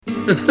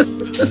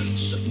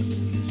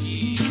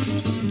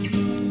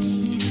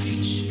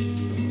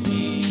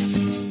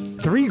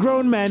Three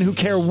grown men who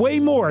care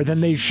way more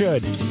than they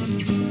should.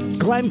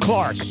 Glenn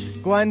Clark.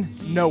 Glenn,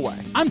 no way.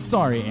 I'm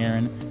sorry,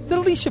 Aaron. Did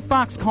Alicia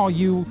Fox call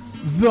you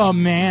the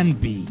Man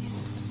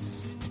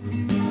Beast?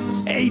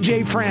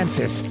 AJ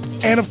Francis.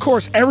 And of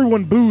course,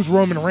 everyone boos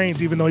Roman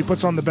Reigns, even though he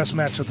puts on the best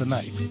match of the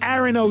night.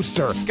 Aaron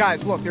Oster.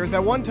 Guys, look, there was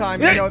that one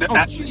time, Aaron.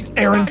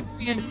 Aaron,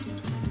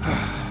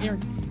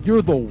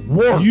 you're the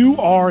worst. You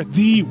are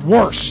the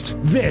worst.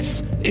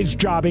 This is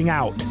Jobbing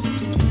Out.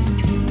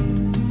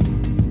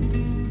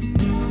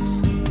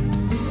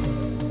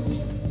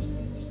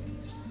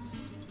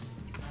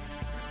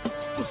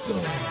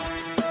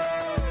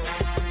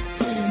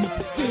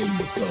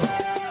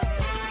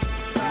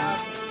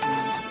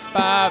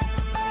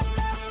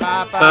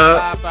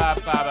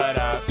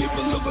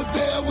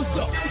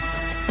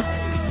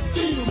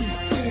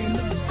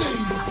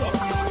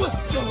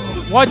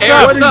 What's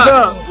Aaron,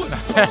 up?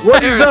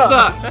 What is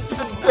up?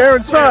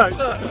 Aaron sucks.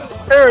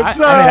 Aaron sucks.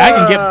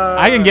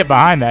 I can get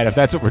behind that if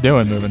that's what we're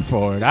doing moving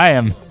forward. I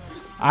am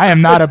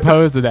not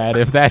opposed to that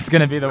if that's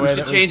going to be the way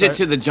that we change it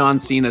to the John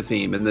Cena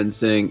theme and then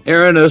sing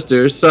Aaron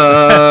Oster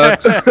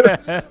sucks.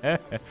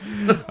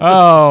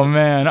 Oh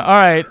man. All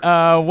right.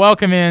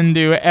 Welcome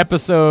into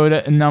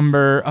episode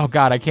number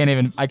I can't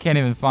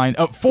even find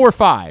 4 or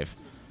 5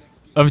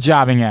 of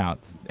Jobbing Out.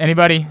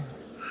 Anybody?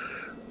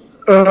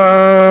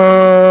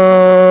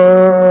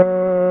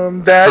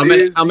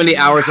 How many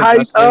hours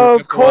height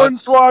of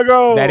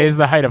Hornswoggle. That is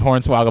the height of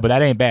Hornswoggle, but that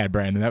ain't bad,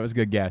 Brandon. That was a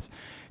good guess.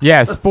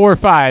 Yes, 4 or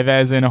 5,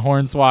 as in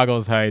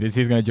Hornswoggle's height, as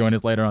he's going to join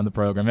us later on the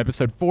program.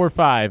 Episode 4 or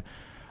 5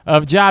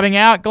 of Jobbing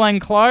Out. Glenn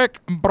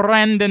Clark,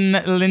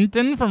 Brandon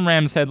Linton from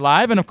Rams Head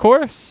Live, and of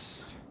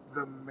course,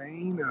 the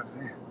main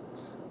event.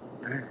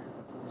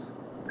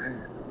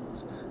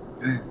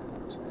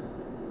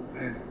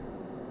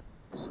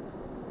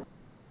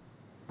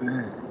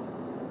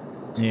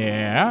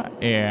 Yeah.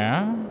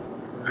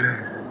 All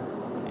right.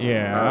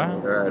 Yeah.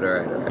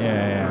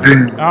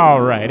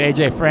 All right.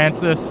 AJ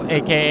Francis,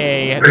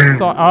 a.k.a.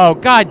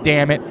 God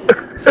damn it.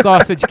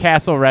 Sausage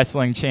Castle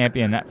Wrestling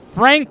Champion.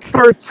 Frank.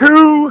 For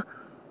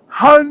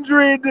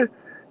 200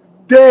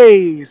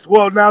 days.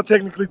 Well, now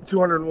technically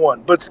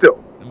 201, but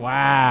still.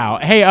 Wow.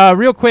 Hey,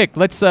 real quick,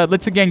 let's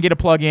again get a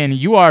plug in.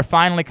 You are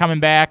finally coming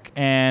back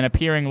and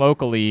appearing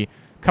locally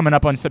coming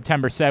up on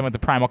September 7th with the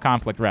Primal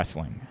Conflict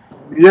Wrestling.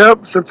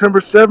 Yep, September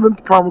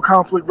 7th, Primal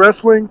Conflict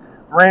Wrestling,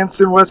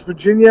 Ranson, West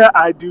Virginia.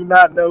 I do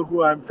not know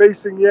who I'm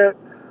facing yet,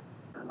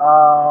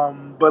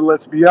 but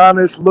let's be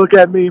honest. Look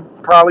at me,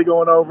 probably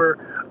going over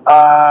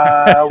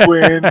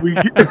when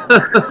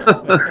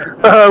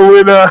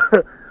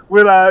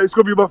it's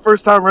gonna be my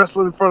first time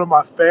wrestling in front of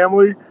my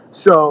family,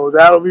 so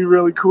that'll be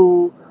really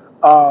cool.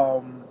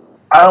 I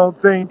don't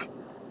think,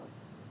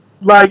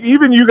 like,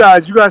 even you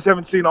guys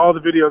haven't seen all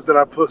the videos that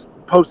I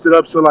posted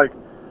up, so like,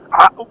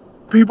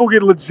 people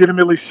get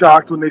legitimately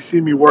shocked when they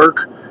see me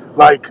work.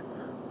 Like,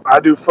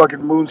 I do fucking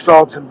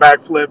moonsaults and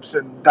backflips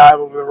and dive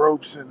over the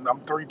ropes, and I'm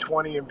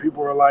 320, and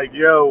people are like,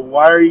 yo,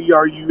 why are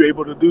you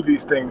able to do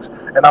these things?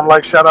 And I'm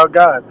like, shout out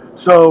God.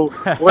 So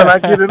when I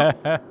get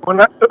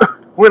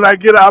when I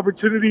get an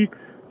opportunity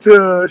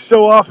to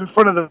show off in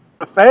front of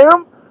the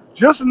fam,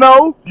 just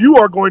know you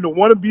are going to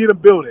want to be in a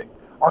building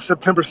on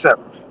September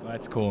 7th.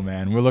 That's cool,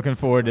 man. We're looking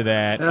forward to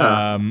that.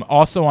 Yeah.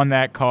 Also on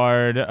that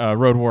card,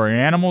 Road Warrior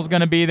Animal's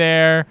going to be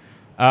there.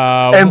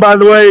 And by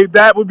the way,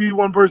 that would be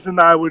one person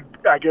I would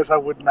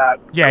not.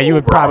 Yeah, you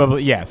would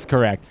probably. Yes,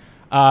 correct.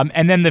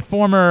 And then the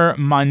former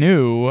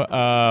Manu,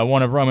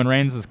 one of Roman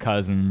Reigns'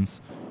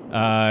 cousins,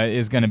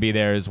 is going to be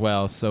there as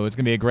well. So it's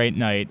going to be a great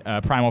night.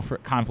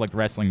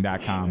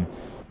 PrimalConflictWrestling.com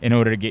in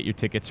order to get your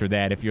tickets for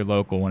that if you're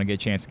local. Want to get a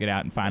chance to get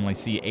out and finally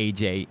see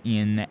AJ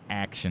in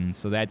action.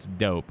 So that's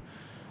dope.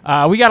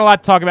 We got a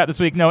lot to talk about this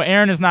week. No,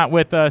 Aaron is not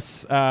with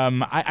us.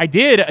 I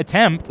did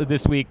attempt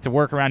this week to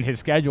work around his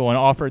schedule and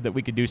offered that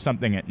we could do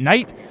something at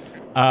night.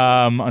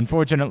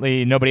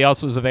 Unfortunately, nobody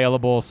else was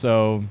available,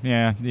 so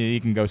yeah,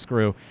 you can go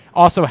screw.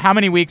 Also, how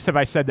many weeks have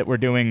I said that we're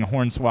doing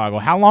Hornswoggle?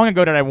 How long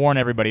ago did I warn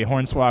everybody,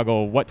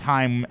 Hornswoggle, what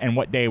time and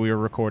what day we were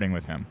recording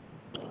with him?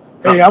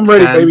 Hey, I'm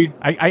ready, baby.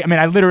 I mean,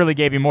 I literally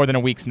gave you more than a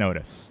week's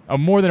notice.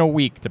 More than a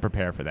week to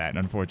prepare for that, and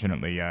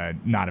unfortunately,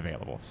 not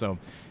available. So,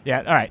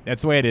 yeah, all right,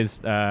 that's the way it is.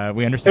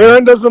 We understand.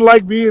 Aaron doesn't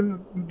like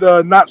being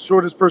the not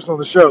shortest person on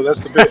the show. That's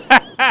the bit.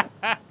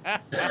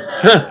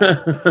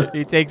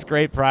 He takes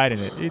great pride in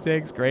it. He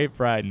takes great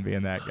pride in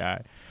being that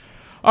guy.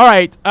 All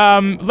right,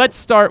 let's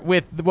start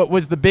with what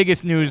was the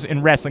biggest news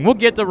in wrestling. We'll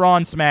get to Raw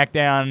and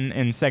SmackDown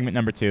in segment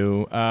number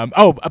 2.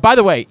 By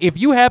the way, if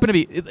you happen to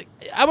be,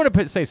 I want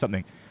to say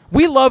something.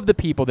 We love the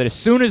people that as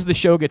soon as the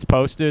show gets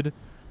posted,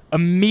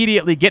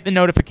 immediately get the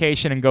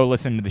notification and go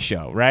listen to the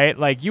show, right?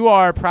 Like, you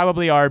are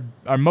probably our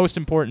most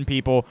important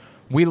people.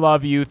 We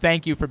love you.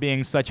 Thank you for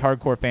being such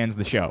hardcore fans of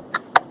the show.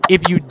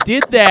 If you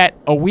did that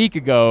a week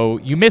ago,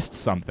 you missed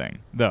something,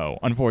 though,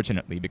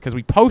 unfortunately, because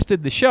we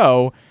posted the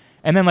show,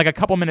 and then like a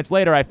couple minutes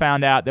later, I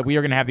found out that we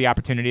are going to have the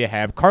opportunity to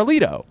have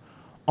Carlito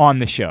on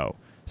the show.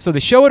 So the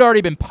show had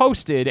already been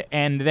posted,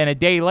 and then a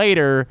day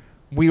later,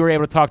 we were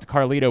able to talk to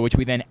Carlito, which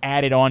we then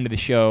added on to the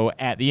show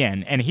at the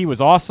end. And he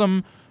was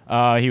awesome.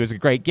 He was a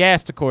great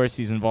guest, of course.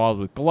 He's involved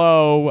with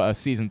Glow,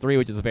 Season 3,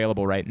 which is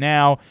available right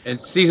now.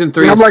 And Season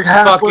 3 I'm is like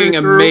halfway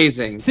fucking through.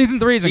 amazing. Season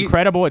 3 is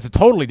incredible. It's a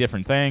totally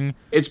different thing.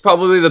 It's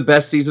probably the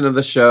best season of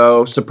the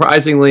show.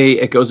 Surprisingly,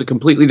 it goes a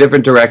completely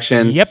different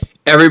direction. Yep.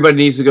 Everybody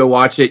needs to go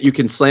watch it. You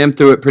can slam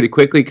through it pretty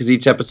quickly because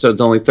each episode's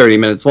only 30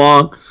 minutes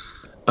long.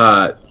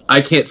 I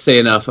can't say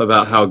enough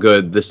about how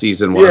good the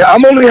season was. Yeah,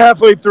 I'm only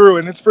halfway through,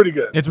 and it's pretty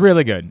good. It's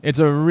really good. It's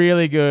a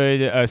really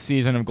good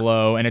season of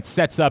Glow, and it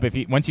sets up.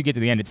 Once you get to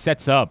the end, it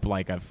sets up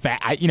like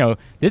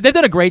they've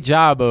done a great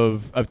job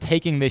of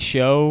taking this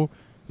show,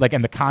 like,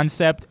 and the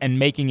concept, and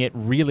making it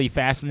really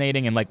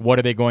fascinating. And like, what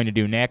are they going to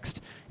do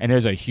next? And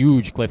there's a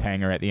huge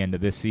cliffhanger at the end of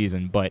this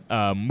season. But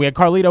we had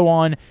Carlito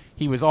on.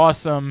 He was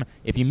awesome.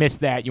 If you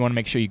missed that, you want to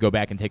make sure you go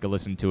back and take a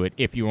listen to it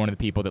if you're one of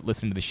the people that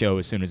listened to the show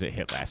as soon as it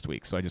hit last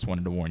week. So I just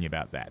wanted to warn you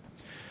about that.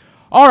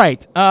 All right.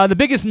 The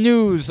biggest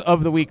news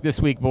of the week this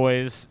week,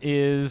 boys,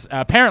 is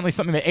apparently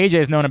something that AJ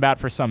has known about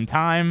for some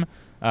time.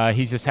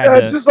 He's just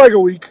had just like a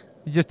week.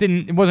 He just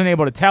wasn't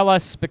able to tell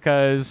us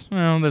because,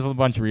 well, there's a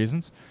bunch of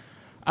reasons.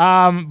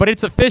 But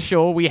it's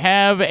official. We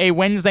have a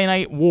Wednesday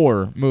night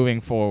war moving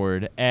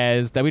forward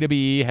as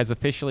WWE has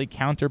officially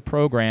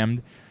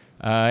counter-programmed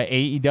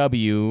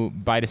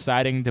AEW by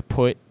deciding to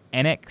put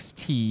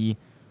NXT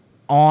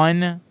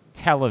on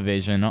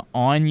television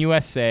on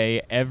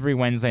USA every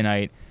Wednesday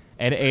night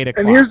at 8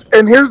 o'clock.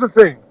 And here's the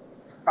thing.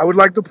 I would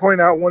like to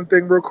point out one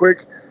thing real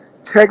quick.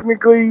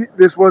 Technically,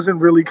 this wasn't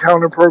really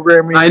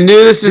counter-programming. I knew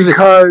this is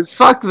because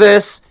fuck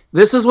this.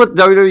 This is what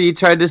WWE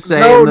tried to say.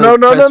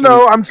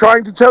 No. I'm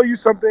trying to tell you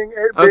something.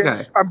 Okay.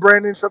 Bitch. I'm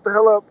Brandon. Shut the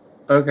hell up.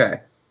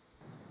 Okay.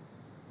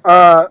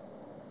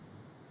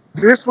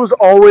 This was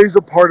always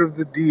a part of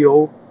the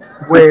deal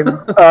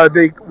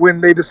when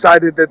they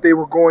decided that they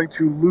were going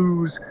to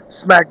lose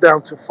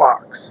SmackDown to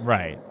Fox.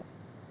 Right.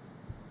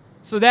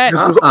 So that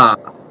This was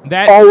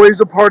that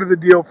always a part of the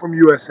deal from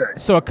USA.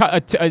 So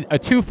a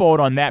twofold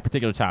on that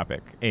particular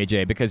topic,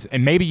 AJ, because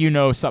and maybe you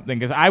know something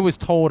because I was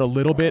told a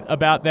little bit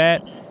about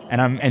that,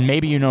 and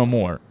maybe you know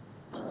more.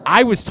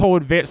 I was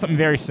told something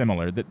very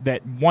similar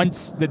that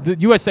once the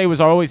USA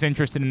was always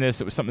interested in this,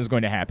 it was something that was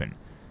going to happen.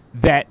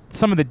 That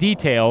some of the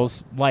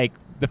details, like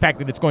the fact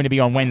that it's going to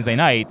be on Wednesday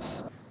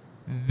nights,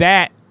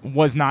 that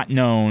was not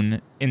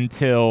known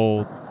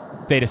until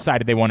they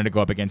decided they wanted to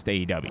go up against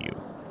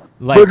AEW.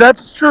 But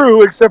that's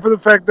true, except for the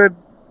fact that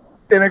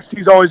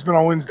NXT's always been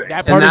on Wednesdays.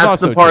 That part and is that's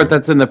also the part true.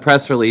 that's in the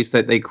press release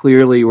that they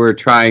clearly were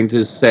trying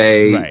to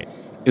say Right.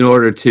 in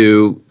order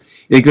to.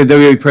 Like the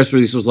WWE press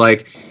release was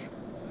like,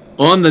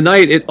 on the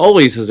night it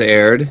always has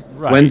aired,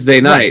 Right. Wednesday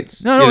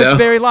nights. No, you it's know?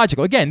 very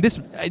logical. Again, this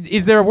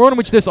is there a world in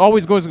which this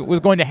always was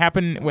going to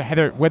happen,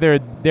 whether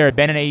there had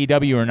been an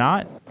AEW or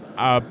not?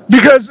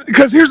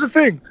 Because here's the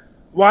thing.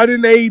 Why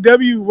didn't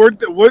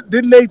AEW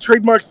didn't they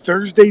trademark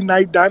Thursday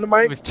Night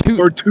Dynamite It was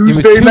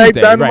Tuesday Night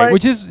Dynamite? right?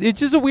 Which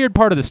is a weird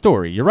part of the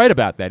story. You're right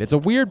about that. It's a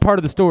weird part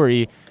of the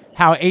story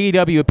how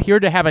AEW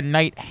appeared to have a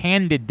night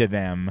handed to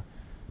them,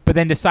 but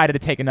then decided to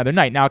take another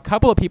night. Now, a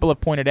couple of people have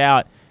pointed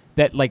out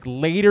that like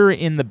later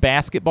in the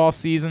basketball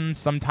season,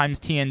 sometimes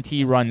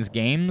TNT runs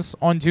games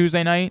on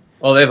Tuesday night.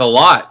 Oh, they have a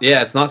lot.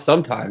 Yeah, it's not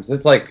sometimes.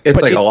 It's like a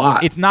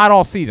lot. It's not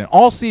all season.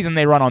 All season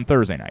they run on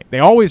Thursday night. They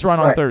always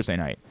run on Right. Thursday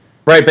night.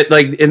 Right, but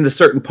like in the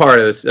certain part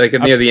of this, like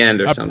near the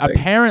end or something.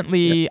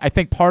 Apparently, I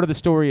think part of the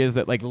story is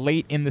that like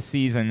late in the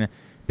season,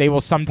 they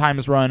will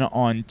sometimes run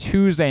on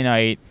Tuesday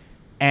night,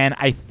 and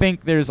I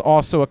think there's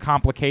also a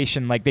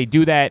complication. Like they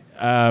do that.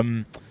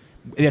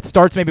 It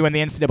starts maybe when the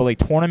NCAA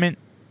tournament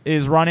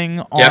is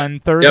running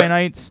on Thursday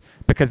nights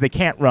because they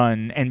can't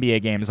run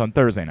NBA games on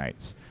Thursday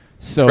nights.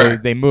 So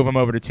Correct. they move them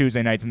over to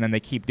Tuesday nights, and then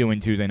they keep doing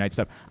Tuesday night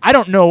stuff. I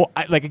don't know.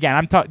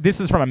 Again, this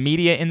is from a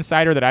media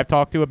insider that I've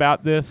talked to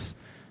about this.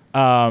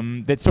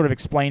 That sort of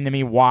explained to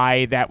me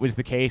why that was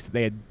the case.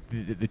 They had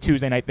the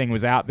Tuesday night thing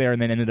was out there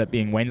and then ended up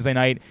being Wednesday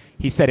night.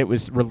 He said it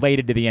was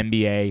related to the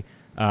NBA,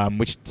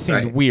 which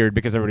seemed Right. weird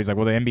because everybody's like,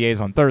 well, the NBA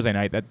is on Thursday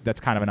night. That's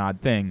kind of an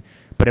odd thing.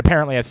 But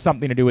apparently it has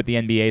something to do with the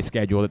NBA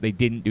schedule that they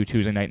didn't do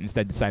Tuesday night and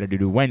instead decided to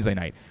do Wednesday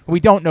night. We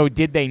don't know,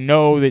 did they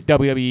know that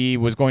WWE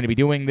was going to be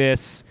doing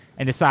this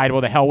and decide,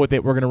 well, the hell with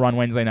it, we're going to run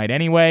Wednesday night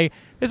anyway?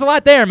 There's a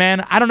lot there,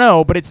 man. I don't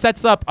know, but it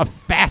sets up a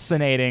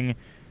fascinating...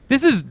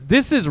 This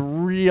is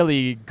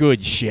really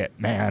good shit,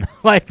 man.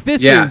 Like,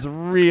 this is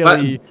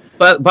really...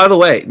 But by the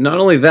way, not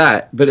only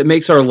that, but it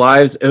makes our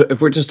lives,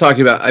 if we're just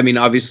talking about, I mean,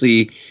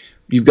 obviously,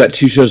 you've got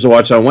 2 shows to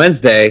watch on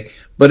Wednesday,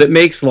 but it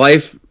makes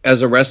life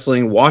as a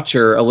wrestling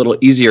watcher a little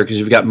easier because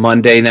you've got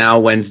Monday now,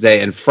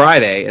 Wednesday, and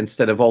Friday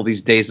instead of all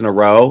these days in a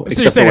row,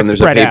 So you're except for saying when it's there's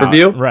a spread out.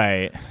 pay-per-view.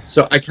 Right.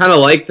 So I kind of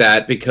like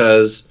that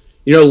because,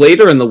 you know,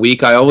 later in the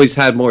week, I always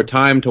had more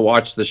time to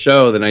watch the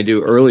show than I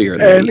do earlier in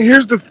the And week.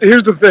 here's the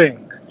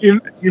thing. You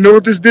know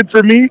what this did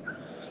for me?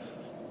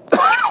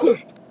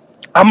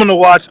 I'm gonna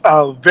watch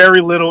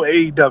very little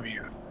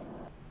AEW.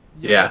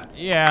 Yeah.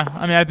 Yeah,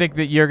 I mean, I think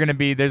that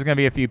there's going to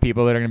be a few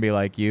people that are going to be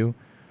like you.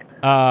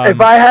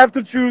 If I have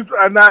to choose,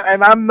 and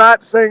I'm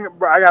not saying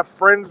I got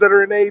friends that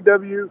are in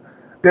AEW,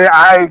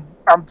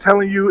 I'm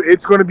telling you,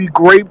 it's going to be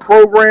great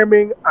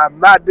programming. I'm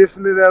not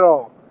dissing it at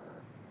all.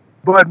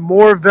 But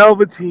more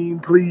Velveteen,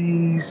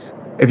 please.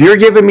 If you're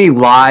giving me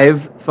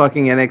live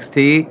fucking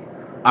NXT,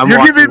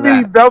 You're giving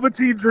me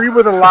Velveteen Dream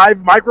with a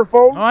live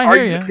microphone? Oh, I Are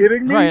hear you ya.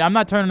 kidding me? Right, I'm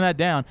not turning that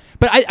down.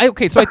 But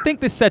okay, so I think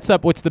this sets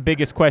up what's the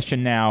biggest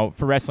question now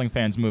for wrestling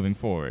fans moving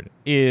forward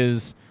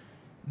is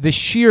the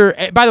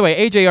sheer. By the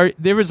way, AJ,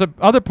 there was a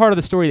other part of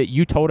the story that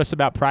you told us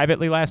about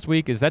privately last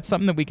week. Is that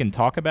something that we can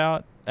talk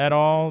about at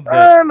all?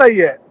 Not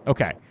yet.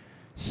 Okay,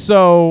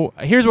 so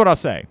here's what I'll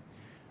say.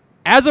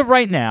 As of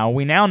right now,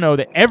 we now know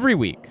that every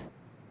week,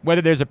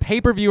 whether there's a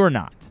pay-per-view or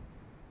not,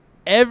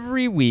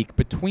 every week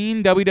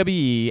between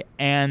WWE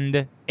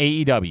and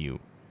AEW,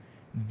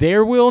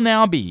 there will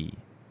now be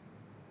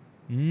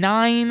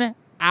 9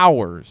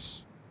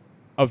 hours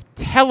of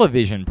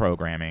television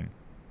programming.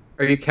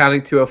 Are you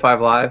counting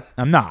 205 Live?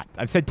 I'm not.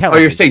 I've said television.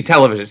 Oh, you're saying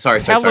television. Sorry.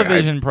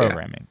 Television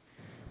programming.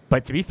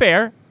 But to be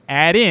fair,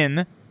 add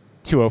in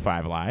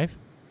 205 Live.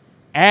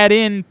 Add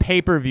in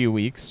pay-per-view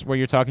weeks where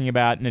you're talking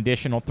about an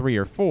additional 3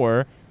 or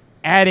 4.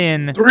 Add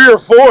in 3 or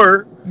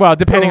 4. Well,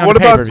 depending on the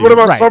pay-per-view. What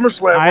about right.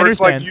 SummerSlam? I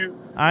understand. It's like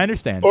I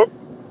understand. Oh.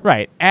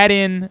 Right. Add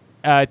in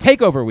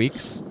takeover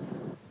weeks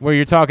where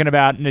you're talking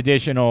about an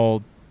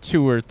additional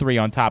 2 or 3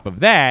 on top of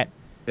that.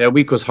 That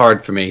week was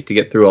hard for me to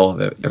get through all of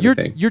it.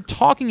 Everything. You're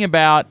talking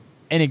about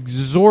an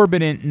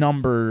exorbitant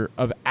number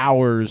of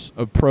hours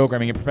of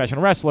programming in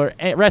professional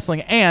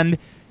wrestling, and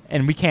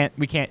we can't.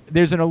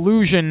 There's an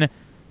illusion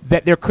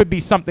that there could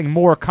be something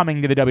more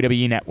coming to the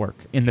WWE network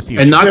in the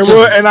future. And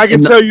I can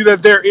tell you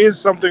that there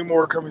is something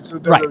more coming to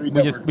the WWE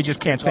network. We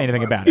just can't say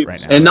anything about it right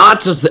now. And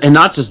not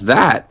just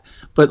that,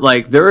 but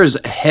like there is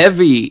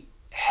heavy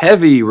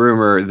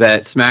rumor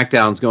that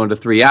SmackDown's going to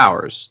 3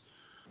 hours.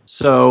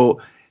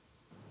 So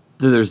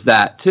there's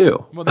that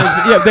too. Well,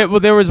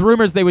 there was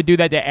rumors they would do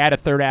that to add a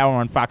third hour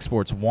on Fox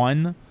Sports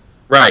 1.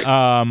 Right.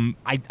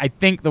 I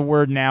think the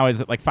word now is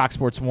that like Fox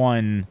Sports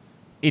 1,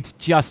 it's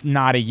just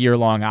not a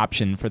year-long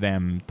option for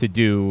them to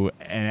do.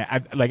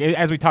 And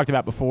as we talked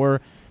about before,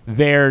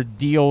 their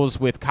deals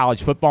with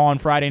college football on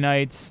Friday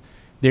nights,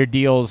 their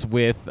deals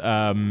with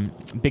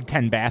Big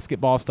Ten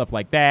basketball, stuff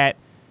like that.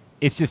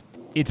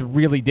 It's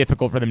really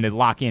difficult for them to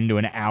lock into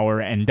an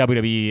hour, and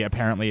WWE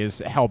apparently is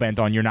hell-bent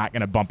on you're not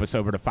going to bump us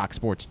over to Fox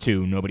Sports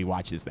 2. Nobody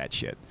watches that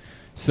shit.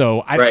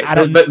 So I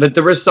don't. But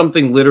there was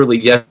something literally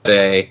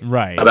yesterday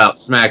right. about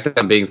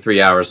SmackDown being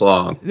 3 hours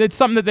long. It's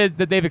something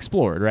that they've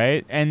explored,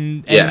 right?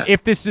 And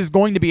if this is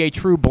going to be a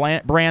true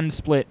brand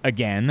split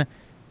again,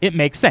 it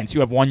makes sense. You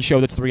have one show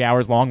that's 3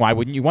 hours long. Why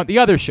wouldn't you want the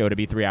other show to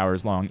be 3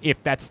 hours long?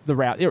 If that's the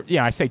route,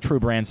 I say true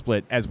brand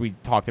split as we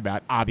talked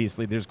about.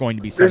 Obviously, there's going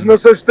to be there's no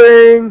such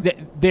thing.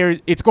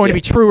 It's going to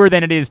be truer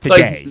than it is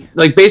today.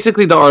 Like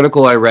basically, the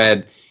article I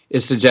read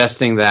is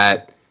suggesting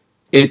that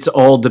it's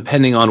all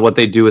depending on what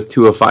they do with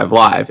 205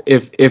 Live.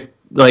 If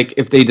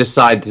they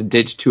decide to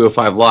ditch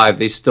 205 Live,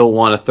 they still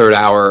want a third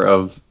hour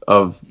of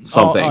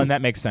something. Oh, and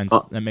that makes sense.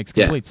 That makes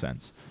complete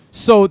sense.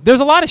 So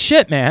there's a lot of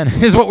shit, man,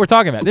 is what we're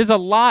talking about.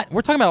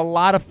 We're talking about a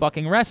lot of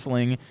fucking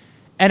wrestling,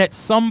 and at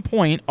some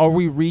point, are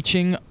we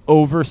reaching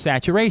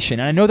oversaturation?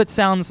 And I know that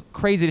sounds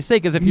crazy to say,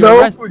 because if you're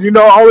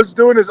all it's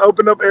doing is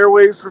open up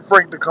airways for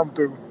Frank to come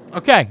through.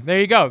 Okay, there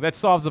you go. That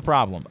solves the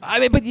problem. I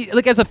mean, but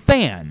like as a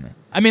fan,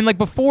 I mean, like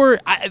before,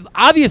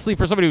 obviously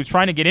for somebody who's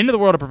trying to get into the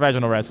world of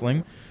professional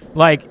wrestling,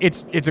 like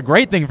it's a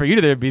great thing for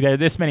you to be there,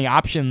 this many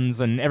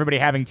options and everybody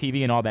having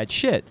TV and all that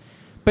shit.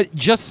 But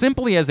just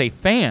simply as a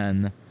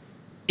fan,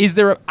 is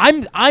there?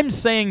 I'm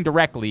saying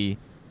directly,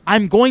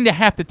 I'm going to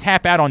have to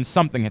tap out on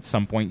something at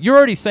some point. You're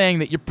already saying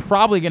that you're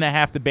probably going to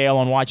have to bail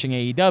on watching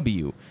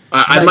AEW.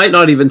 I might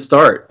not even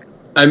start.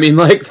 I mean,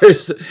 like,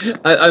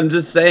 I'm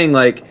just saying,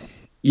 like,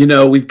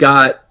 we've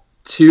got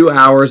 2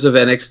 hours of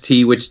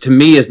NXT, which to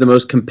me is the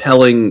most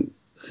compelling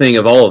thing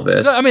of all of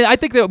this. I mean, I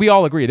think that we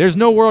all agree. There's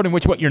no world in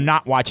which what you're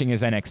not watching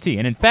is NXT,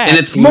 and in fact, and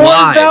it's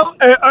live.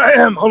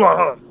 Hold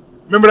on.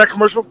 Remember that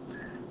commercial?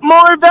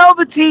 More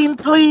Velveteen,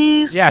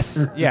 please.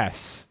 Yes,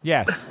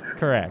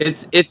 correct.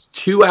 It's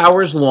 2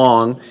 hours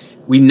long.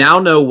 We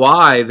now know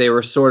why they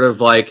were sort of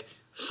like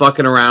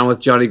fucking around with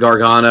Johnny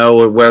Gargano,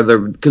 or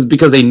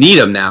because they need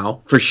him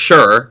now for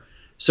sure.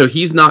 So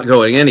he's not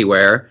going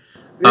anywhere.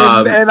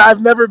 And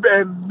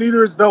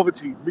neither is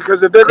Velveteen,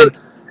 because if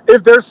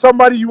there's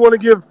somebody you want to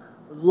give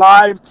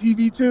live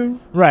TV to,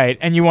 right,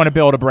 and you want to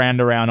build a brand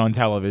around on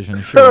television,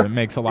 sure, it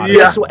makes a lot of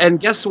sense. And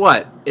guess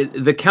what?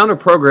 The counter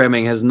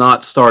programming has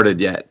not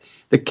started yet.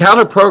 The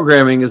counter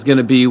programming is going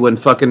to be when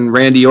fucking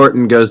Randy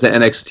Orton goes to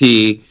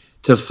NXT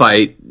to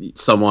fight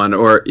someone,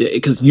 or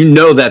because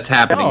that's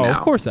happening now.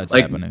 Of course, that's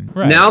happening.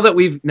 Right. Now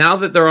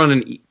that they're on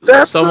an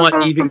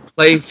somewhat even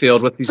playing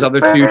field with these other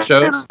two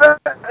shows.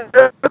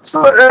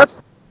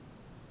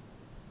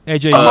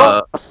 AJ,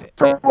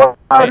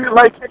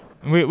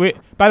 we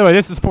by the way,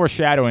 this is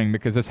foreshadowing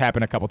because this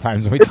happened a couple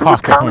times when we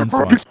talked to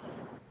Hornswoggle.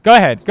 Go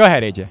ahead,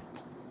 AJ.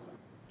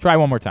 Try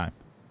one more time.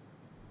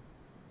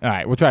 All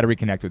right, we'll try to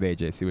reconnect with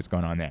AJ, see what's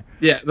going on there.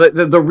 Yeah, but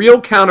the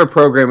real counter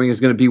programming is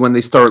going to be when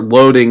they start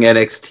loading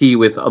NXT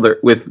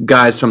with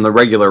guys from the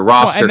regular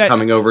roster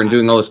coming over and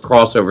doing all this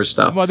crossover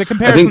stuff. Well, the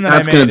comparison I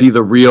think that's going to be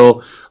the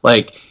real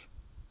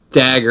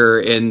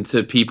dagger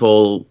into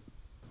people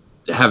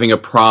having a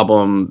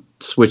problem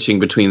switching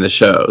between the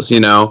shows.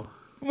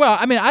 Well,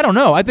 I mean, I don't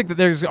know. I think that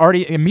there's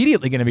already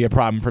immediately going to be a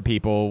problem for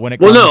people when it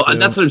comes to...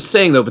 that's what I'm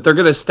saying, though, but they're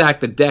going to stack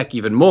the deck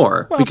even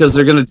more because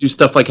they're going to do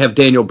stuff like have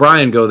Daniel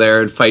Bryan go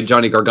there and fight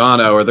Johnny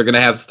Gargano, or they're going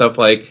to have stuff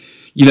like,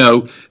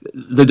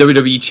 the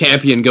WWE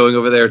champion going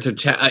over there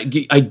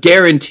to... I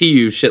guarantee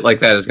you shit like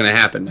that is going to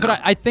happen now.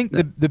 But I think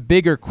the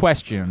bigger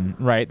question,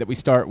 right, that we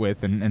start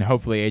with, and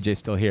hopefully AJ's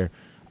still here,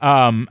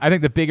 I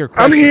think the bigger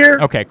question... I'm here!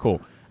 Okay,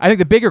 cool. I think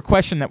the bigger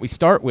question that we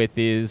start with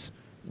is,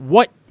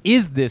 what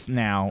is this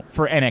now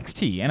for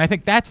NXT? And I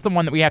think that's the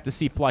one that we have to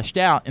see flushed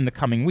out in the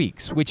coming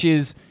weeks, which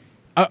is,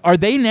 are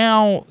they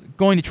now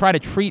going to try to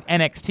treat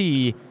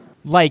NXT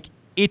like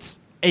it's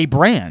a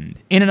brand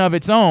in and of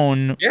its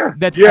own? Yeah,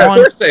 that's of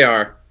course they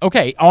are.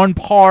 Okay, on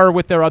par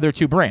with their other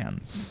two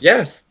brands.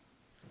 Yes.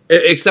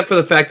 Except for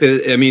the fact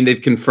that,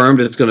 they've confirmed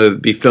it's going to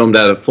be filmed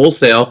out of Full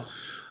Sail.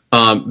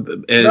 No,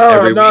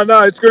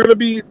 it's going to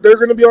be. They're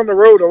going to be on the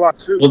road a lot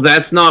too. Well,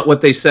 that's not what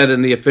they said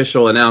in the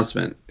official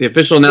announcement. The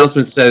official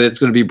announcement said it's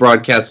going to be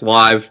broadcast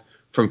live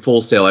from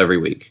Full Sail every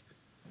week.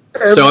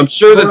 So I'm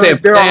sure that they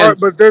have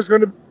plans. But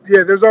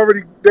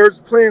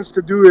there's plans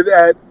to do it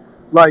at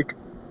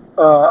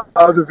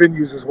other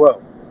venues as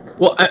well.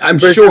 Well, I'm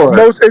sure.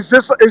 It's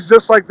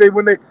just like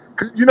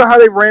because you know how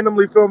they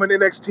randomly film an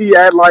NXT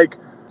at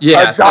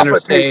a center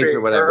stage or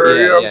whatever.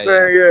 You know what I'm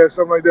saying? Yeah,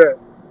 something like that.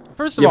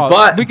 First of all,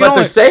 but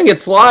they're saying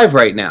it's live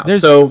right now.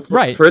 So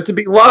for it to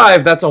be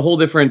live, that's a whole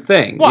different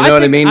thing. Well, you know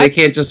what I mean? They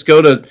can't just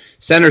go to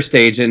center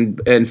stage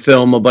and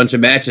film a bunch of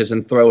matches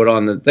and throw it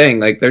on the thing.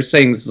 They're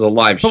saying this is a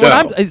live show.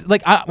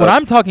 What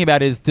I'm talking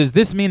about is, does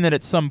this mean that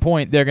at some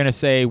point they're going to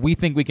say, we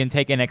think we can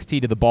take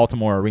NXT to the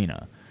Baltimore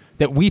arena?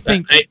 That we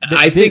think...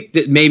 I think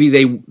that maybe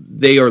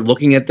they are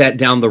looking at that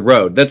down the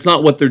road. That's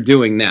not what they're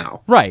doing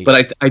now. Right.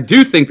 But I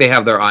do think they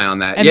have their eye on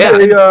that. And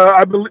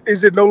I believe,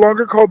 is it no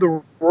longer called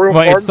the Royal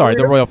Farms Arena?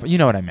 The Royal... You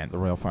know what I meant, the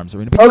Royal Farms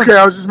Arena. Okay,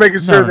 I was just making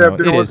sure that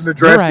there wasn't a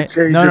drastic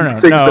change in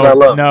things that I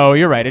love. No,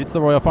 you're right. It's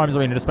the Royal Farms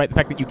Arena, despite the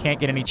fact that you can't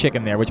get any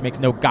chicken there, which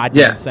makes no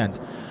goddamn sense.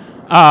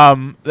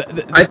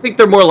 I think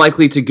they're more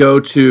likely to go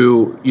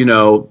to, the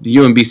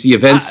UMBC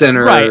Event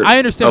Center I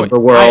understand of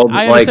the world,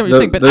 I understand what you're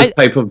saying, but those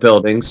type of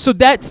buildings. So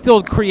that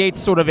still creates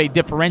sort of a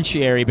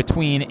differentiary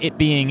between it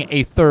being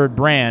a third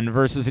brand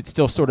versus it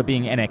still sort of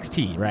being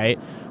NXT, right?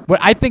 What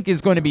I think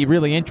is going to be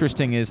really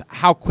interesting is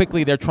how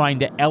quickly they're trying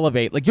to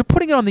elevate. You're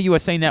putting it on the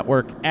USA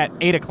Network at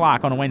 8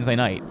 o'clock on a Wednesday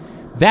night.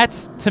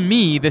 That's, to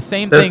me, the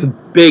same thing.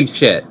 That's big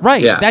shit.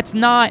 Right. Yeah. That's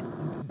not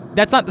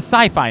the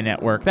Sci-Fi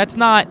Network. That's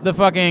not the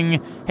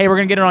fucking, hey, we're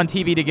going to get it on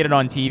TV to get it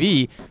on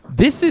TV.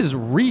 This is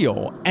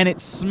real, and it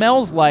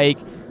smells like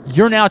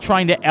you're now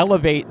trying to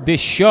elevate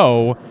this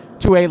show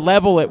to a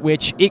level at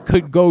which it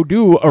could go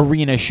do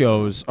arena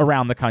shows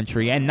around the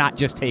country and not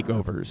just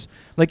takeovers.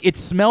 It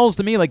smells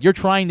to me like you're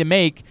trying to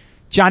make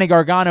Johnny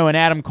Gargano and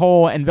Adam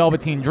Cole and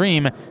Velveteen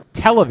Dream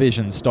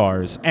television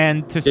stars.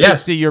 And to speak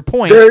to your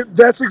point,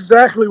 that's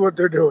exactly what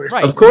they're doing.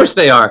 Right. Of course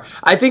they are.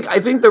 I think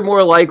they're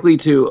more likely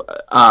to.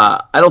 I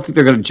don't think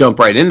they're going to jump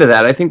right into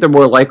that. I think they're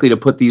more likely to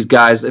put these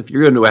guys. If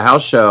you're going to a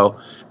house show,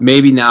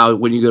 maybe now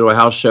when you go to a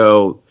house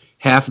show,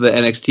 half of the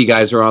NXT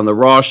guys are on the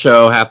Raw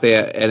show, half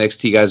the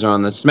NXT guys are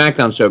on the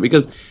SmackDown show,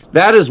 because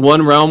that is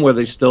one realm where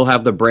they still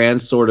have the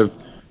brands sort of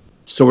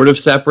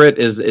separate.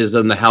 Is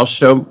in the house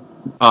show.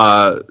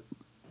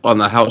 On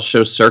the house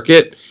show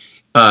circuit,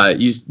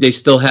 they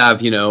still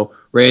have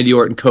Randy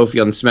Orton,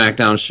 Kofi on the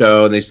SmackDown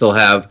show, and they still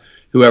have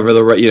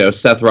whoever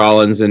Seth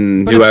Rollins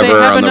and whoever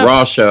on the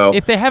Raw show.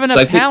 If they have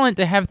enough talent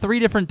to have 3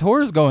 different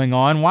tours going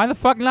on, why the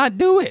fuck not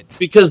do it?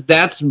 Because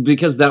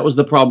that was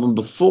the problem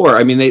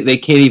before. They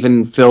can't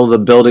even fill the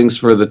buildings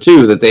for the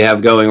 2 that they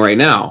have going right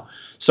now.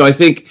 So I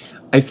think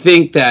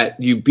that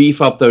you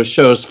beef up those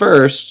shows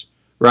first.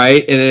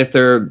 Right, and if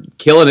they're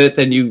killing it,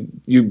 then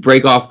you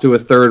break off to a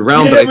third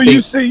round. Yeah, but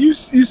you say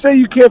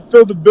you can't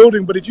fill the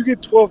building, but if you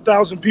get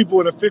 12,000 people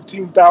in a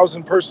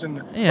 15,000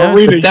 person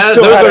arena,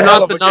 those are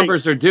not the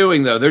numbers they're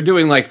doing though. They're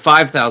doing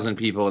 5,000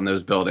 people in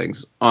those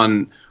buildings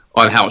on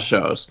house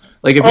shows.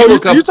 If you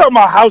look up, you're talking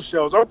about house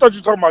shows. I thought you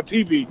were talking about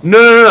TV.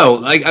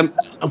 No.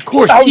 Of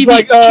course,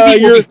 TV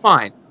will be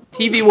fine.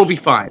 TV will be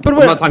fine. I'm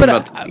not talking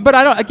about TV. But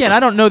I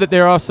don't know that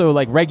they're also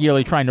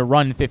regularly trying to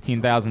run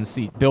 15,000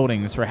 seat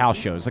buildings for house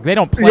shows. They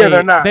don't play.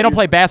 They're not. They don't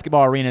play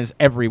basketball arenas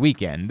every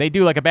weekend. They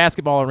do a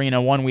basketball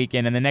arena one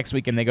weekend, and the next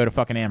weekend they go to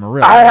fucking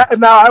Amarillo.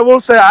 I will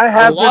say I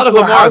have a lot of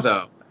them are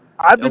though.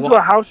 I've been to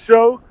a house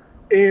show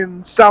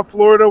in South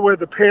Florida where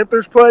the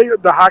Panthers play,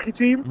 the hockey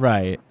team.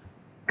 Right.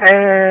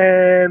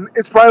 And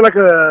it's probably like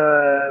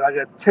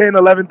a 10,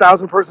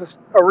 11,000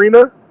 person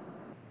arena.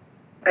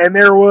 And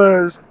there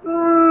was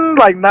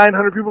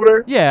 900 people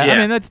there.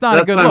 Yeah, that's not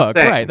a good look,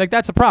 right?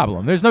 That's a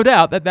problem. There's no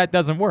doubt that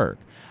doesn't work.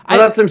 Well,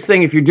 that's what I'm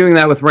saying. If you're doing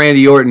that with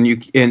Randy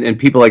Orton, and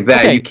people like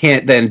that, you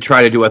can't then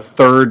try to do a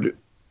third.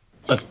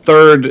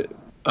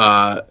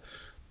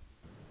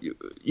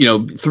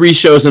 3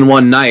 shows in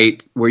one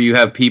night where you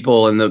have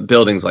people in the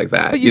buildings like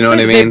that. But you know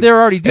what I mean?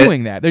 They're already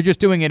doing that. They're just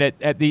doing it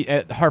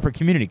at Hartford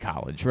Community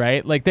College,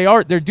 right? Like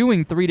they're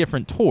doing 3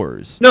 different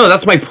tours. No,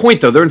 that's my point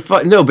though. They're in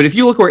no, but if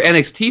you look where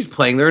NXT's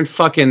playing, they're in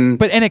fucking.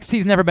 But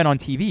NXT's never been on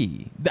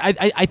TV.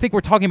 I think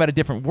we're talking about a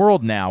different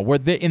world now, where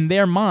in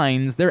their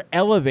minds they're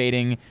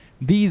elevating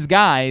these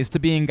guys to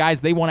being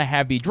guys they want to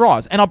have be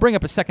draws. And I'll bring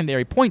up a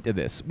secondary point to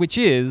this, which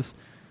is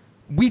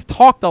we've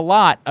talked a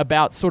lot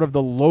about sort of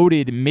the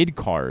loaded mid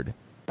card.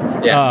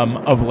 Yes.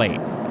 Of late.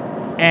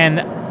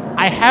 And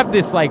I have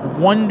this like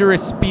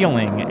wondrous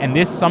feeling, and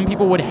this some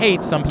people would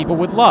hate, some people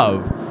would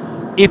love.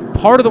 If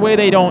part of the way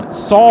they don't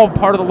solve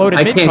part of the loaded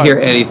mid-card... I can't hear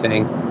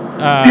anything.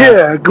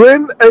 Yeah,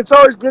 Glenn, it's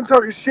always Glenn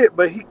talking shit,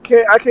 but I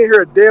can't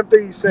hear a damn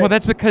thing he's saying. Well,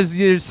 that's because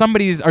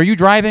are you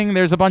driving?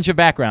 There's a bunch of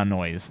background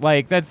noise.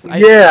 Like, that's...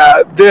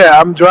 Yeah,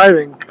 I'm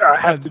driving. I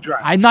have to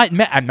drive. I'm not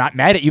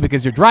mad at you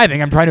because you're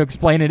driving. I'm trying to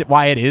explain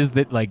why it is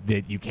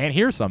that you can't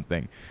hear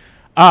something.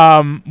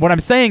 What I'm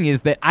saying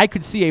is that I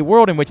could see a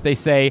world in which they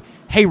say,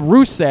 hey,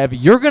 Rusev,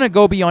 you're going to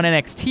go be on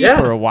NXT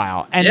for a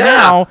while. And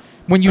now,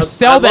 when you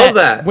sell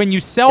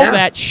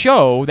that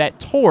show, that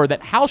tour,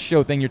 that house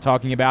show thing you're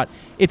talking about,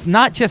 it's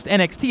not just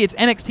NXT, it's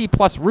NXT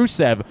plus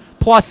Rusev.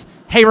 Plus,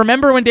 hey,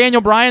 remember when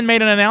Daniel Bryan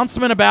made an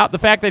announcement about the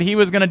fact that he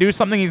was going to do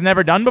something he's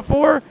never done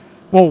before?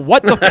 Well,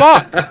 what the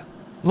fuck?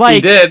 Like,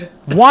 he did.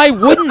 Why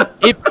wouldn't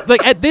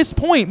at this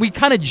point we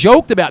kind of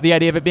joked about the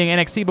idea of it being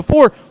NXT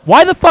before?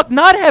 Why the fuck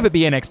not have it be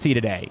NXT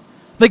today?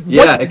 Like,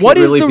 what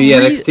is the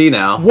NXT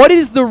now? What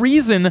is the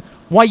reason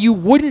why you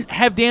wouldn't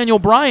have Daniel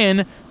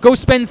Bryan go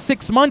spend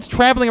 6 months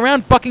traveling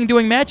around fucking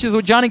doing matches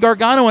with Johnny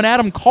Gargano and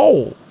Adam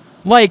Cole?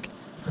 Like,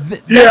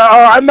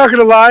 I'm not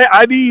gonna lie,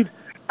 I need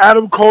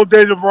Adam Cole,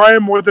 Daniel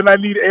Bryan more than I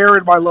need air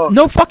in my lungs.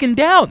 No fucking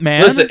doubt,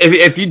 man. Listen,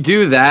 if you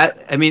do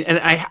that, I mean, and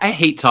I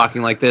hate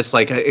talking like this.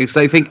 Like, I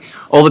think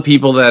all the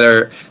people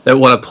that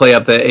want to play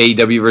up the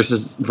AEW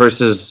versus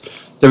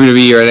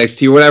WWE or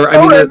NXT or whatever.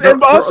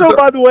 And also,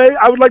 by the way,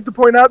 I would like to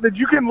point out that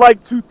you can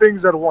like 2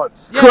 things at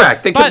once. Yes,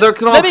 correct. They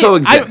can all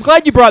coexist. I'm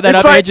glad you brought that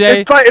up,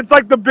 AJ. It's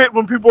like the bit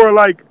when people are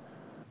like,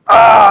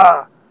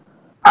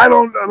 I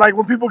don't like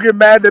when people get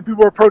mad that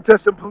people are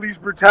protesting police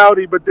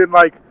brutality, but then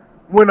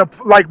when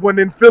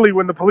in Philly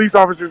when the police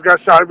officers got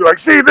shot, I'd be like,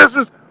 see, this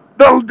is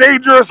the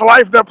dangerous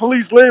life that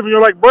police live, and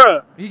you're like,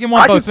 bruh,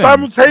 I can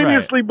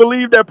simultaneously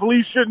believe that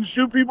police shouldn't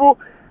shoot people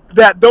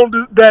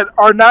that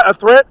are not a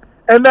threat,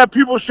 and that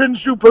people shouldn't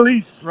shoot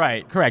police.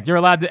 Right, correct. You're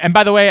allowed to, and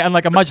by the way, on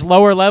like a much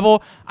lower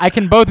level, I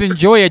can both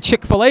enjoy a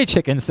Chick-fil-A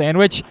chicken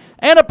sandwich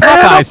and a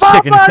Popeyes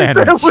chicken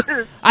sandwich.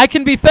 I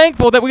can be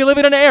thankful that we live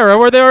in an era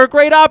where there are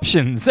great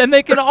options, and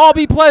they can all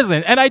be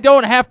pleasant, and I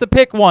don't have to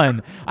pick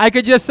one. I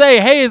could just say,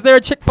 hey, is there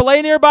a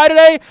Chick-fil-A nearby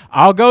today?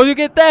 I'll go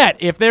get that.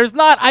 If there's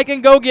not, I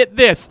can go get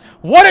this.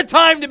 What a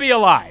time to be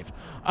alive.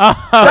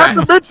 Not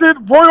to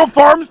mention Royal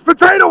Farms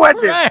potato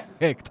wedges.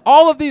 Correct.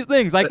 All of these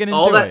things I can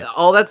enjoy.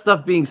 All that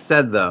stuff being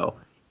said, though,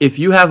 if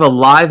you have a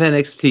live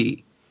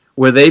NXT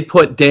where they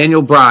put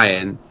Daniel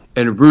Bryan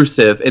and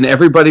Rusev and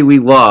everybody we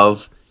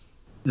love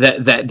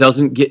that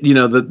doesn't get,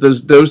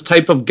 those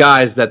type of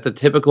guys that the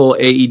typical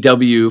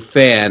AEW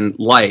fan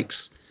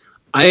likes,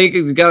 I think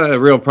it's got a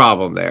real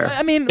problem there.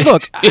 I mean,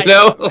 look,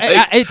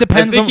 it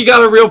depends. I think you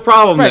got a real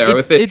problem there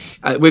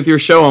with your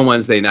show on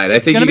Wednesday night. I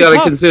think you got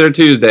to consider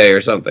Tuesday or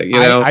something.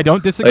 I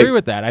don't disagree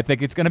with that. I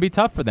think it's going to be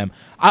tough for them.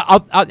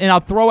 I'll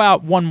throw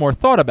out one more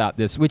thought about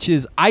this, which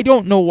is I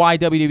don't know why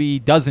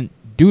WWE doesn't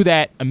do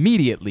that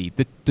immediately.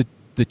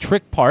 The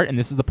trick part, and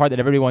this is the part that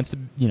everybody wants to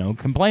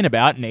complain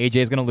about, and AJ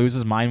is going to lose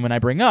his mind when I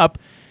bring up,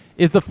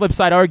 is the flip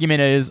side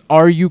argument is,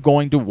 are you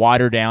going to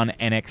water down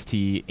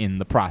NXT in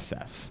the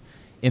process?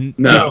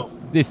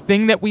 This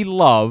thing that we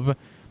love,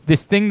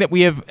 this thing that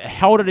we have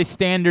held at a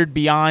standard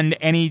beyond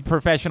any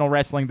professional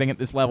wrestling thing at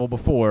this level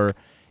before,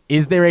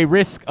 is there a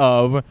risk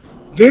of...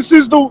 This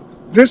is the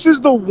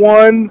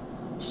one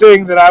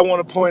thing that I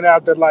want to point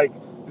out that,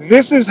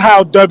 this is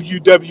how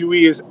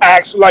WWE is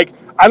actually,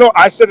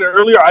 I said it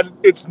earlier,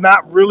 it's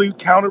not really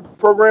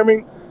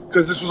counter-programming,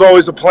 because this was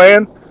always a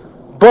plan,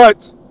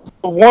 but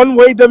the one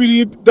way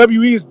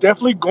WWE is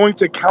definitely going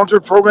to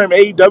counter-program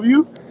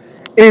AEW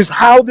is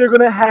how they're going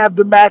to have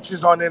the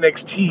matches on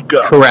NXT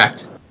go.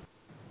 Correct.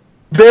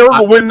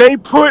 When they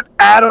put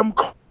Adam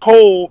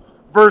Cole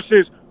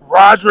versus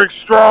Roderick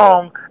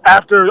Strong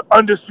after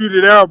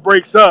Undisputed Era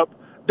breaks up,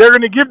 they're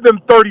going to give them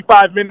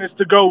 35 minutes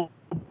to go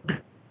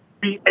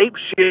be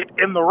apeshit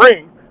in the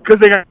ring because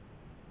they got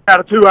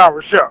a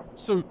 2-hour show.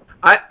 So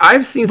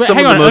I've seen some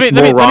of the most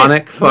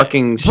moronic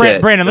fucking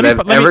shit. Brandon,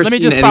 let me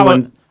just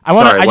follow.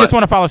 I just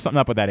want to follow something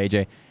up with that,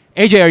 AJ.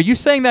 AJ, are you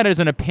saying that as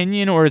an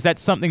opinion, or is that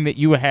something that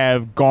you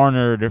have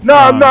garnered from... No,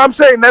 I'm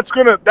saying that's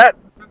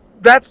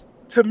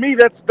to me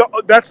that's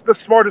the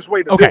smartest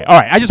way to do it. Okay, all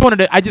right. I just wanted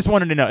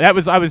to know.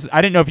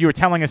 I didn't know if you were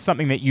telling us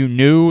something that you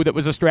knew that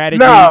was a strategy.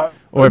 But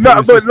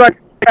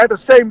at the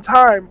same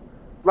time,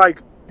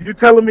 you're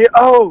telling me,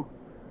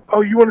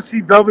 oh, you want to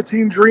see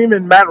Velveteen Dream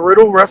and Matt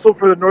Riddle wrestle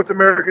for the North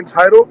American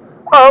title?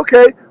 Oh,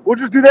 okay. We'll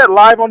just do that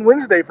live on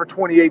Wednesday for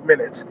 28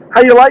 minutes.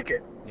 How you like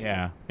it?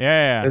 Yeah.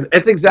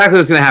 It's exactly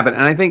what's going to happen.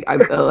 And I think,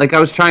 like I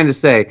was trying to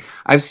say,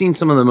 I've seen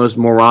some of the most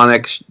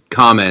moronic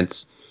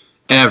comments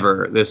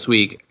ever this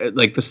week.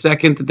 Like the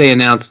second that they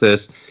announced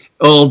this,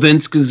 oh,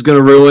 Vince is going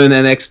to ruin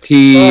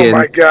NXT. Oh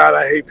my God,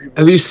 I hate people.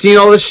 Have you seen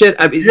all this shit?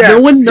 I mean, Yes, no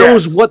one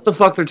knows yes. what the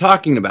fuck they're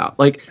talking about.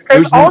 Like,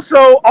 And there's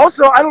also,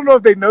 I don't know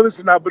if they know this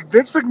or not, but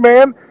Vince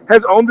McMahon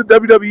has owned the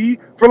WWE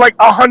for like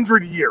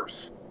 100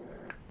 years.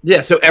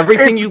 yeah. So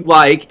everything you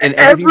like and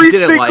everything Every you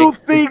didn't single like,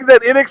 thing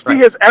that NXT Right.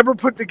 has ever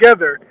put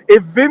together,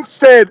 if Vince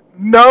said,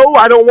 no,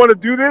 I don't want to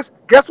do this,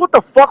 guess what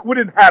the fuck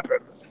wouldn't happen?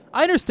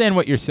 I understand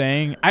what you're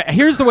saying.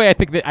 Here's the way I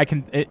think that I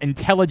can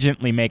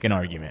intelligently make an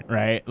argument,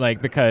 right?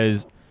 Like,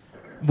 because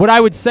what I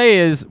would say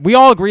is we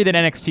all agree that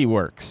NXT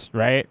works,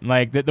 right?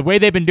 Like, the way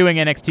they've been doing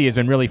NXT has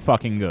been really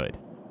fucking good.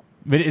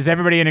 But is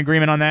everybody in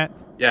agreement on that?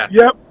 yeah.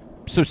 Yep.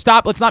 So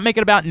stop. Let's not make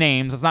it about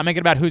names. Let's not make it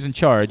about who's in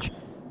charge.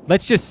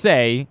 Let's just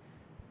say,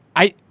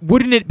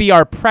 wouldn't it be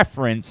our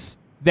preference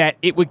that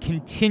it would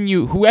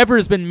continue,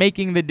 whoever's been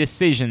making the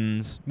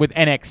decisions with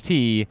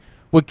NXT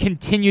would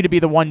continue to be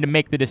the one to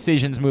make the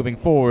decisions moving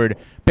forward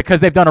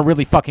because they've done a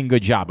really fucking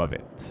good job of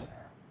it.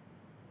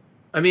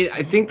 I mean,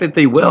 I think that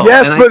they will.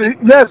 Yes, and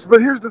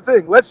but here's the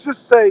thing. Let's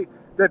just say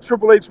that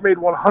Triple H made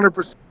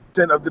 100%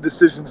 of the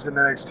decisions in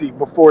NXT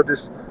before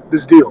this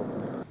deal.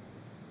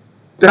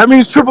 That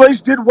means Triple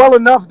H did well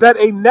enough that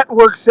a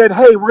network said,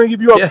 "Hey, we're gonna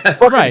give you a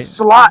fucking Right.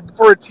 slot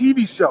for a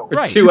TV show for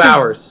Right. 2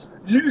 hours.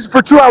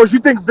 For 2 hours." You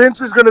think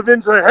Vince is gonna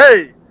then say,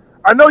 "Hey,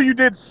 I know you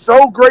did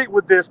so great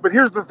with this, but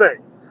here's the thing: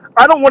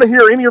 I don't want to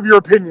hear any of your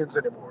opinions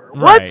anymore."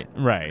 What?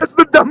 Right. That's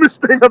the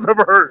dumbest thing I've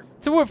ever heard.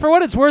 For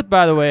what it's worth,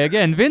 by the way,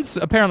 again, Vince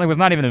apparently was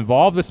not even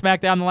involved with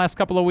SmackDown the last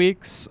couple of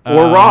weeks.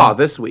 Or Raw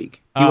this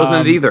week. He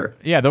wasn't either.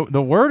 Yeah,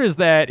 the word is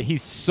that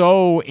he's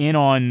so in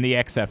on the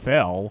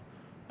XFL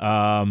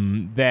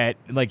that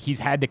like he's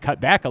had to cut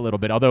back a little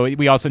bit. Although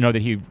we also know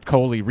that he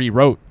totally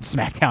rewrote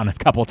SmackDown a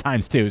couple of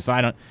times too. So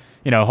I don't,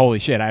 holy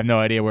shit, I have no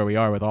idea where we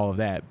are with all of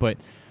that. But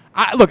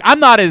I'm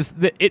not as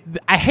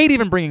I hate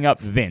even bringing up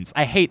Vince.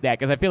 I hate that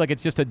because I feel like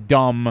it's just a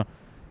dumb.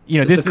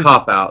 It's a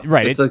cop out.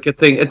 Right. It's like a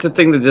thing. It's a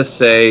thing to just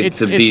say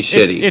to be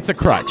shitty. It's a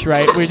crutch,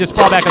 right? We just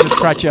fall back on this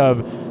crutch of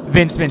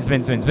Vince.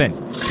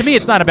 To me,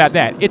 it's not about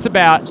that. It's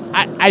about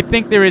I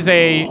think there is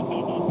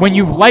when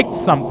you've liked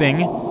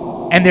something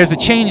and there's a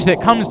change that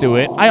comes to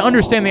it. I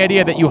understand the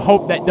idea that you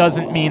hope that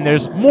doesn't mean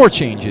there's more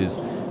changes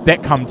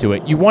that come to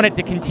it. You want it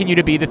to continue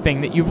to be the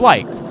thing that you've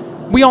liked.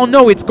 We all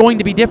know it's going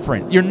to be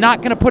different. You're not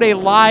going to put a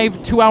live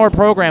 2-hour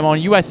program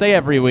on USA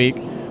every week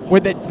where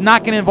that's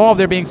not going to involve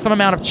there being some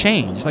amount of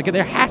change. Like,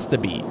 there has to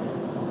be.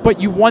 But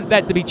you want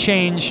that to be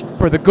change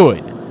for the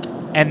good.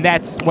 And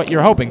that's what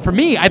you're hoping. For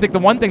me, I think the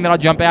one thing that I'll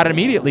jump out at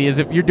immediately is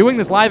if you're doing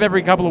this live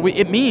every couple of weeks,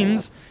 it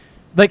means,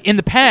 like, in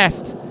the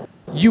past,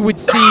 you would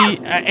see...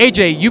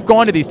 AJ, you've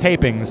gone to these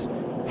tapings.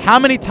 How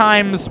many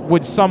times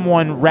would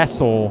someone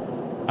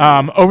wrestle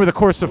over the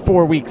course of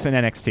 4 weeks in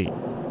NXT?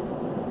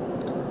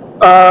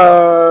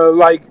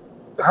 Like,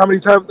 how many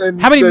times?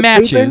 How many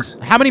matches?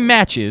 How many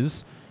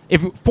matches...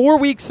 If 4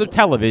 weeks of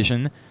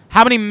television,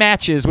 how many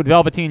matches would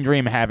Velveteen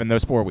Dream have in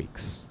those 4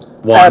 weeks?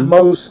 One. At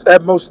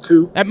most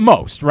 2. At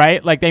most,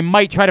 right? Like, they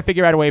might try to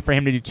figure out a way for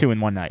him to do 2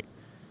 in one night.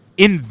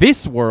 In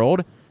this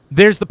world,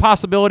 there's the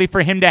possibility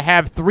for him to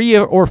have 3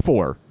 or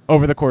 4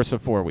 over the course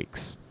of 4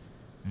 weeks.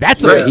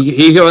 That's right.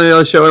 He go on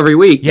the show every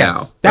week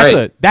now. That's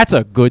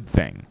a good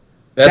thing.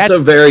 That's a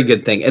very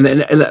good thing.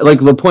 And like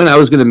the point I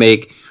was going to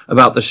make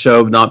about the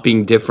show not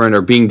being different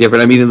or being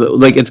different. I mean,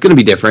 like, it's going to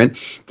be different.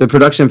 The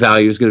production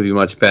value is going to be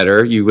much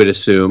better, you would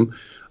assume.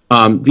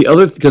 The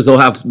other, because they'll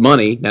have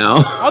money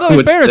now. Although,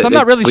 in fairness, I'm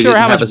not really sure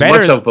how much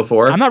better.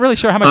 Before. I'm not really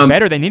sure how much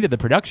better they needed the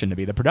production to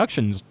be. The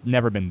production's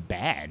never been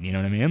bad. You know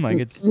what I mean? Like,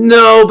 it's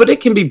no, but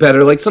it can be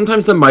better. Like,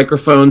 sometimes the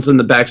microphones and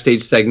the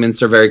backstage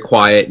segments are very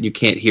quiet. You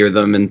can't hear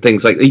them and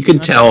things like that. You can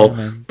tell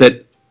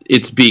that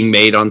it's being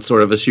made on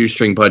sort of a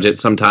shoestring budget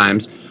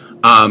sometimes.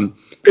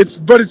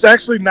 It's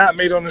actually not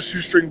made on a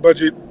shoestring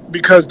budget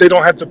because they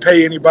don't have to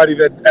pay anybody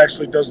that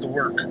actually does the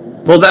work.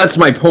 Well, that's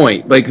my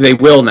point. Like, they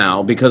will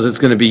now because it's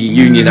going to be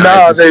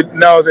unionized.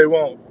 No, they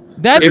won't.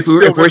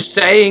 If we're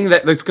saying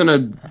that it's going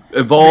to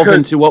evolve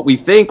into what we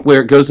think,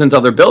 where it goes into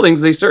other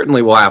buildings, they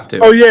certainly will have to.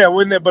 Oh yeah,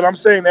 wouldn't it? But I'm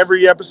saying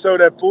every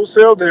episode at Full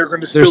Sail, they're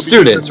going to still be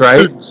students, right?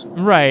 Students.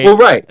 Right. Well,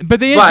 right.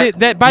 But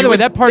by the way,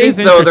 that part is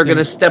interesting. Though they're going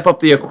to step up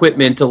the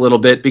equipment a little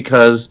bit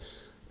because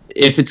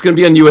if it's going to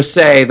be on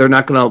USA, they're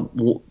not going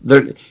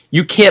to.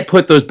 You can't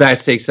put those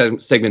backstage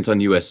segments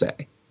on USA.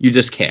 You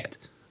just can't.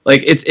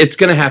 Like, it's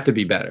going to have to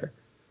be better.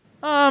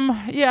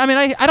 Yeah, I mean,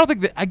 I don't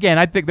think that. Again,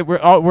 I think that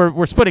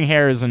we're splitting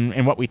hairs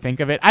in what we think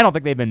of it. I don't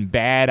think they've been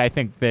bad. I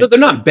think that No, they're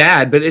not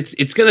bad, but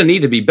it's going to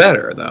need to be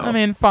better, though. I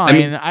mean,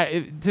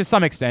 fine. To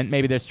some extent,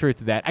 maybe there's truth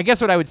to that. I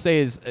guess what I would say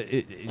is,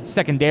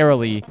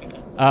 secondarily,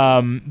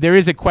 there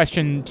is a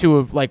question too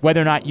of like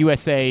whether or not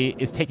USA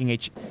is taking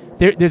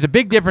there's a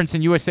big difference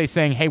in USA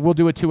saying, "Hey, we'll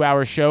do a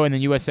 2-hour show," and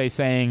then USA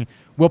saying,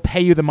 "We'll pay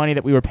you the money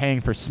that we were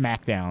paying for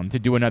SmackDown to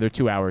do another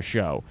 2-hour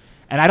show."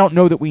 And I don't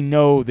know that we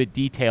know the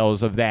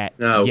details of that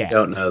No, yet. we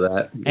don't know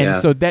that. And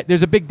so that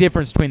there's a big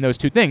difference between those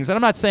two things. And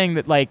I'm not saying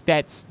that like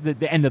that's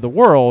the end of the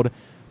world,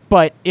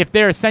 but if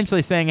they're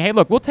essentially saying, "Hey,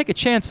 look, we'll take a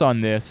chance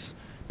on this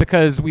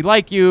because we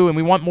like you and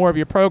we want more of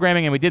your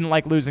programming and we didn't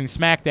like losing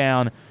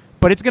SmackDown,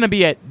 but it's going to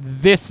be at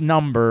this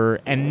number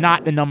and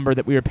not the number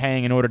that we were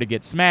paying in order to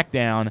get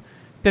SmackDown,"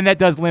 then that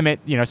does limit,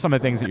 some of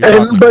the things that you're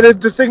talking about.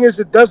 But the thing is,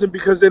 it doesn't,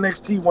 because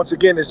NXT once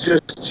again is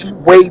just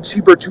way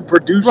cheaper to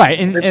produce. Right,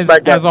 and than as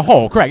SmackDown. a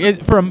whole,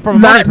 correct. From a money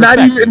not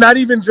perspective. not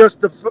even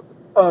just the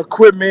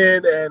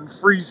equipment and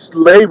free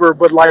labor,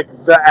 but like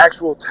the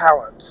actual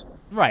talent.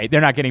 Right,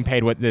 they're not getting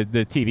paid what the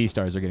TV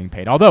stars are getting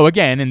paid. Although,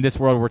 again, in this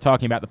world, we're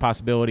talking about the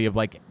possibility of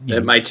like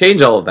It might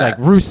change all of like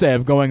that.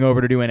 Rusev going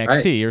over to do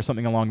NXT or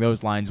something along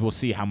those lines. We'll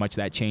see how much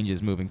that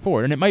changes moving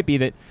forward. And it might be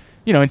that,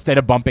 instead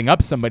of bumping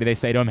up somebody, they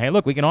say to him, "Hey,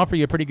 look, we can offer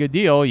you a pretty good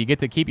deal. You get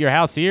to keep your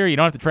house here. You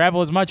don't have to travel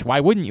as much. Why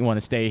wouldn't you want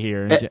to stay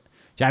here?" And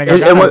Johnny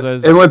Gargano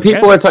says, and when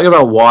people "Yeah." are talking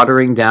about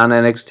watering down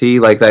NXT,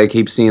 like I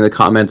keep seeing the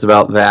comments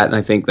about that, and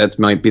I think that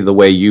might be the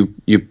way you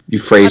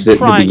phrased it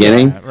in the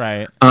beginning. Yeah,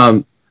 right.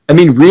 I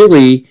mean,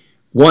 really,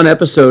 one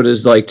episode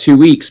is like 2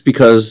 weeks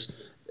because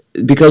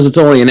it's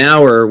only an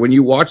hour. When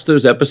you watch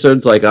those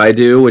episodes like I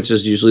do, which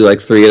is usually like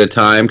 3 at a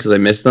time because I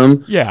miss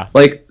them. Yeah.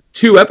 Like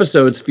 2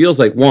 episodes feels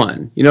like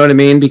one. You know what I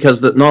mean?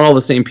 Because not all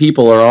the same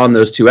people are on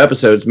those 2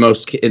 episodes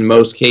in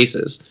most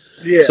cases.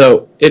 Yeah.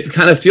 So it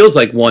kind of feels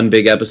like one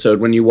big episode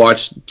when you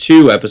watch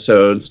 2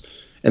 episodes,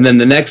 and then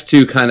the next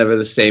 2 kind of are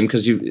the same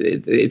because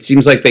it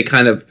seems like they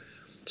kind of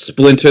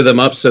splinter them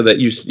up so that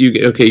you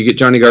get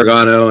Johnny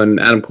Gargano and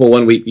Adam Cole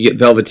one week, you get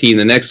Velveteen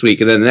the next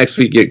week, and then the next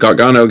week you get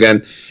Gargano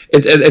again.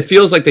 It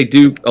feels like they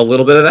do a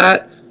little bit of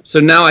that.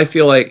 So now I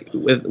feel like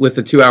with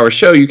the 2-hour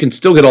show, you can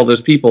still get all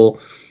those people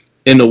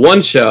in the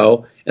one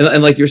show,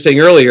 and like you were saying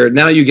earlier,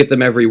 now you get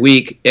them every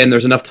week, and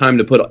there's enough time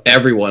to put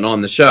everyone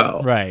on the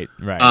show. Right.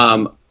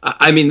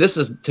 I mean, this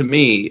is, to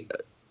me,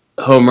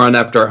 home run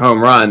after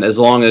home run, as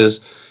long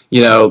as,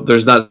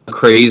 there's not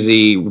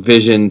crazy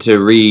vision to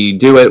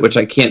redo it, which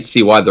I can't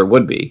see why there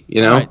would be,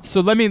 All right,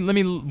 so let me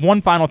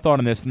one final thought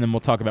on this, and then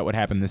we'll talk about what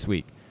happened this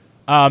week.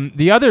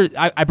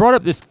 I brought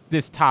up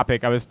this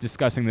topic. I was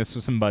discussing this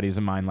with some buddies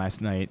of mine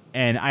last night,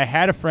 and I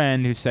had a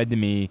friend who said to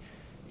me,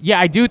 "Yeah,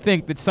 I do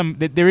think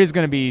that there is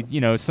going to be,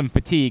 some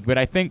fatigue, but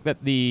I think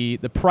that the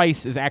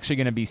price is actually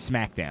going to be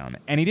SmackDown."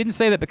 And he didn't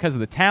say that because of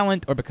the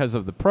talent or because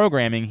of the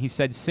programming. He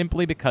said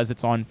simply because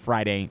it's on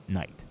Friday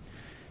night.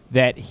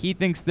 That he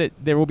thinks that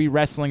there will be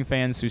wrestling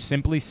fans who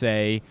simply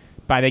say,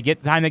 by the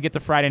time they get to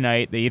Friday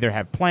night, they either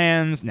have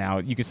plans. Now,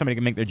 somebody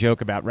can make their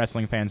joke about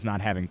wrestling fans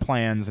not having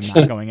plans and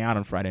not going out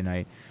on Friday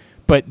night.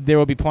 But there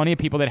will be plenty of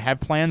people that have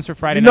plans for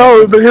Friday night.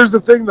 No, but here's the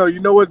thing, though. You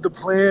know what the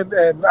plan,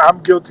 and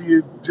I'm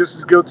just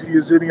as guilty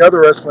as any other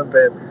wrestling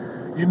fan.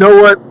 You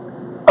know what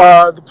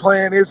the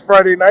plan is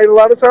Friday night a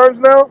lot of times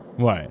now?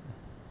 What?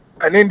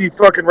 An indie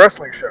fucking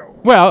wrestling show.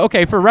 Well,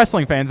 okay, for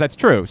wrestling fans, that's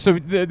true. So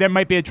there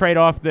might be a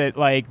trade-off that,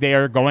 like, they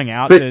are going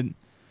out But to...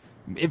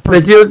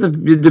 But you know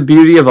what the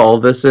beauty of all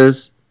of this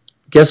is?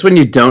 Guess when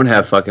you don't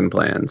have fucking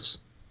plans?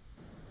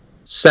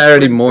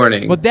 Saturday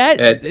morning. Well,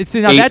 that's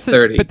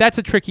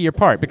a trickier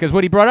part, because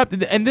what he brought up,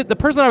 and the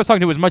person I was talking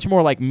to was much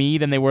more like me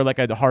than they were like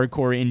a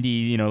hardcore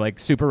indie, like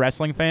super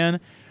wrestling fan,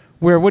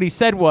 where what he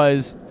said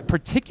was,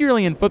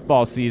 particularly in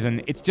football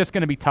season, it's just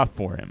going to be tough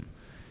for him,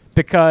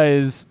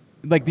 because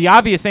like the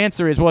obvious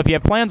answer is, well, if you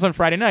have plans on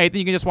Friday night, then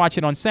you can just watch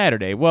it on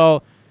Saturday.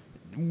 Well,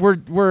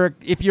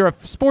 if you're a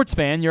sports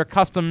fan, you're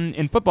accustomed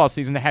in football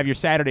season to have your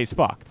Saturdays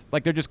fucked.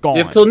 Like, they're just gone.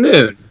 You have till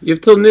noon.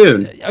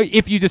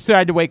 If you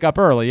decide to wake up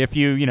early, if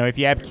you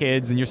have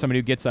kids and you're somebody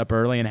who gets up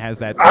early and has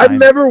that time. I've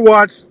never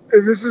watched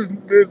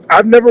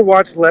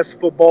less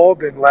football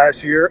than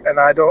last year, and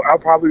I'll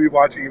probably be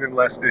watching even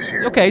less this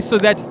year. Okay, so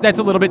that's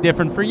a little bit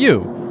different for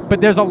you.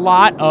 But there's a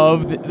lot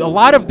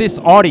of this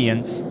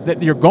audience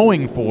that you're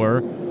going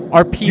for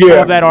are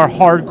people that are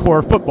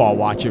hardcore football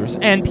watchers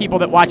and people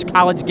that watch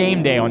College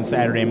Game Day on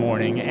Saturday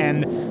morning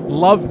and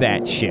love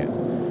that shit.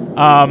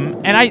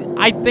 And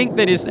I think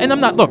that is,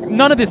 and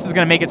none of this is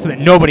going to make it so that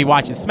nobody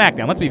watches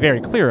SmackDown. Let's be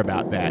very clear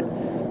about that.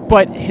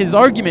 But his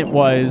argument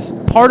was,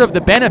 part of the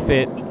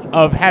benefit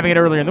of having it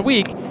earlier in the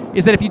week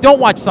is that if you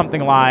don't watch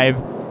something live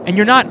and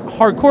you're not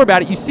hardcore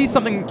about it, you see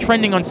something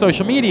trending on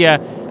social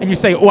media and you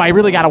say, oh, I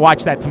really got to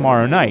watch that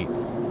tomorrow night.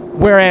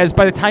 Whereas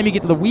by the time you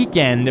get to the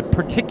weekend,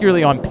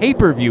 particularly on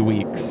pay-per-view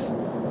weeks,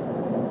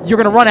 you're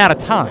going to run out of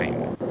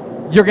time.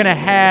 You're going to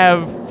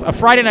have a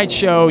Friday night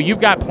show,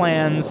 you've got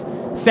plans,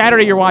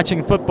 Saturday you're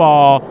watching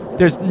football.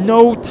 There's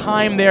no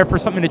time there for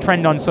something to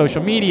trend on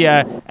social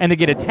media and to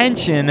get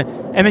attention.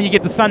 And then you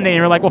get to Sunday and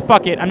you're like, well,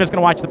 fuck it. I'm just going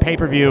to watch the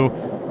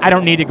pay-per-view. I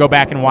don't need to go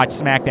back and watch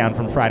SmackDown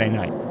from Friday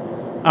night.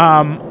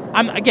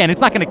 Again,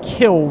 it's not going to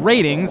kill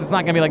ratings. It's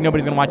not going to be like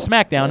nobody's going to watch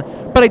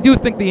SmackDown. But I do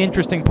think the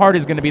interesting part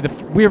is going to be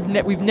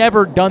we've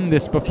never done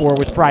this before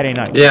with Friday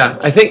nights. Yeah,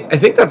 I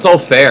think that's all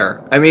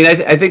fair. I mean,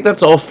 I think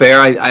that's all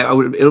fair.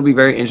 It'll be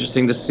very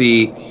interesting to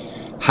see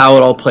how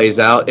it all plays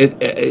out.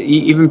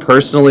 Even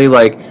personally,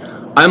 like,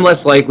 I'm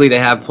less likely to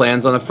have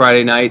plans on a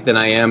Friday night than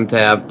I am to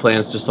have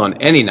plans just on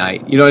any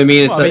night. You know what I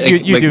mean?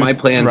 It's my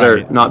plans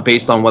are not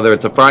based on whether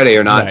it's a Friday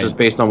or not, just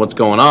based on what's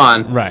going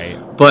on. Right.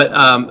 But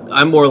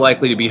I'm more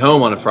likely to be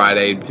home on a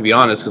Friday, to be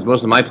honest, because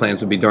most of my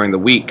plans would be during the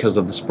week because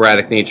of the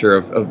sporadic nature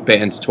of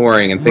bands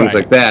touring and things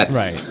like that.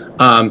 Right.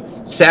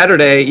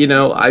 Saturday,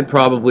 I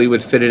probably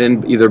would fit it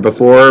in either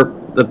before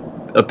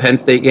a Penn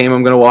State game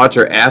I'm going to watch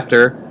or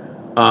after,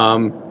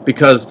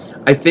 because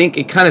I think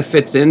it kind of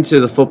fits into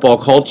the football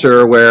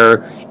culture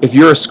where if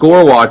you're a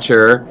score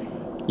watcher,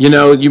 you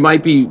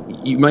might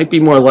be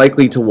more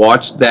likely to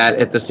watch that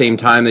at the same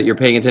time that you're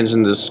paying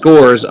attention to the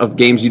scores of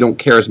games you don't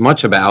care as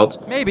much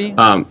about. Maybe.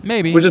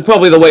 Which is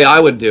probably the way I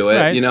would do it.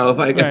 Right.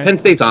 If Penn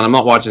State's on, I'm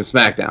not watching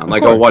SmackDown.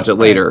 Like, I'll watch it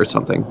later or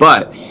something.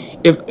 But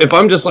if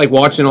I'm just like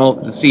watching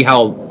to see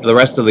how the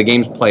rest of the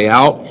games play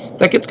out,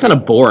 that gets kind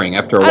of boring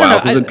after a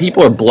while because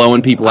people are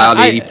blowing people out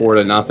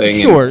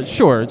 84-0.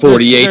 Sure.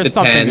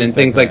 48-10 and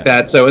things like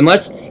that. So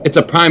unless it's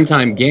a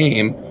primetime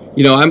game,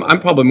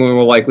 I'm probably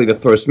more likely to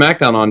throw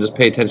SmackDown on, just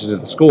pay attention to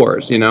the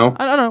scores. I don't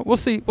know. We'll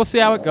see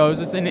how it goes.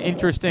 It's an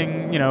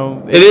interesting,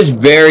 It is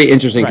very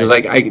interesting because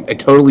I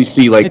totally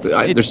see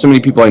there's so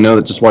many people I know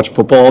that just watch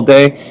football all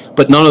day,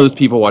 but none of those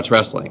people watch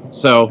wrestling.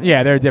 So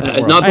yeah, they're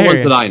different. Not the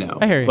ones that I know.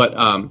 I hear you. But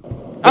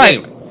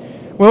anyway.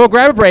 Well, we'll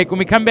grab a break. When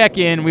we come back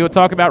in, we will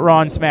talk about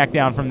Raw and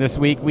SmackDown from this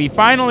week. We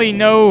finally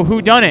know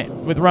who done it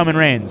with Roman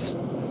Reigns.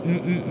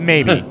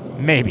 Maybe.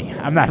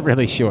 I'm not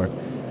really sure.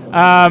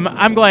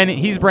 I'm Glenn.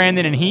 He's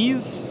Brandon, and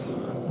he's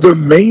the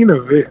main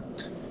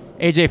event.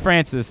 AJ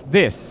Francis.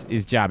 This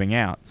is Jobbing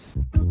Out.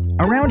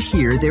 Around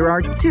here, there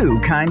are two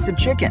kinds of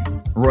chicken: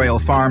 Royal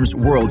Farms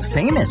world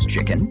famous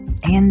chicken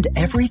and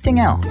everything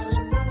else.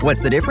 What's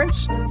the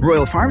difference?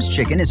 Royal Farms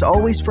chicken is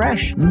always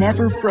fresh,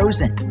 never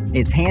frozen.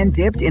 It's hand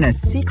dipped in a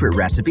secret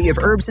recipe of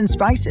herbs and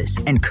spices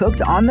and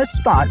cooked on the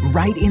spot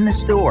right in the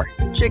store.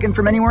 Chicken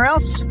from anywhere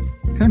else?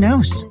 Who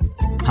knows?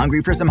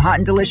 Hungry for some hot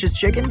and delicious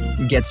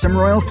chicken? Get some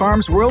Royal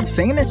Farms world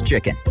famous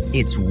chicken.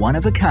 It's one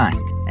of a kind.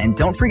 And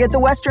don't forget the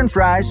Western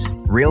fries.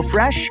 Real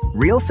fresh,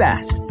 real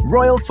fast.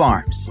 Royal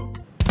Farms.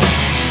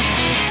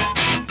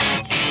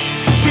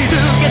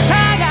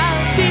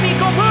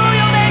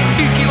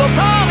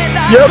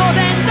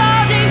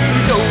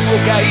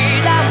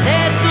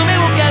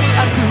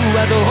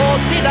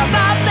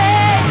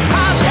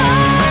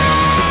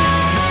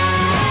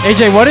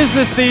 AJ, what is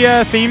this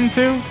the theme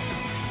to?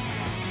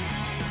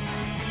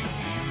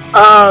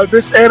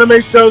 This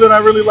anime show that I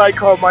really like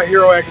called My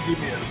Hero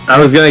Academia. I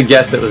was gonna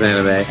guess it was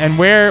anime. And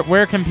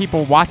where can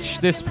people watch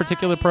this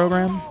particular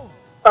program?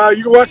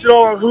 You can watch it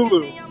all on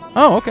Hulu.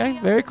 Oh, okay,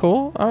 very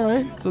cool. All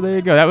right, so there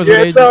you go. That was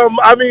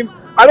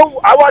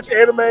I watch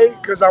anime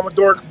because I'm a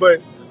dork,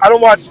 but I don't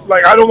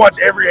watch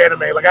every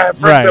anime. Like, I have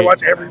friends that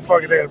watch every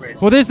fucking anime.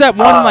 Well, there's that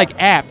one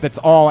app that's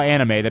all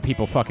anime that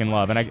people fucking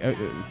love, and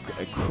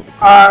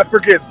I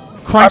forget.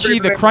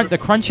 Crunchy, the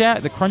Crunch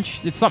app,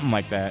 it's something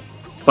like that.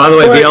 By the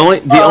way, the only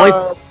of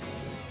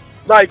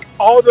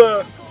all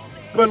the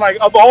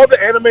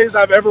animes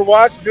I've ever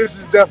watched, this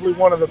is definitely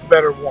one of the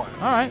better ones.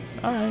 All right.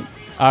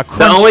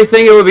 The only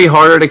thing it would be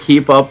harder to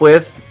keep up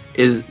with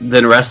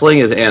than wrestling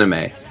is anime.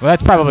 Well,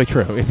 that's probably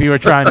true. If you were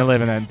trying to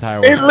live in that entire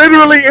world, it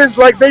literally is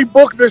like they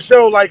book the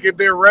show like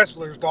they're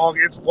wrestlers, dog.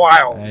 It's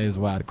wild. That is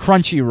wild.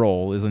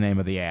 Crunchyroll is the name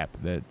of the app.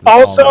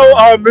 Also,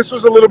 this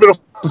was a little bit of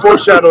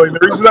foreshadowing.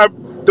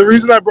 The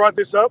reason I brought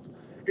this up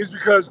is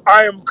because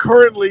I am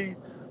currently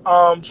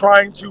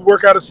trying to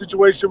work out a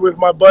situation with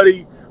my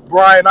buddy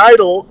Brian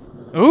Idol.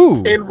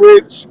 Ooh. In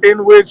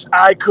which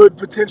I could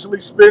potentially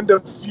spend a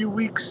few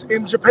weeks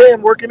in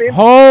Japan working in.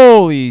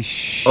 Holy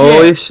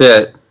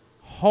shit!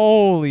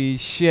 Holy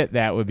shit,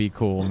 that would be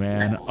cool,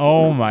 man.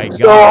 Oh my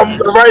god.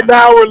 So right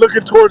now we're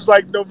looking towards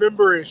like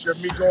November-ish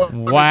of me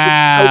going.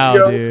 Wow, to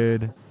Tokyo.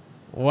 Dude.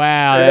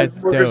 Wow,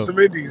 that's dope. Some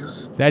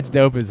indies. That's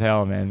dope as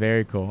hell, man.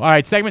 Very cool. All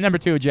right, segment number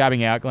 2 of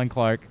Jobbing Out. Glenn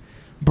Clark,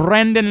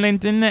 Brendan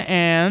Linton,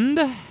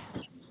 and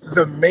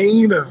the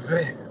main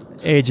event.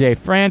 AJ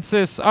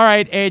Francis. All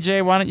right,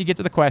 AJ, why don't you get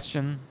to the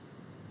question?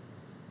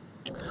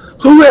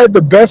 Who had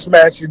the best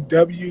match in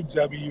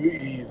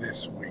WWE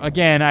this week?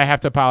 Again, I have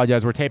to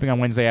apologize. We're taping on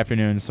Wednesday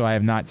afternoon, so I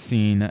have not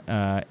seen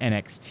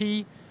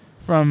NXT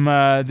from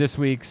this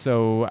week.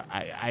 So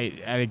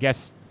I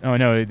guess. Oh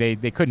no, they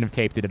couldn't have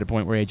taped it at a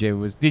point where AJ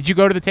was. Did you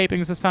go to the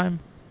tapings this time?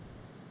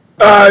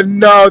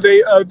 No, they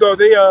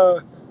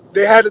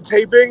had a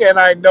taping, and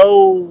I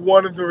know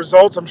one of the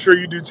results. I'm sure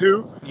you do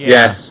too. Yeah.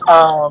 Yes.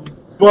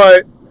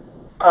 But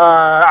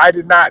I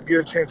did not get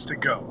a chance to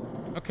go.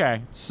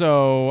 Okay,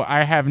 so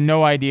I have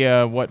no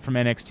idea what from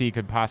NXT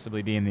could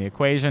possibly be in the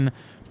equation.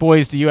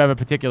 Boys, do you have a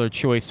particular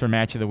choice for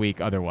match of the week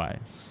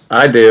otherwise?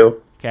 I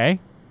do. Okay.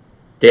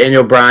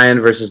 Daniel Bryan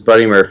versus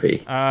Buddy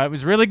Murphy. It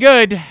was really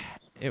good.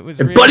 It was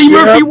And really Buddy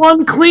good. Murphy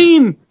won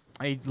clean.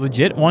 He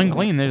legit won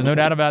clean. There's no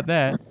doubt about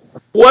that.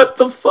 What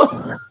the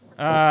fuck?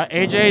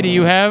 AJ, do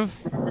you have?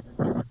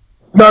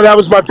 No, that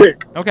was my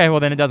pick. Okay, well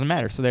then it doesn't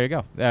matter. So there you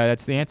go.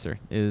 That's the answer.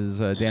 Is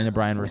Daniel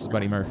Bryan versus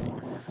Buddy Murphy?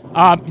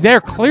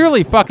 They're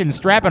clearly fucking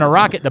strapping a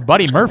rocket to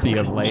Buddy Murphy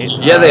of late.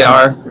 Yeah, they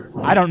are.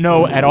 I don't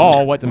know at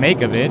all what to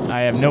make of it.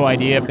 I have no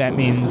idea if that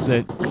means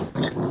that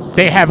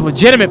they have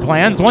legitimate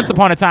plans. Once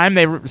upon a time,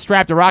 they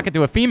strapped a rocket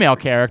to a female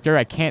character.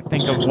 I can't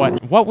think of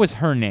what was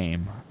her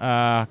name.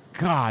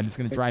 God, it's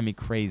gonna drive me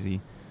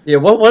crazy. Yeah,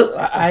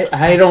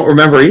 I don't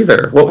remember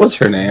either. What was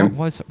her name?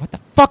 What the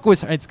fuck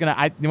was her? It's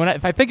gonna.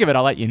 If I think of it,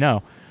 I'll let you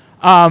know.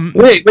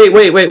 Wait.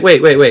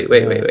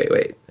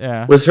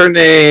 Yeah. Was her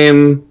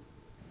name?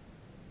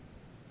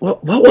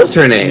 What was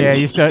her name? Yeah,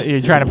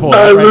 you're trying to pull it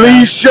up right now.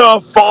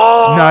 Alicia Fox.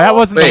 No, that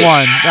wasn't the Wait.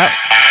 one.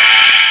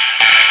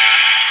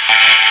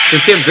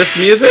 Does she have this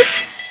music?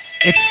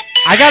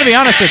 I gotta be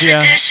honest with you.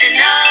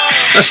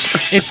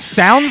 It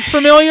sounds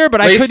familiar, but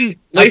I couldn't.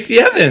 Lacey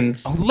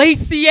Evans. Oh,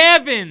 Lacey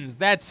Evans.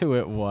 That's who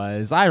it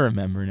was. I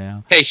remember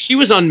now. Hey, she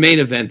was on Main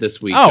Event this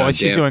week. Oh, and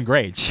she's doing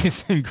great.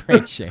 She's in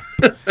great shape.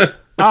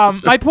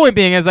 My point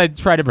being, as I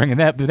tried to bring it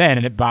up then,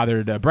 and it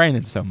bothered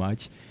Brandon so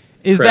much,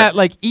 is Correct. that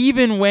like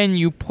even when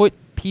you put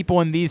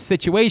people in these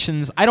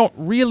situations, I don't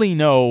really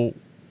know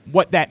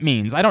what that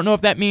means. I don't know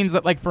if that means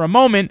that like for a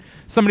moment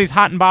somebody's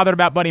hot and bothered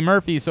about Buddy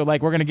Murphy, so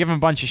like we're gonna give him a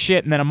bunch of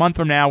shit, and then a month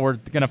from now we're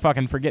gonna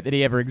fucking forget that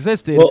he ever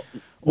existed.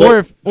 Or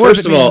if first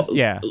it of all, means,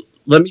 yeah.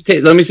 Let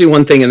me say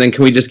one thing, and then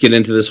can we just get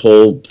into this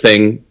whole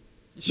thing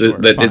Sure,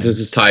 that fine. this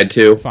is tied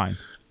to? Fine.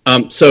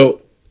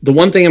 So the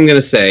one thing I'm going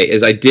to say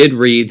is I did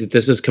read that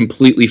this is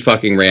completely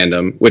fucking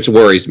random, which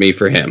worries me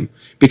for him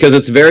because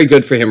it's very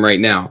good for him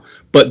right now.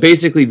 But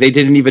basically, they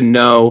didn't even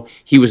know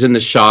he was in the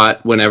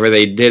shot whenever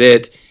they did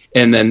it,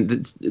 and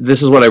then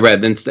this is what I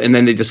read. And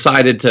then they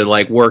decided to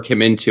like work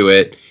him into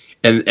it,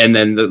 and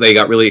then they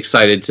got really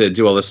excited to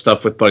do all this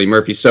stuff with Buddy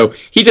Murphy. So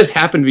he just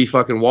happened to be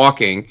fucking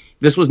walking.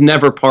 This was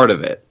never part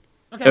of it,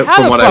 Okay,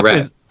 from what I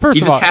read.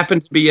 He just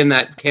happened to be in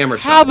that camera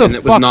how shot, the and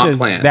it was fuck not does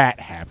planned. that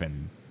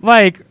happen?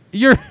 Like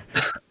you're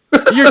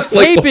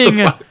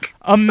taping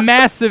a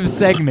massive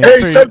segment.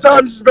 Hey, for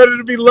sometimes it's better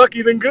to be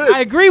lucky than good.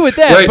 I agree with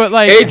that, Right, but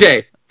like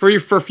AJ,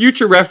 for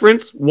future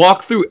reference,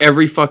 walk through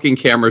every fucking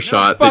camera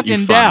shot that you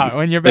fucking find. doubt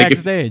when you're Like, if-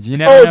 backstage. You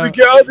never know.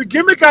 The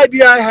gimmick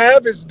idea I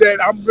have is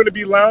that I'm going to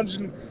be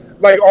lounging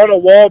like on a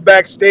wall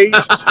backstage,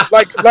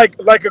 like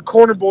a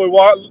corner boy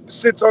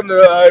sits on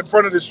the in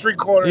front of the street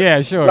corner.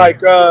 Yeah, sure. Like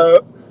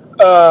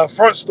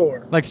front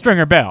store. Like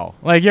Stringer Bell.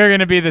 Like you're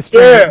gonna be the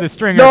Stringer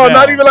No, Bell.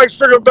 not even like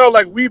Stringer Bell,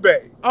 like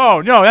Weebay.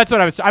 Oh no, that's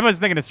what I was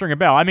thinking of Stringer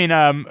Bell. I mean,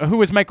 who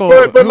was Michael?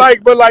 But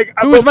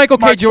who was Michael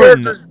K.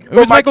 Jordan? Who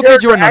was Michael K.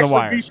 Jordan on The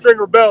Wire? Be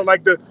Stringer Bell,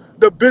 like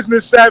the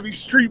business savvy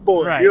street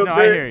boy. Right. You know what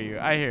No, I'm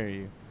I saying? hear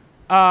you.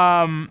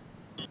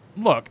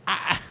 Look,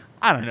 I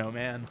don't know,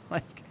 man.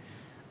 Like,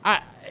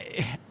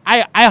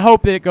 I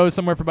hope that it goes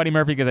somewhere for Buddy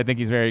Murphy because I think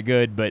he's very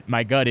good. But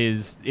my gut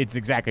is it's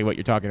exactly what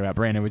you're talking about,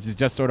 Brandon, which is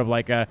just sort of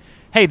like a,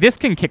 hey, this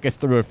can kick us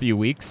through a few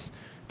weeks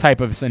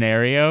type of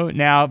scenario.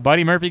 Now,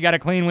 Buddy Murphy got a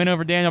clean win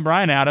over Daniel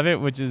Bryan out of it,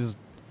 which was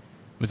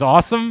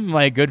awesome.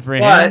 Like, good for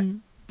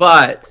him.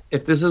 But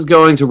if this is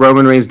going to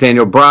Roman Reigns,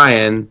 Daniel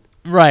Bryan,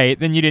 right,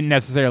 then you didn't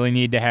necessarily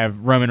need to have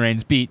Roman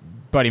Reigns beat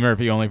Buddy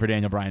Murphy only for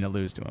Daniel Bryan to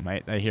lose to him.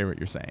 I hear what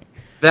you're saying.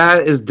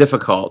 that is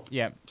difficult.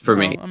 Yeah, for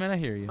me. I mean, I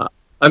hear you.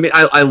 I mean,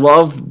 I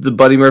love the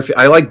Buddy Murphy.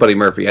 I like Buddy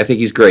Murphy. I think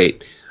he's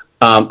great.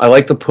 I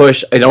like the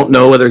push. I don't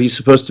know whether he's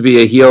supposed to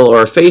be a heel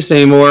or a face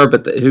anymore,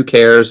 but who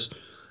cares?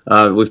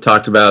 We've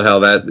talked about how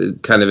that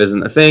kind of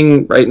isn't a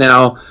thing right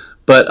now.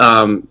 But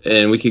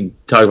and we could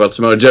talk about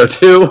Samoa Joe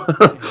too.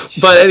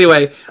 But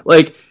anyway,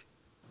 like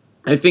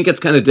I think it's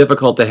kind of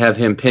difficult to have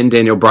him pin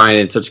Daniel Bryan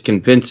in such a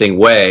convincing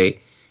way.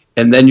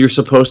 And then you're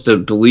supposed to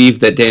believe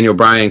that Daniel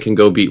Bryan can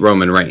go beat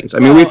Roman Reigns. I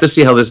mean, we have to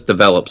see how this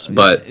develops,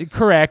 but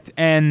correct.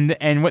 And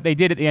what they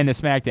did at the end of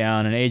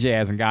SmackDown, and AJ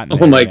hasn't gotten.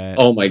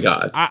 Oh my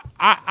God!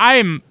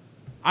 I'm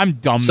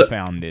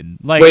dumbfounded.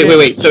 Like,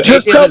 wait. So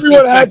Just AJ tell hasn't me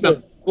what seen happened.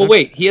 SmackDown. Well,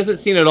 wait. He hasn't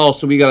seen it all,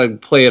 so we got to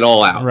play it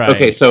all out. Right.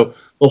 Okay. So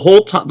the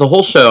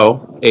whole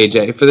show,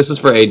 AJ. This is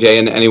for AJ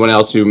and anyone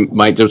else who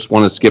might just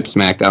want to skip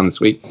SmackDown this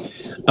week.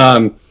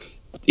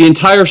 The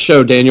entire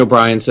show, Daniel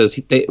Bryan says,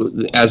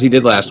 as he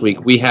did last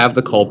week, we have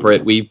the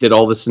culprit. We did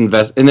all this and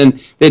then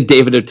they had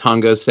David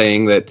Otunga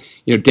saying that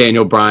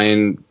Daniel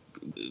Bryan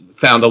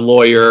found a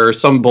lawyer or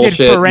some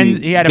bullshit.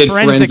 He had a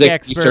forensic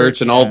expert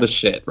research and all this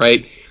shit,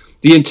 right?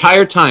 The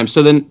entire time.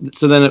 So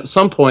then at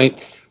some point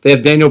they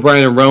have Daniel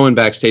Bryan and Rowan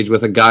backstage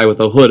with a guy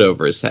with a hood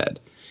over his head,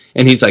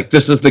 and he's like,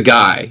 "This is the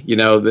guy,"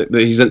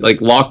 he's like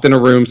locked in a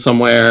room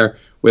somewhere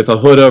with a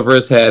hood over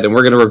his head, and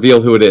we're going to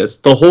reveal who it is.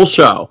 The whole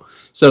show.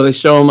 So they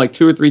show him like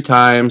 2 or 3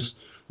 times.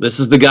 This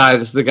is the guy.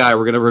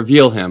 We're going to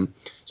reveal him.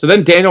 So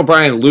then Daniel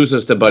Bryan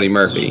loses to Buddy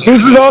Murphy.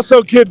 This is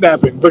also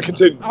kidnapping, but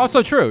continue.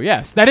 Also true.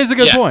 Yes, that is a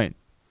good Yes. point.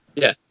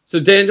 Yeah.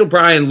 So Daniel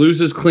Bryan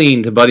loses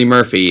clean to Buddy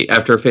Murphy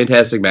after a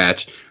fantastic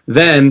match.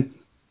 Then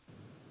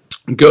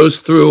goes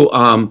through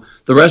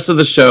the rest of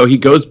the show. He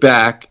goes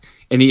back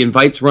and he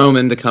invites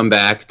Roman to come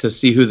back to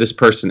see who this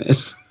person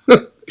is.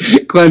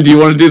 Glenn, do you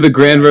want to do the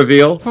grand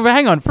reveal? But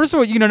hang on. First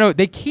of all, know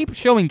they keep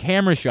showing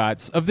camera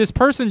shots of this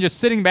person just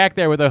sitting back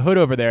there with a hood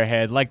over their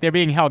head, like they're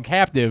being held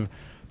captive.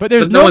 But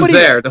there's But no one's nobody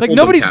there to like hold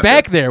nobody's them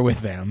back captive. there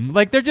with them.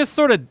 Like they're just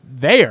sort of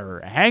there,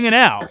 hanging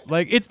out.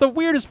 Like it's the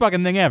weirdest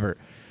fucking thing ever.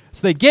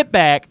 So they get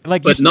back,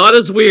 like But not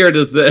as weird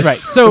as this. right.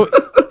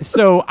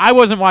 So I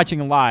wasn't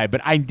watching live, but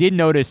I did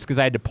notice because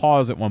I had to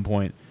pause at one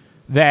point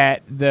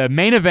that the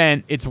main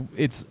event it's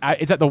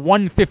at the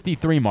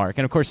 1:53 mark,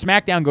 and of course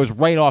SmackDown goes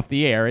right off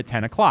the air at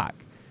 10 o'clock.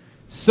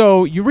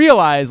 So you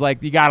realize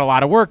like you got a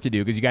lot of work to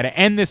do because you got to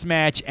end this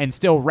match and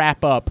still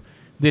wrap up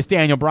this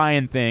Daniel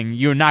Bryan thing.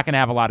 You're not going to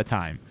have a lot of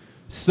time.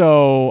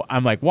 So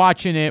I'm like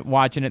watching it.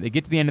 They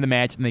get to the end of the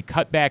match and they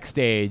cut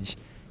backstage.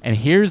 And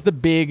here's the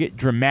big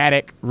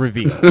dramatic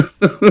reveal.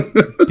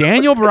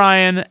 Daniel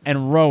Bryan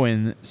and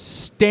Rowan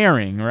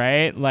staring,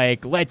 right?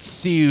 Like, let's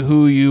see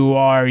who you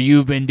are.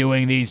 You've been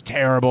doing these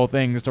terrible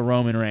things to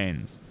Roman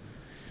Reigns.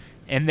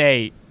 And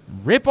they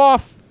rip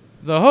off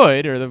the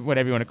hood, or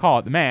whatever you want to call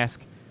it, the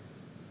mask,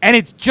 and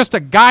it's just a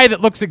guy that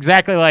looks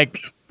exactly like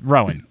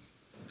Rowan.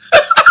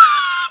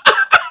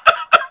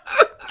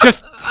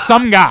 Just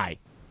some guy.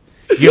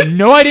 You have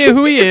no idea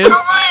who he is.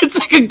 It's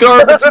like a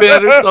garbage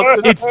man or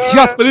something. It's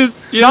just But his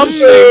some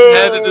shaved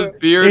head and his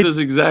beard It's is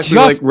exactly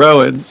like just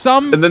Rowan.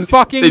 some And then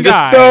fucking they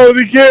just-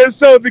 guy.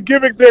 So the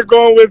gimmick they're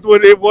going with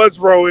when it was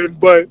Rowan,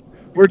 but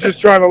we're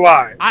just trying to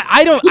lie.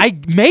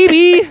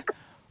 Maybe,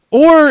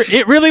 or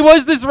it really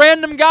was this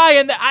random guy,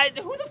 and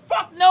who the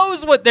fuck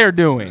knows what they're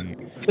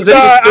doing? Because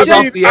then he goes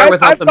off the air I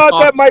without them thought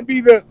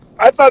talking.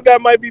 I thought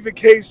that might be the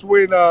case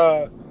when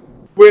how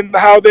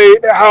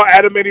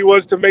adamant he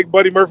was to make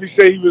Buddy Murphy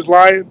say he was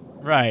lying.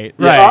 Right.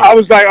 I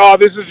was like, oh,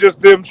 this is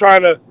just them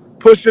trying to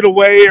push it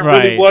away. It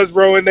really Right. was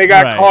Rowan. They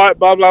got Right. caught,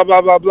 blah, blah,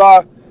 blah, blah,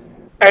 blah.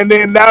 And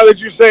then now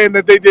that you're saying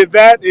that they did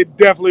that, it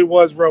definitely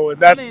was Rowan.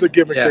 That's the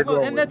gimmick yeah. they're Well,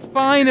 going and with. that's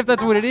fine if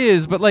that's what it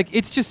is, but like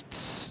it's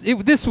just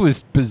this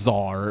was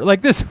bizarre.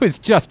 Like this was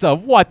just a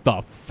what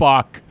the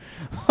fuck?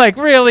 Like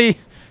really,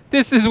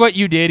 this is what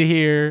you did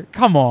here?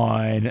 Come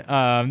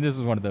on. This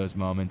was one of those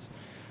moments.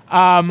 Look,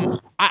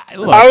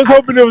 I was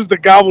hoping it was the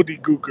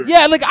gobbledygooker.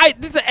 yeah, like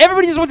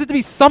everybody just wants it to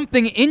be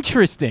something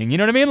interesting. You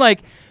know what I mean?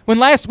 Like when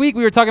last week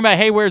we were talking about,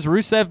 hey, where's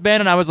Rusev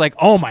been? And I was like,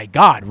 oh my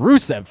God,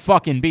 Rusev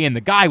fucking being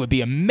the guy would be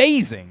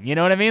amazing. You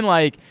know what I mean?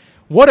 Like,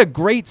 what a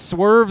great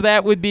swerve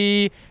that would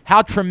be.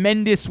 How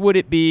tremendous would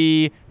it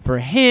be for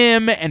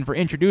him and for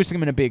introducing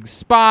him in a big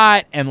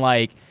spot? And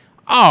like,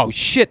 oh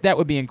shit, that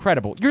would be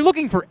incredible. You're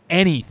looking for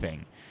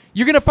anything.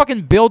 You're going to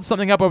fucking build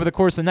something up over the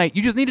course of the night.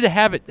 You just needed to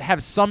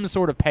have some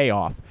sort of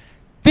payoff.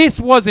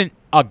 This wasn't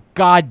a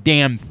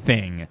goddamn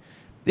thing.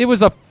 It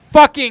was a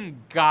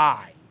fucking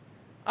guy.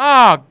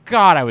 Oh,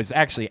 God, I was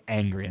actually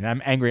angry. And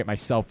I'm angry at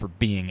myself for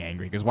being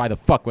angry, because why the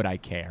fuck would I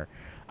care?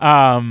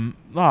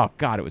 Oh,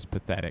 God, it was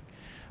pathetic.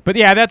 But,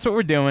 yeah, that's what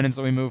we're doing, and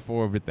so we move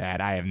forward with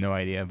that. I have no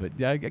idea. But,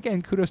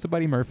 again, kudos to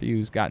Buddy Murphy,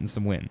 who's gotten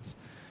some wins.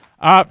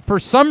 For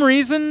some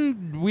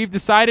reason, we've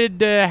decided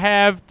to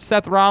have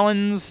Seth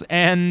Rollins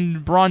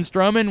and Braun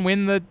Strowman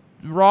win the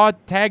Raw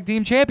Tag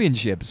Team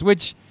Championships,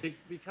 which...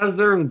 Because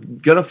they're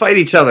gonna fight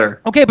each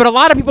other. Okay, but a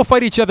lot of people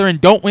fight each other and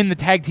don't win the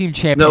Tag Team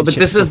Championships. No, but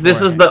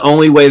this is the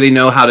only way they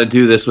know how to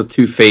do this with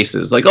two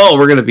faces. Like, oh,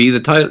 we're gonna be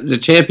the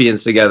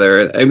champions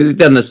together. I mean, they've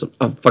done this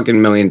a fucking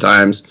million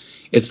times.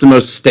 It's the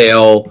most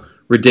stale,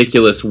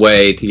 ridiculous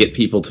way to get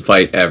people to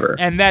fight ever.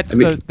 And that's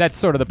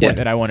sort of the point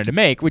that I wanted to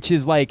make, which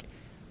is like,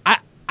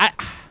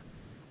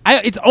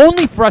 it's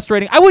only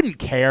frustrating. I wouldn't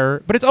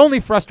care, but it's only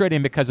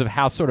frustrating because of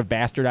how sort of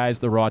bastardized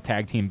the Raw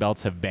Tag Team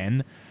belts have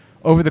been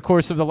over the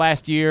course of the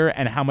last year,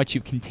 and how much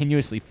you've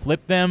continuously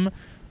flipped them.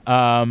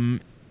 I'm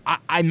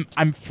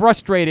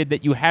frustrated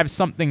that you have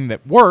something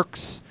that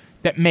works,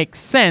 that makes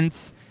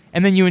sense,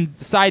 and then you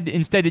decide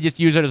instead to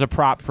just use it as a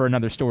prop for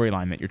another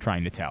storyline that you're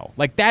trying to tell.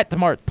 Like that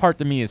part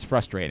to me is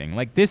frustrating.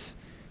 Like this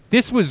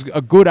was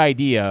a good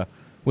idea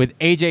with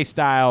AJ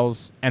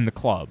Styles and the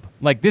Club.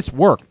 Like this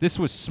worked. This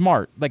was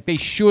smart. Like they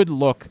should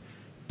look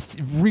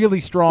really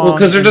strong. Well,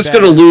 because they're just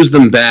going to lose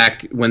them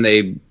back when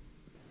they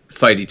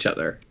fight each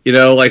other. You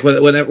know, like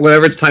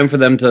whenever it's time for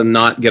them to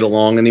not get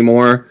along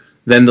anymore,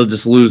 then they'll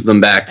just lose them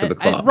back to the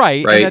Club.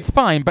 Right, and that's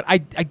fine. But I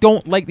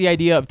don't like the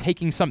idea of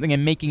taking something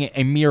and making it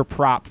a mere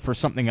prop for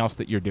something else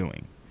that you're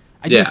doing.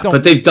 I just don't.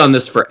 But they've done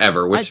this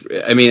forever, which,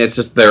 I mean, it's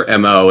just their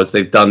MO, is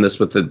they've done this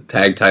with the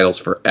tag titles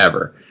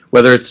forever.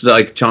 Whether it's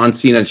like John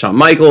Cena and Shawn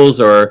Michaels,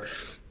 or,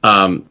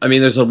 I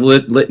mean, there's a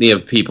litany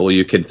of people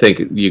you could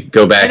think, you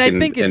go back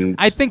and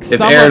I think if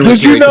some Aaron of-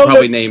 was Did here, you he could know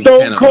probably that name 10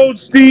 Stone of them. Cold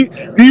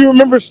Steve? Do you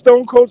remember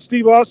Stone Cold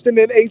Steve Austin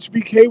and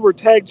HBK were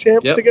tag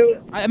champs Yep.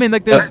 together? I mean,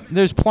 like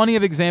there's plenty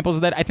of examples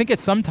of that. I think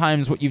it's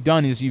sometimes what you've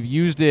done is you've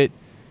used it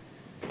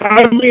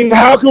I mean,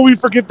 how can we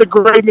forget the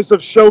greatness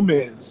of Show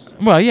Miz?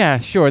 Well, yeah,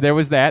 sure. There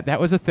was that. That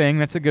was a thing.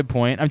 That's a good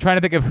point. I'm trying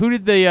to think of who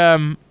did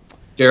the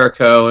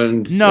Jericho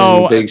and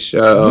Big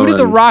Show. Who did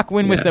The Rock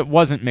win with that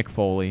wasn't Mick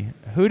Foley?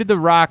 Who did The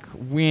Rock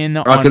win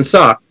Rock and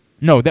Sock.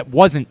 No, that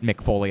wasn't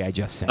Mick Foley, I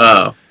just said.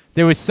 Oh.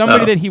 There was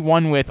somebody that he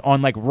won with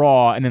on like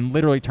Raw and then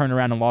literally turned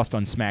around and lost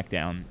on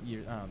SmackDown. This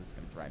is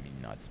going to drive me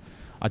nuts.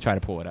 I'll try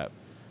to pull it up.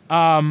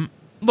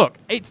 Look,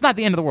 it's not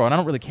the end of the world. I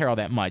don't really care all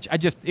that much.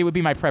 It would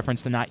be my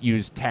preference to not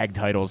use tag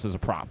titles as a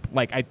prop.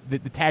 Like, the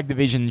tag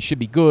division should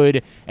be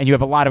good, and you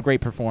have a lot of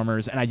great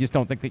performers, and I just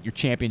don't think that your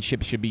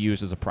championship should be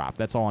used as a prop.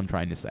 That's all I'm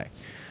trying to say.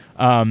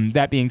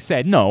 That being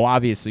said, no,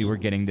 obviously we're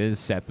getting to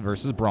Seth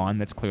versus Braun.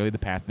 That's clearly the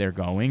path they're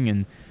going,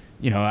 and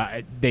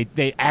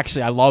they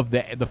actually, I love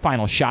the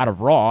final shot of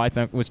Raw. I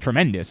think was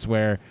tremendous,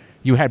 where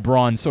you had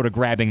Braun sort of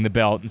grabbing the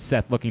belt and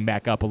Seth looking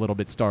back up a little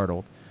bit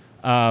startled.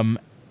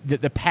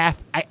 The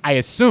path, I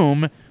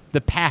assume,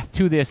 the path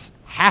to this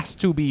has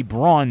to be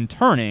Braun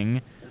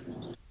turning.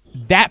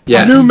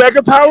 New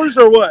Mega Powers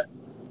or what?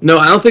 No,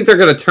 I don't think they're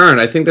going to turn.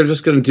 I think they're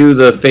just going to do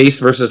the face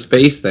versus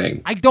face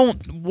thing.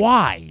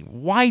 Why?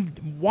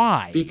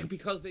 Why?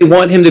 Because they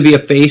want him to be a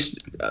face.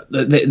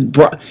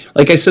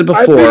 Like I said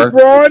before,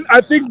 I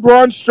think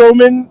Braun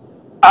Strowman.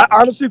 I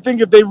honestly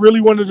think if they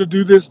really wanted to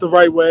do this the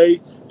right way,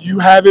 you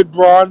have it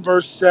Braun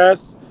versus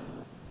Seth,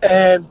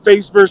 and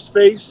face versus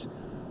face.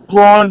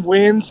 Braun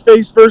wins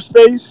face versus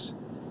face,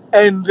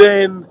 and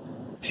then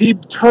he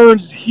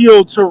turns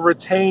heel to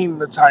retain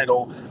the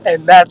title,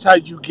 and that's how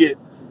you get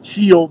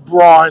heel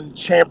Braun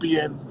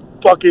champion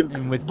fucking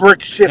brick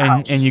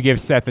shithouse. And you give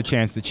Seth a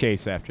chance to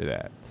chase after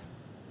that.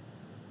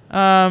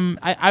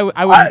 I would.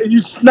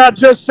 It's not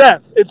just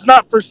Seth. It's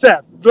not for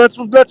Seth.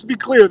 Let's be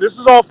clear. This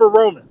is all for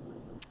Roman.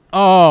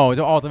 Oh,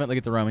 to ultimately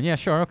get to Roman. Yeah,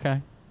 sure.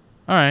 Okay.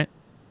 All right.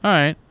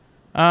 I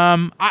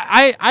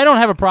don't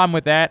have a problem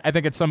with that. I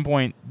think at some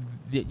point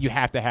you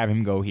have to have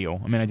him go heel.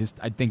 I mean,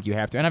 I think you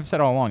have to. And I've said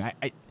all along,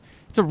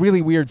 it's a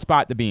really weird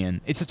spot to be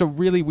in. It's just a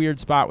really weird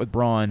spot with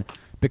Braun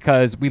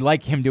because we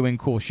like him doing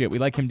cool shit. We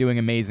like him doing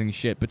amazing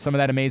shit, but some of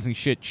that amazing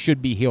shit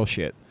should be heel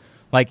shit.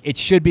 Like, it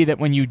should be that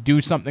when you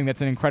do something that's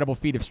an incredible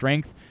feat of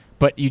strength,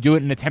 but you do it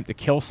in an attempt to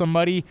kill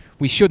somebody,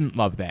 we shouldn't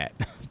love that.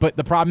 But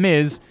the problem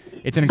is,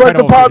 it's an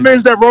incredible... But the problem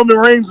is that Roman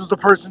Reigns was the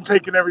person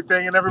taking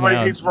everything, and everybody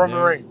hates Roman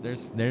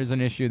Reigns. There's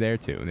an issue there,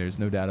 too. There's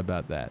no doubt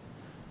about that.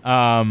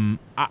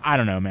 I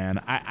don't know, man.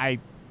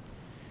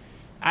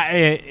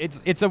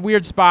 It's a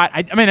weird spot.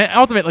 I mean,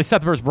 ultimately,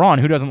 Seth versus Braun,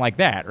 who doesn't like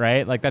that,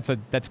 right? Like,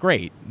 that's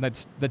great.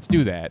 Let's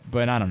do that.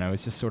 But I don't know.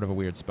 It's just sort of a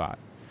weird spot.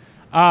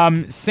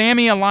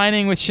 Sammy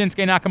aligning with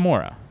Shinsuke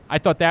Nakamura. I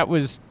thought that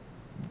was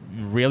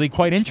really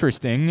quite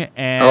interesting.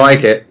 And I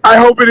like it. I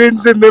hope it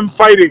ends in them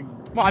fighting.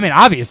 Well, I mean,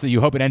 obviously you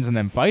hope it ends in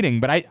them fighting,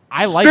 but I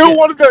like it. Still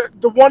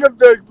one of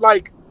the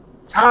like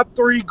top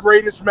 3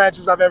 greatest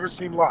matches I've ever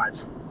seen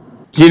live.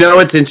 Do you know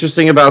what's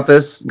interesting about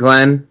this,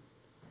 Glenn?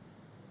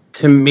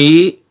 To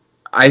me,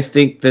 I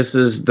think this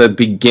is the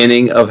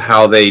beginning of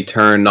how they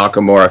turn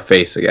Nakamura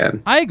face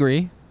again. I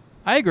agree.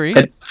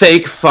 And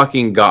thank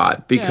fucking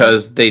God,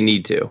 because they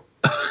need to.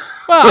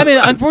 Well, I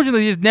mean,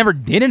 unfortunately, they just never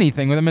did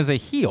anything with him as a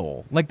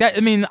heel. Like that. I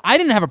mean, I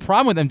didn't have a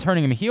problem with them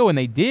turning him heel when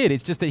they did.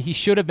 It's just that he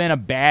should have been a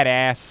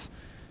badass.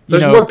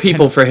 There's more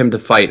people for him to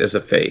fight as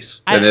a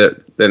face than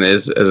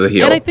as a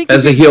heel. And I think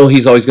as a heel,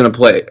 he's always going to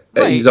play.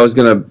 Right. He's always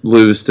going to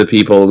lose to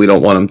people we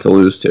don't want him to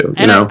lose to.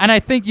 You know? And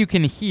I think you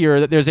can hear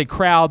that there's a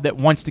crowd that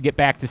wants to get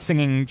back to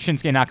singing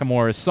Shinsuke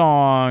Nakamura's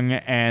song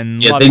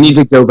and. Yeah, they need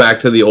to go back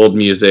to the old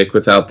music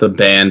without the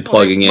band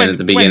plugging in at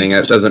the beginning.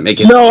 That doesn't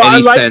make any sense.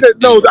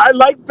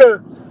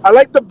 I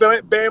like the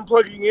band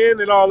plugging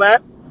in and all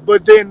that,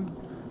 but then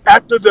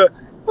after the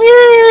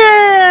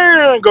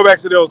go back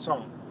to the old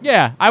song.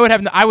 Yeah, I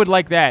would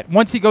like that.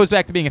 Once he goes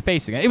back to being a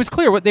face again. It was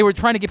clear what they were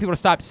trying to get people to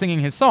stop singing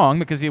his song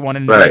because he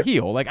wanted him to be a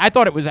heel. Like, I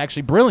thought it was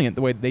actually brilliant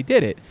the way that they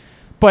did it.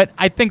 But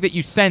I think that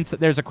you sense that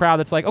there's a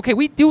crowd that's like, okay,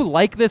 we do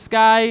like this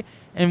guy,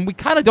 and we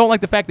kind of don't like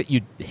the fact that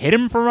you hid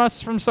him from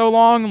us from so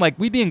long. Like,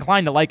 we'd be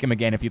inclined to like him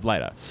again if you'd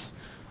let us.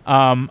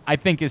 I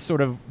think is sort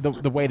of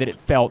the way that it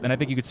felt, and I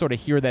think you could sort of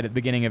hear that at the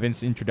beginning of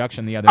his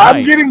introduction the other night.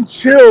 I'm getting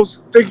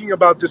chills thinking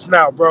about this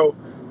now, bro.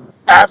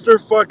 After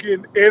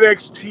fucking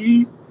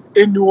NXT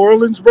in New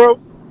Orleans, bro.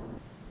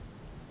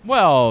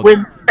 Well,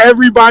 when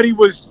everybody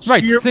was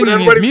cheering,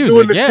 singing his music,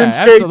 doing the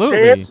Shinsuke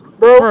chant,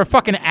 bro, for a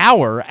fucking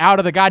hour out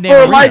of the goddamn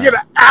arena. For like an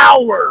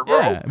hour, bro.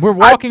 Yeah,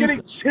 I'm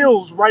getting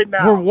chills right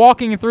now. We're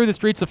walking through the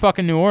streets of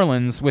fucking New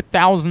Orleans with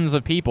thousands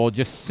of people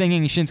just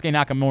singing Shinsuke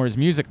Nakamura's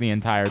music the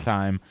entire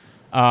time.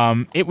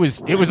 It was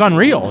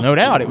unreal, no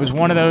doubt. It was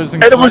one of those,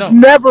 and it was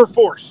never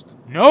forced.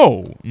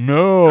 No,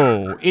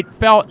 it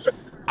felt.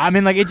 I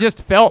mean, like, it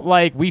just felt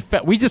like we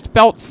just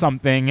felt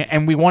something,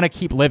 and we want to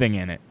keep living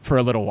in it for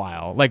a little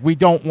while. Like, we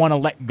don't want to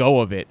let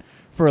go of it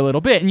for a little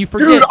bit. And you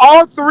forget. Dude,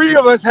 all 3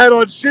 of us had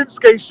on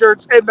Shinsuke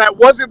shirts, and that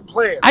wasn't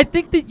planned. I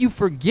think that you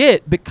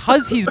forget,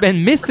 because he's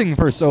been missing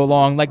for so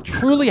long, like,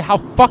 truly how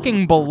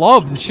fucking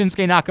beloved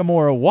Shinsuke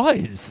Nakamura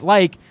was.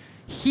 Like,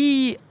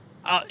 he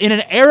in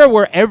an era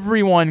where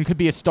everyone could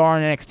be a star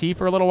in NXT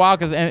for a little while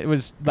because it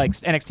was like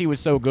NXT was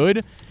so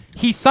good,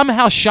 he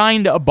somehow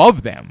shined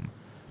above them.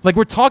 Like,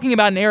 we're talking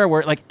about an era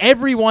where like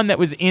everyone that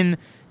was in,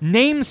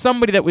 name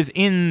somebody that was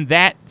in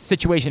that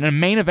situation, in a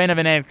main event of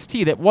an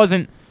NXT that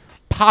wasn't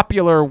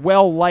popular,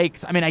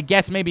 well-liked. I mean, I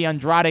guess maybe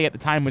Andrade at the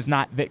time was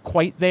not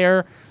quite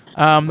there,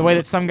 the way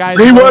that some guys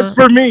He were. was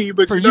for me,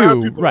 but for you know how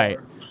you, people right.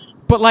 are.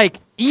 But, like,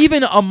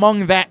 even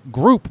among that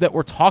group that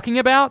we're talking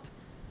about,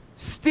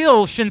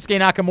 still Shinsuke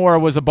Nakamura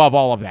was above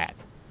all of that.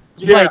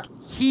 Yeah. Like,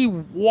 he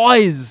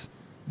was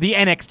the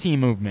NXT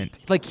movement.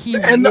 Like,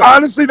 And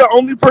honestly, the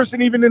only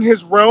person even in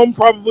his realm,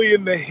 probably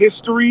in the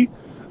history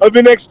of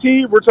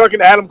NXT, we're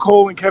talking Adam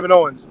Cole and Kevin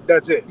Owens.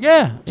 That's it.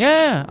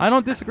 Yeah, I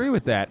don't disagree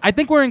with that. I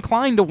think we're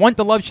inclined to want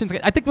to love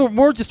Shinsuke. I think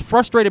we're just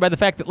frustrated by the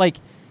fact that, like,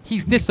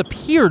 he's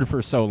disappeared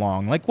for so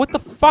long. Like, what the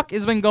fuck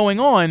has been going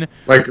on?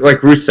 Like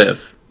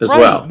Rusev as Right.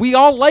 well.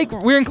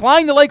 We're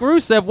inclined to like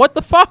Rusev. What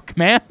the fuck,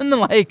 man?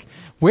 Like,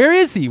 where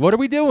is he? What are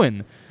we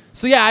doing?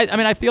 So yeah, I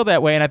mean, I feel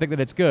that way, and I think that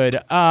it's good.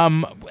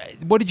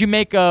 What did you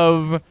make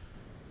of,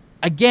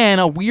 again,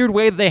 a weird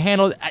way that they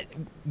handled?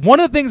 One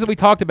of the things that we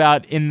talked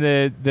about in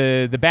the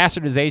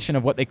bastardization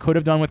of what they could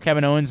have done with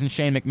Kevin Owens and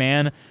Shane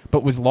McMahon,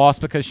 but was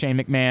lost because Shane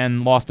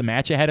McMahon lost a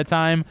match ahead of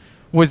time,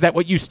 was that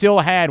what you still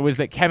had was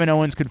that Kevin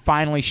Owens could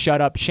finally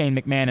shut up Shane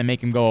McMahon and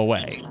make him go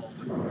away.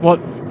 Well,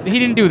 he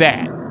didn't do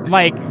that.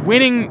 Like,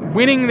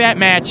 winning that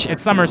match at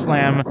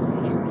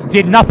SummerSlam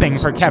did nothing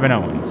for Kevin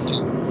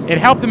Owens. It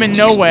helped him in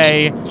no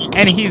way,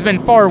 and he's been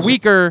far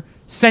weaker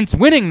since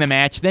winning the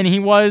match than he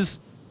was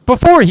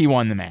before he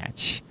won the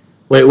match.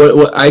 Wait,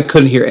 what? I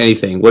couldn't hear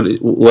anything. What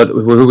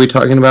were we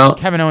talking about?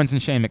 Kevin Owens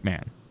and Shane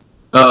McMahon.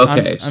 Oh,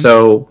 okay.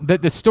 So the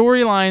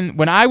storyline,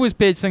 when I was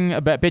bitching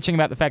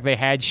about the fact they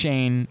had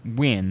Shane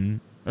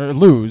win or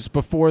lose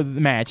before the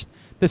match,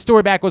 the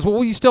story back was, well,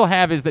 what you still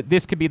have is that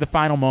this could be the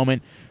final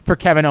moment for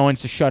Kevin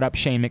Owens to shut up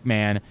Shane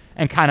McMahon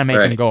and kind of make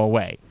him go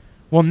away.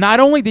 Well, not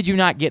only did you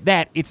not get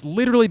that, it's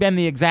literally been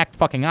the exact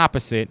fucking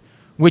opposite,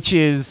 which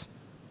is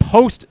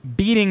post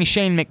beating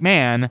Shane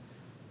McMahon,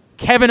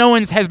 Kevin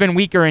Owens has been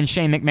weaker and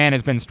Shane McMahon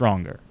has been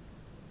stronger.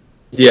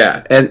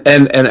 yeah, and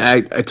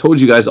I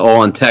told you guys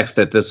all on text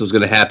that this was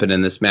going to happen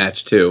in this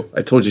match too.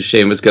 I told you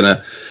Shane was going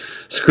to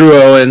screw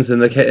Owens in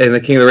the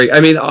King of the Ring.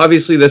 I mean,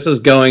 obviously this is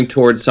going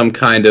towards some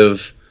kind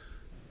of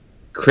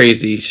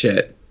crazy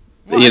shit.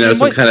 Well,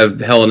 some kind of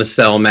Hell in a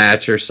Cell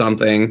match or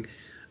something.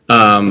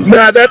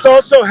 Nah, that's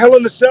also Hell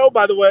in a Cell,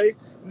 by the way.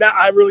 Now,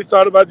 I really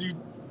thought about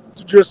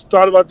just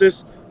thought about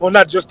this. Well,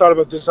 not just thought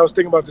about this. I was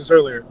thinking about this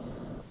earlier.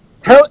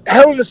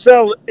 Hell in a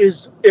Cell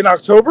is in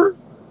October?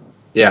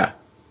 Yeah.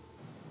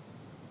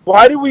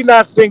 Why did we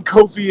not think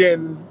Kofi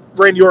and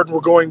Randy Orton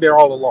were going there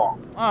all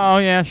along? Oh,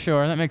 yeah,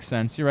 sure. That makes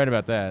sense. You're right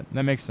about that.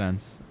 That makes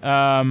sense.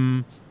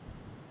 I'm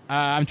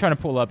trying to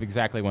pull up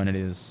exactly when it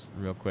is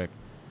real quick.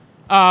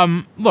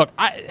 Look,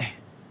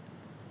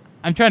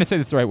 I'm trying to say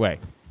this the right way.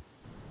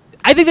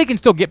 I think they can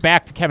still get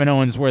back to Kevin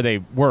Owens where they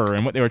were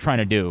and what they were trying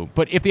to do.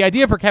 But if the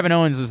idea for Kevin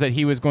Owens was that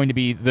he was going to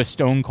be the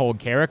Stone Cold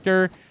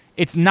character,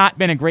 it's not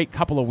been a great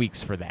couple of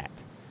weeks for that.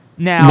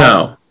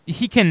 Now,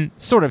 he can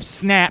sort of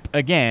snap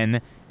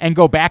again and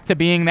go back to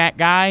being that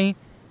guy.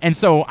 And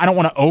so I don't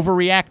want to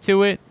overreact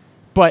to it.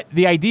 But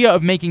the idea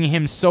of making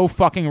him so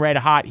fucking red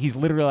hot, he's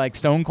literally like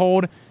Stone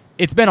Cold,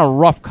 it's been a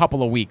rough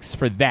couple of weeks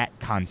for that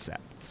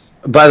concept.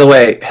 By the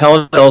way, Hell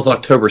in a Cell is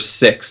October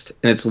 6th,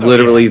 and it's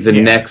literally the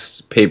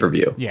next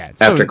pay-per-view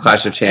after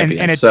Clash of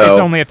Champions. And it's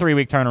only a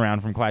 3-week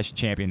turnaround from Clash of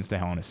Champions to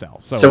Hell in a Cell.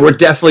 So we're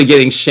definitely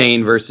getting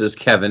Shane versus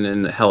Kevin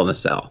in Hell in a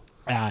Cell.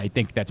 I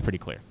think that's pretty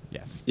clear,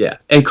 yes. Yeah,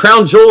 and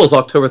Crown Jewel is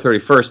October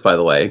 31st, by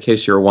the way, in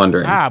case you were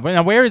wondering. But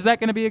now where is that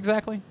going to be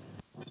exactly?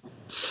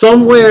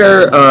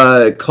 Somewhere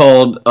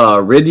called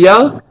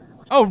Riyadh.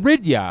 Oh,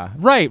 Riyadh.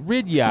 Right,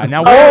 Riyadh.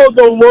 Now,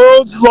 the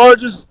world's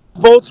largest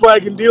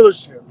Volkswagen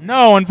dealership.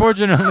 No,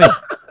 unfortunately,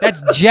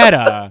 that's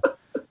Jeddah.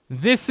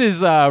 This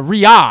is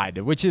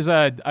Riyadh, which is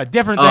a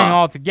different thing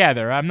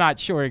altogether. I'm not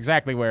sure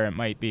exactly where it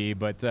might be,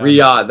 but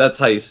Riyadh, that's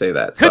how you say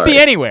that. Could be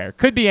anywhere.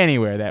 Could be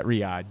anywhere, that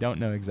Riyadh. Don't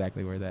know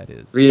exactly where that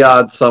is.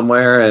 Riyadh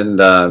somewhere, and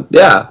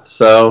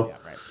so. Yeah,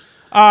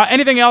 right.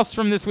 Anything else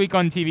from this week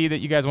on TV that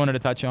you guys wanted to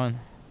touch on?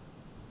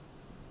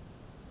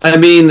 I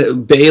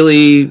mean,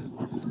 Bayley.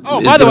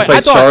 By the way,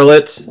 I thought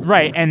Charlotte.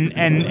 Right, and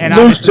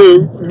lose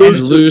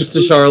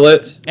to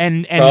Charlotte.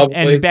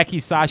 And Becky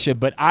Sasha,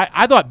 but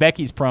I thought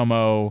Becky's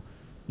promo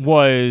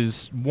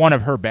was one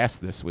of her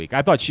best this week.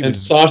 I thought she was. And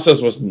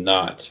Sasha's was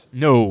not.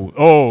 No.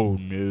 Oh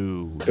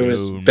no. It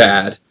was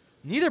bad.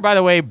 Neither, by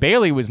the way,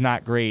 Bayley was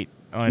not great.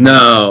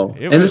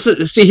 This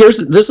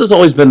has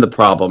always been the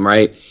problem,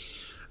 right?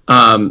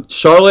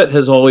 Charlotte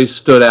has always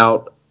stood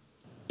out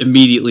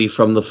immediately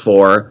from the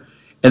four.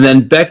 And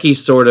then Becky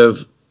sort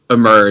of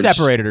emerged.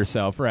 Separated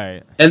herself,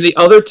 right. And the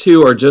other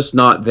two are just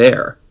not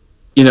there.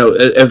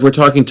 If we're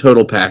talking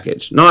total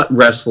package. Not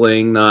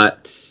wrestling,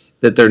 not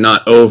that they're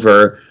not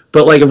over.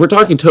 But, if we're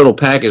talking total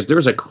package,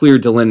 there's a clear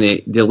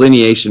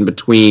delineation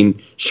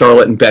between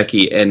Charlotte and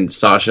Becky and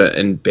Sasha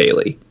and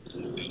Bayley.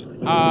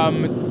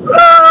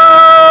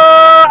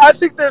 I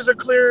think there's a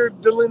clear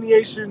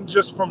delineation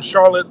just from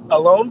Charlotte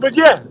alone, but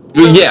yeah.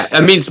 Yeah,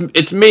 I mean,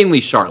 it's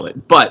mainly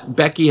Charlotte, but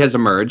Becky has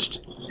emerged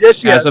Yes,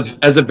 she has.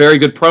 as a very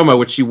good promo,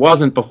 which she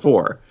wasn't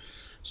before.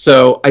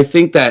 So I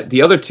think that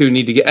the other two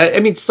need to get. I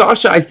mean,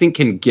 Sasha, I think,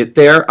 can get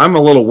there. I'm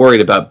a little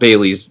worried about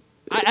Bayley's.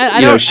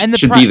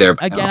 Should be there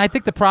again. I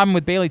think the problem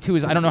with Bayley too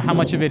is I don't know how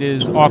much of it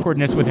is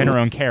awkwardness within her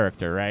own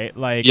character, right?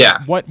 Like,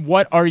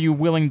 what are you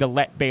willing to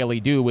let Bayley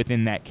do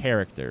within that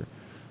character?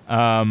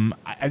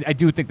 I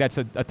do think that's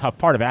a tough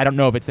part of it. I don't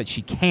know if it's that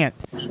she can't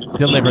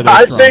deliver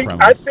those strong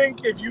promos. I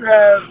think if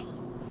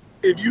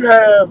you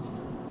have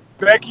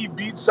Becky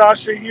beat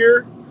Sasha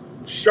here,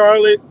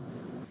 Charlotte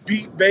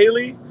beat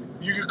Bayley,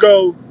 you could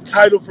go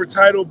title for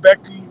title,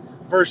 Becky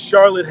versus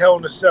Charlotte, Hell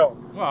in a Cell.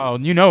 Well,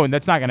 and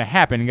that's not going to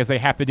happen because they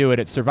have to do it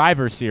at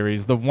Survivor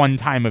Series, the one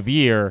time of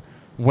year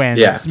when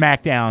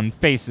SmackDown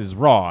faces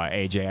Raw,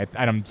 AJ.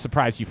 I'm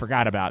surprised you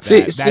forgot about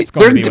that. That's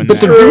going to be when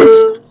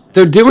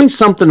they're doing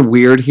something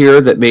weird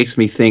here that makes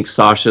me think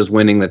Sasha's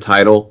winning the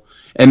title.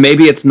 And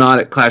maybe it's not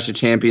at Clash of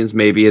Champions,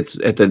 maybe it's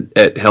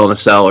at Hell in a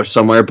Cell or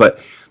somewhere, but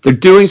they're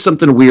doing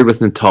something weird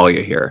with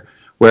Natalya here,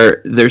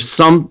 where there's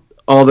some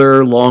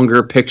other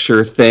longer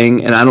picture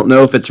thing, and I don't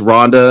know if it's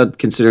Ronda,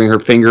 considering her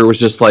finger was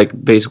just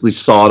like basically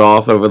sawed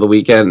off over the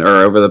weekend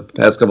or over the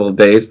past couple of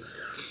days.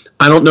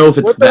 I don't know if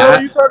it's what the hell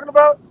are you talking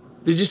about?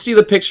 Did you see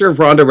the picture of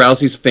Ronda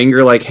Rousey's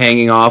finger like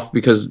hanging off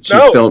because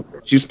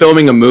she was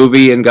filming a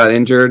movie and got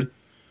injured?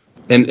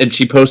 And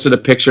she posted a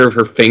picture of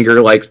her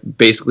finger like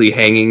basically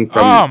hanging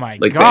from. Oh my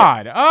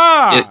god!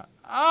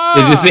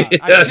 Did you see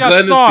it?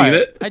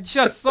 I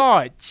just saw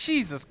it.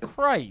 Jesus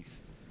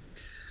Christ!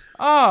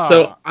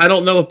 So I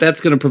don't know if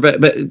that's going to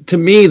prevent, but to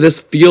me, this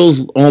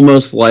feels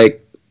almost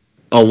like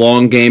a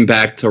long game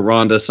back to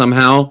Ronda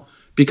somehow.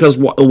 Because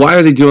why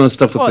are they doing this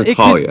stuff with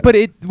Natalya?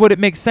 What it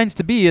makes sense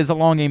to be is a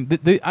long game.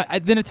 The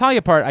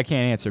Natalya part I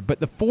can't answer, but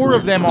the four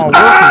of them all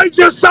working. I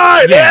just saw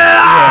it.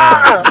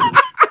 Yeah.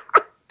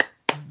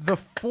 The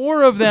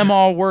four of them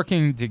all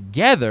working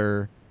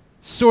together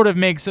sort of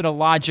makes it a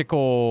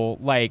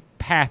logical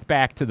path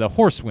back to the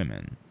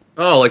horsewomen.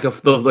 Oh, like a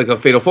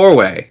fatal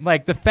four-way.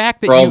 Like the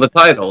fact that for all the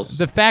titles.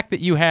 The fact that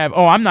you have.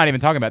 Oh, I'm not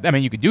even talking about that. I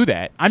mean, you could do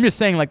that. I'm just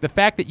saying, the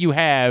fact that you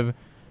have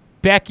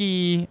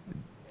Becky,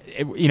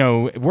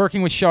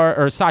 working with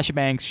Sasha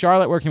Banks,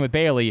 Charlotte working with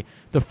Bayley.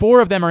 The four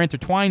of them are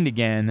intertwined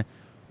again.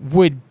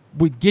 Would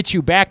get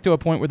you back to a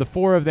point where the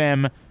four of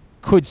them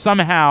could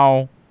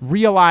somehow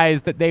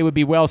realize that they would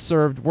be well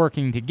served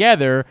working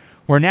together.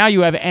 Where now you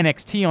have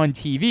NXT on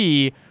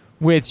TV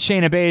with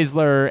Shayna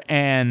Baszler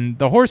and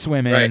the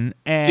Horsewomen, right.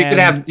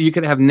 And you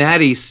could have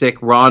Natty sick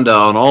Ronda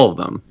on all of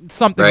them.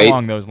 Something right?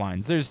 along those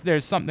lines.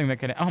 There's something that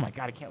could. Oh my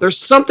god, I can't. There's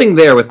something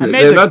there with.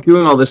 They're not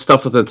doing all this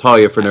stuff with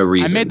Natalya for no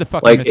reason. I made the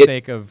fucking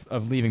mistake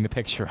of leaving the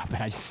picture up,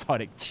 and I just saw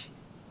it. Jesus,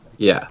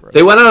 yeah,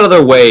 they went out of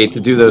their way to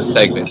do those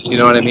segments. You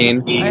know what I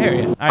mean? I hear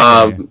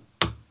you.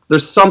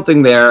 There's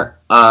something there,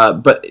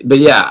 but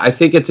yeah, I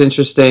think it's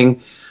interesting.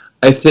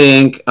 I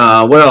think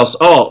what else?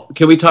 Oh,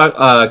 can we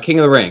talk King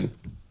of the Ring?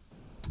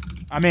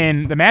 I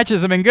mean, the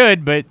matches have been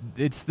good, but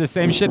it's the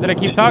same shit that I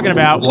keep talking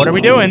about. What are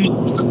we doing?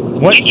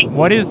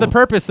 What is the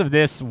purpose of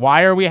this?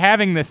 Why are we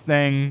having this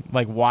thing?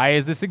 Why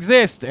does this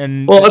exist?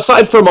 And well,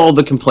 aside from all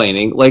the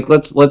complaining,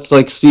 let's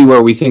see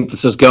where we think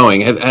this is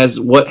going. Has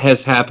what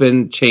has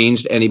happened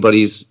changed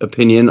anybody's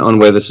opinion on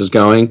where this is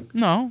going?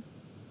 No.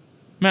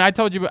 I mean, I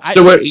told you.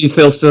 So you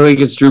still think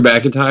it's Drew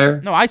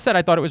McIntyre? No, I said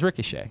I thought it was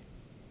Ricochet.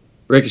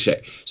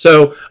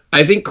 So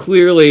I think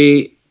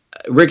clearly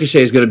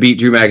Ricochet is going to beat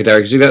Drew McIntyre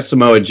because you got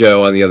Samoa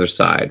Joe on the other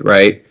side,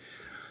 right?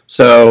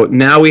 So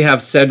now we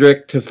have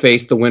Cedric to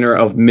face the winner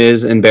of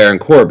Miz and Baron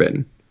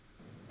Corbin.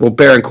 Well,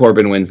 Baron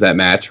Corbin wins that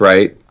match,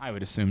 right? I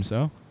would assume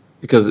so.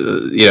 Because,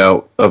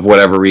 of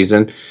whatever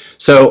reason.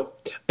 So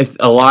if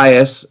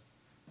Elias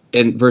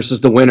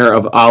versus the winner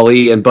of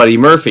Ali and Buddy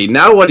Murphy.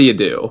 Now what do you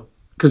do?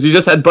 Because you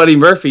just had Buddy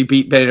Murphy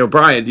beat Daniel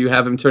Bryan. Do you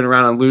have him turn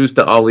around and lose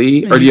to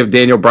Ali? Or do you have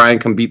Daniel Bryan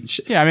come beat the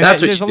shit? Yeah, I mean,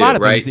 there's a lot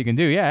of things you can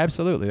do. Yeah,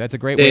 absolutely. That's a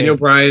great way. Daniel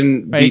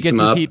Bryan beats him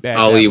up.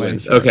 Ali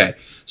wins. Sure. Okay.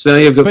 So now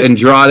you have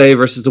Andrade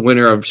versus the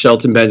winner of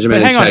Shelton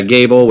Benjamin and Chad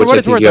Gable, which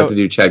I think you have to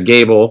do Chad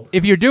Gable.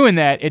 If you're doing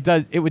that,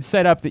 it would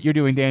set up that you're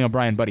doing Daniel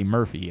Bryan, Buddy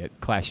Murphy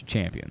at Clash of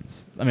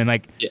Champions. I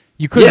mean,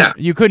 you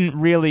couldn't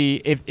really,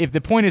 if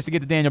the point is to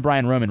get to Daniel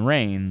Bryan, Roman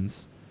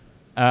Reigns,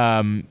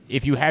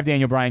 if you have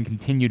Daniel Bryan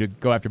continue to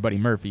go after Buddy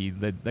Murphy,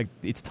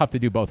 it's tough to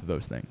do both of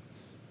those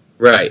things.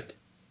 Right.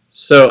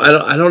 So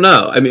I don't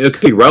know. I mean, it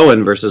could be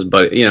Rowan versus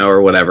Buddy,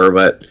 or whatever.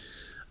 But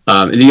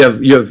and you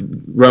have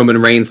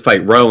Roman Reigns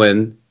fight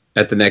Rowan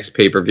at the next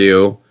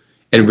pay-per-view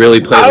and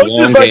really play the long game. I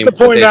would just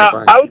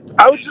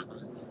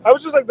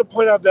like to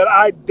point out that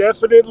I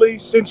definitely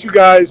sent you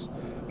guys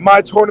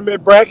my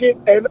tournament bracket,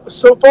 and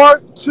so far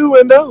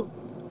 2-0.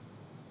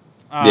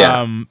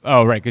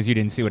 Oh, right, because you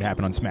didn't see what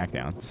happened on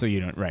SmackDown, so you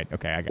don't. Right?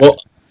 Okay, I got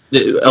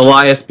it.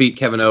 Elias beat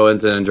Kevin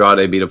Owens and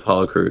Andrade beat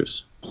Apollo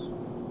Crews.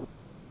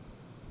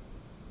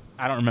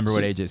 I don't remember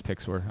what AJ's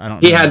picks were.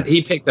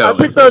 He picked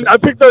Owens. I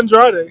picked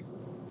Andrade.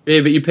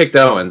 Yeah, but you picked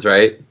Owens,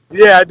 right?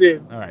 Yeah, I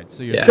did. All right. right,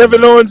 so you're Yeah.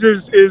 Kevin Owens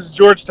is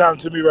Georgetown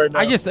to me right now.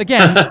 I just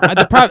again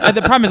the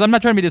problem is I'm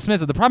not trying to be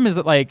dismissive. The problem is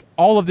that like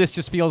all of this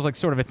just feels like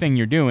sort of a thing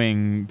you're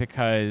doing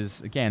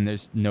because again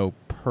there's no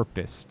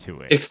purpose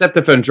to it. Except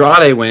if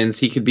Andrade wins,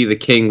 he could be the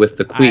king with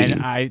the queen.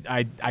 I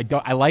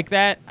like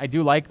that. I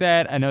do like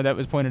that. I know that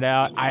was pointed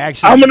out.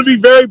 I'm gonna be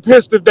very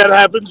pissed if that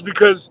happens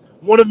because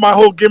one of my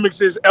whole gimmicks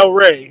is El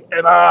Rey,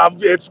 and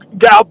it's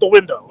out the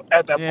window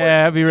at that point.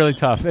 Yeah, it'd be really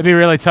tough. It'd be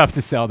really tough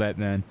to sell that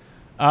then.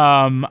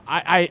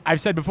 I've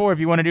said before, if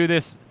you want to do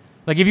this,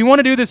 like if you want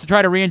to do this to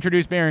try to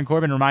reintroduce Baron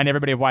Corbin, remind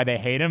everybody of why they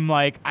hate him.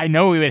 Like I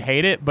know we would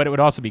hate it, but it would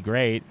also be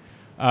great.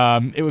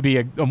 It would be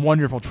a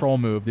wonderful troll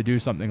move to do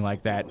something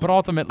like that. But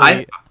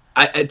ultimately,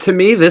 to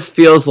me, this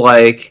feels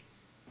like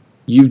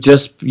you've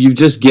just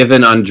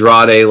given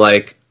Andrade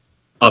like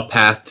a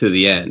path to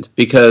the end,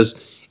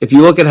 because if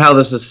you look at how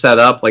this is set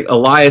up, like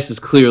Elias is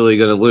clearly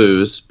going to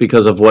lose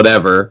because of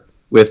whatever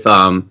with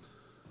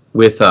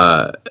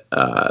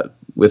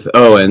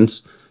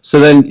Owens. So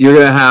then you're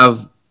going to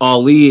have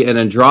Ali and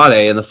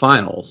Andrade in the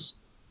finals.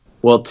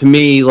 Well, to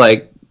me,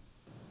 like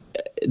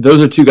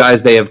those are two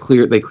guys they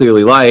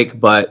clearly like,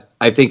 but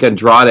I think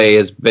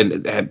Andrade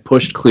had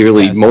pushed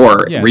clearly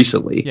more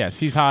recently. Yes,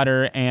 he's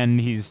hotter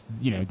and he's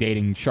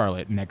dating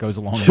Charlotte, and that goes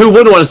along. Who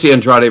wouldn't want to see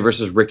Andrade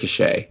versus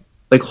Ricochet?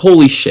 Like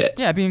holy shit!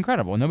 Yeah, it'd be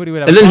incredible. Nobody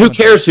would have. And then who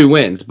cares who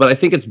wins? But I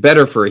think it's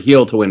better for a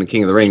heel to win the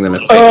King of the Ring than a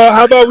face.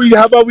 How about we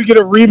get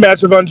a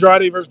rematch of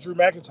Andrade versus Drew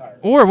McIntyre?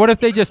 Or what if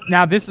they just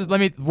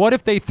what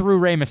if they threw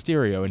Rey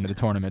Mysterio into the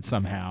tournament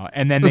somehow,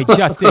 and then they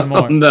just did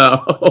more?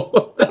 No.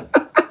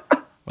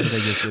 What if they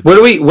just did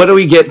What do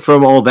we get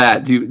from all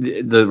that?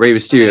 The Rey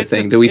Mysterio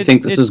thing? Do we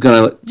think this is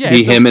going to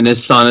be him and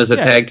his son as a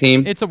tag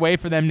team? It's a way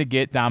for them to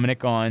get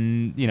Dominic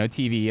on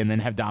TV, and then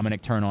have Dominic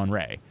turn on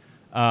Rey.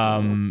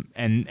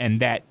 And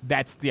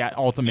that's the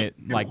ultimate,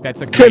 like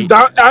that's a great...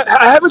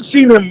 I haven't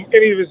seen him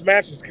any of his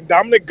matches. Can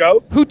Dominic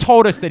go? Who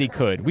told us that he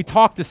could? We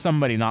talked to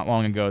somebody not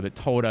long ago that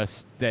told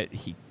us that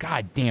he,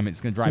 god damn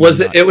it's gonna drive me nuts.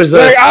 It was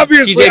like,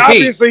 TJP.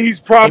 Obviously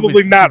he's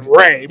probably not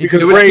Rey,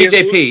 because it was Rey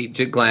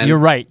TJP, Glenn. You're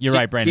right,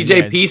 Brandon.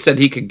 TJP said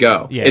he could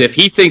go. Yeah. And if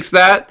he thinks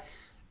that,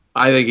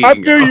 I think he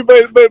can go. I feel you,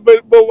 but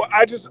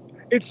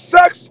it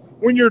sucks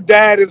when your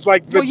dad is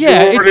like the Jordan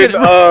it's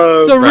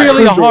a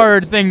really cruiserweights.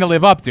 hard thing to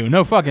live up to,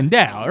 no fucking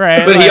doubt,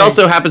 right? But he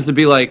also happens to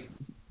be like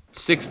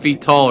 6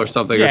 feet tall or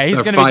something. Yeah, or, he's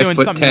or going to be doing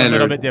 5'10", something a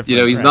little bit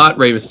different. He's right. not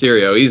Rey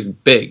Mysterio. He's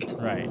big.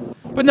 Right.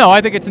 But no,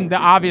 I think it's the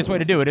obvious way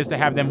to do it is to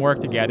have them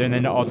work together and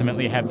then to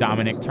ultimately have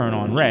Dominic turn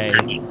on Rey.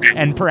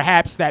 And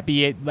perhaps that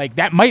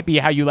might be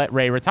how you let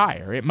Rey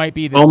retire. It might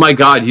be that... Oh my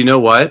God, you know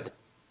what?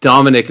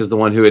 Dominic is the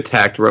one who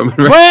attacked Roman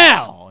Reigns.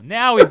 Well,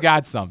 now we've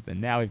got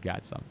something.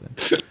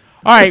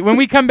 All right, when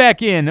we come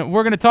back in,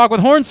 we're going to talk with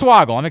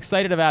Hornswoggle. I'm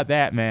excited about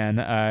that,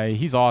 man.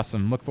 He's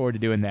awesome. Look forward to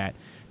doing that.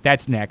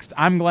 That's next.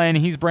 I'm Glenn.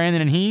 He's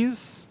Brandon, and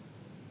he's...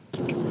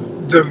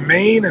 The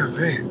main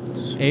event.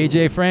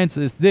 AJ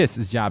Francis. This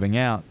is Jobbing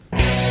Out.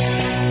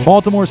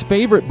 Baltimore's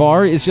favorite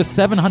bar is just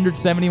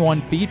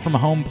 771 feet from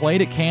home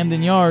plate at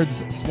Camden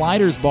Yards.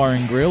 Sliders Bar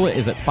and Grill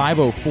is at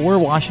 504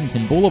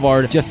 Washington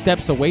Boulevard, just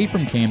steps away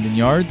from Camden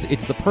Yards.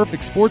 It's the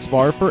perfect sports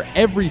bar for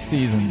every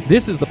season.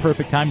 This is the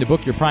perfect time to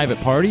book your private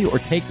party or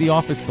take the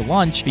office to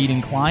lunch.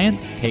 Feeding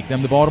clients? Take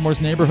them to Baltimore's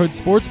neighborhood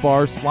sports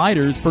bar,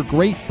 Sliders, for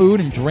great food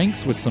and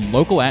drinks with some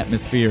local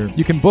atmosphere.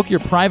 You can book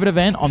your private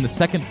event on the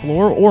second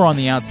floor or on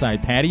the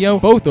outside patio,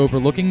 both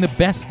overlooking the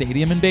best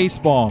stadium in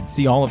baseball.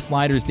 See all of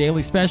Sliders'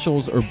 daily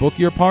specials or book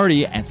your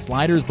party at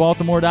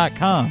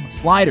slidersbaltimore.com.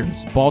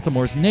 Sliders,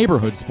 Baltimore's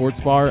neighborhood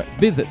sports bar.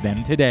 Visit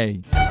them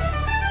today.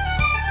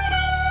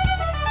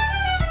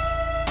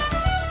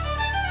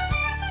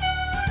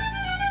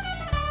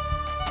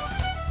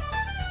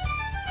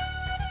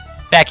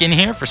 Back in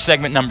here for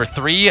segment number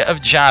 3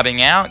 of Jobbing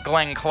Out.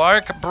 Glenn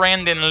Clark,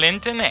 Brandon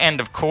Linton,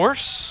 and of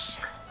course...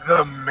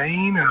 The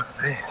main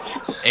event.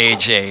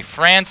 AJ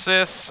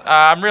Francis.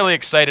 I'm really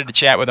excited to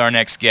chat with our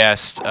next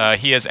guest.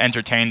 He has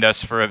entertained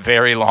us for a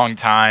very long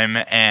time,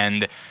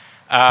 and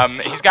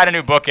he's got a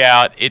new book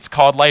out. It's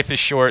called Life is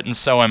Short and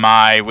So Am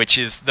I, which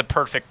is the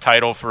perfect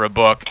title for a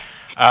book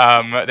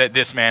that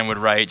this man would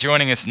write.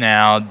 Joining us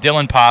now,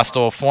 Dylan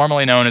Postel,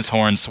 formerly known as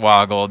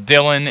Hornswoggle.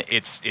 Dylan,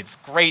 it's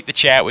great to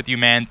chat with you,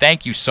 man.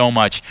 Thank you so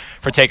much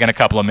for taking a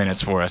couple of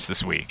minutes for us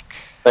this week.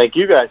 Thank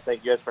you guys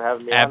for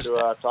having me on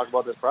to talk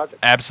about this project.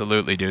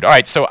 Absolutely, dude. All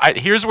right, so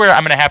here's where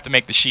I'm going to have to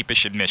make the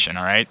sheepish admission,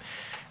 all right?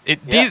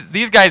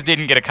 These guys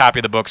didn't get a copy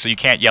of the book, so you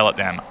can't yell at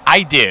them.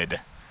 I did,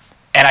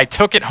 and I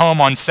took it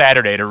home on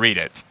Saturday to read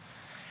it,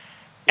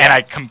 and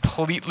I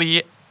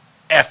completely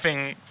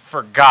effing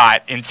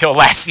forgot until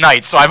last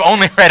night, so I've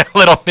only read a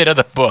little bit of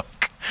the book.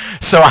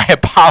 So I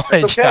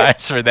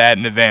apologize for that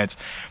in advance.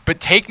 But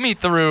take me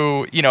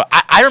through,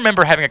 I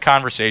remember having a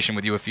conversation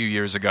with you a few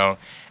years ago,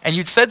 and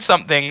you'd said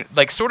something,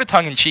 like sort of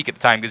tongue-in-cheek at the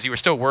time, because you were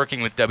still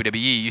working with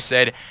WWE. You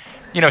said,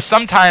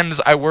 sometimes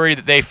I worry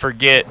that they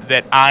forget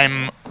that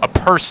I'm a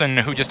person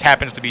who just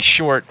happens to be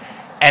short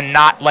and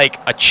not like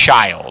a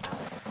child.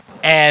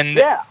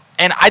 And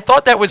And I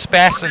thought that was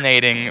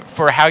fascinating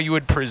for how you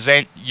would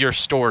present your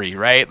story,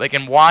 right? Like,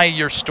 and why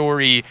your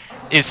story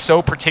is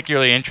so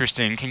particularly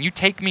interesting. Can you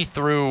take me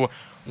through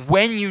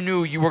when you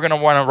knew you were going to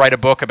want to write a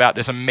book about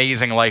this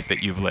amazing life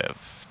that you've lived?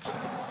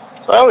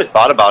 So I always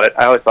thought about it.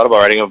 I always thought about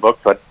writing a book,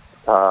 but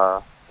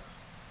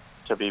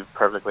to be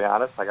perfectly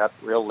honest, I got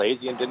real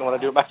lazy and didn't want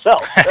to do it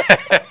myself.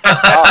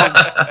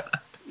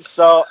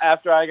 So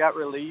after I got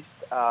released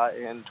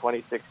in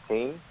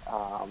 2016,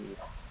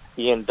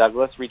 Ian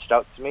Douglas reached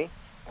out to me,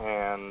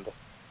 and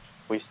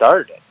we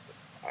started it.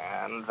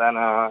 And then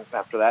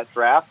after that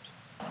draft,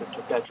 we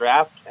took that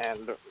draft,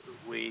 and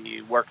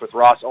we worked with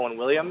Ross Owen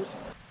Williams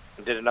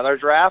and did another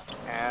draft,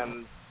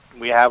 and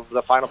we have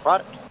the final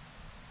product.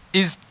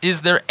 Is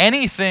there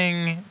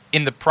anything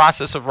in the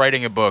process of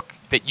writing a book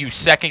that you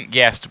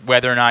second-guessed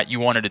whether or not you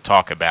wanted to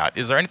talk about?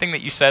 Is there anything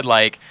that you said,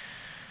 like,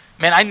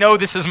 man, I know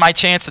this is my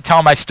chance to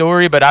tell my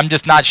story, but I'm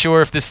just not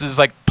sure if this is,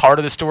 like, part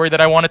of the story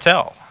that I want to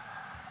tell?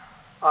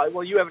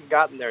 Well, you haven't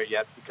gotten there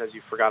yet because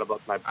you forgot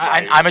about my...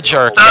 I'm a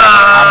jerk. Yes.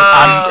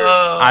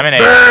 I'm an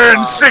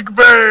burn, sick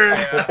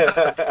burn.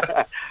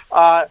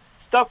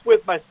 Stuff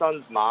with my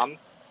son's mom. Yeah.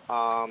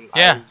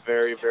 I was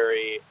very,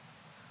 very...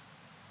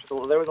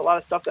 So there was a lot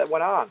of stuff that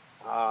went on,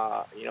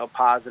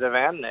 positive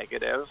and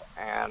negative.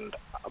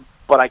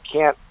 But I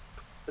can't...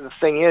 The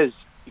thing is,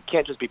 you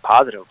can't just be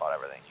positive about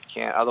everything. You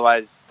can't,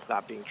 otherwise it's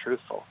not being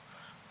truthful.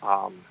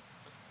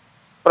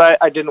 But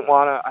I didn't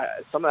want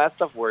to... Some of that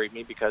stuff worried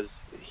me because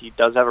he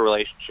does have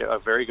a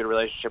very good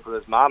relationship with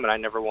his mom, and I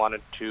never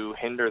wanted to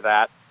hinder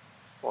that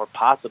or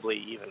possibly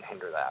even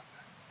hinder that.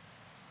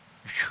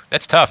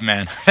 That's tough,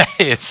 man.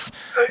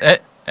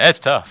 That's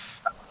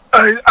tough.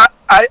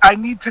 I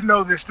need to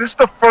know this. This is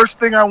the first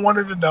thing I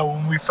wanted to know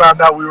when we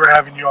found out we were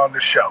having you on the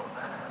show.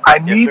 I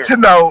need to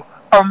know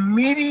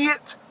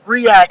immediate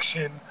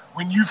reaction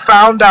when you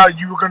found out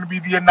you were going to be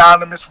the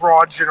anonymous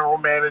Raw general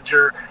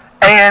manager,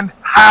 and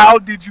how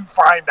did you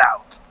find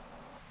out?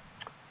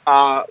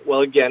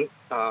 Well, again,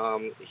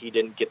 he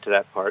didn't get to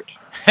that part.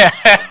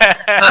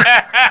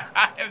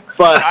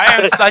 But I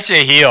am such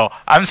a heel.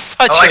 I'm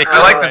such a heel.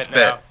 I like this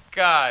bit.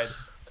 God.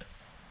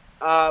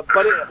 I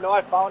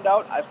found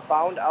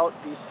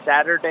out the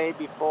Saturday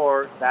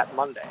before that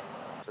Monday,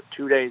 so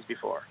 2 days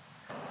before.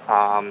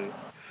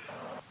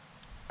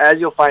 As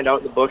you'll find out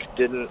in the book,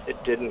 it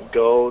didn't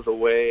go the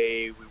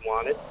way we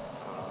wanted,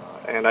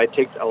 and I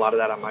take a lot of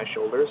that on my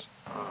shoulders.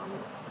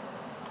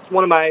 It's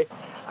one of my,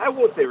 I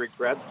won't say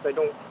regrets.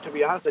 To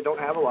be honest, I don't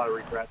have a lot of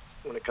regrets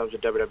when it comes to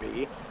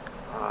WWE.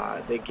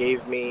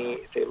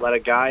 They let a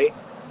guy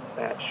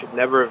that should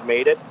never have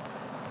made it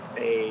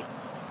a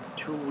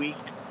 2-week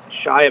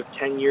shy of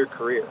 10-year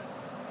career,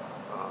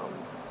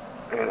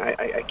 and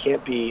I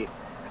can't be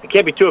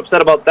too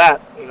upset about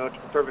that, to be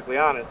perfectly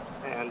honest.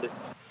 And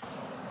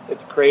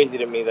it's crazy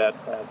to me that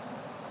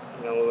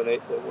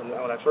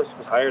when I first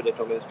was hired, they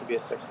told me this could be a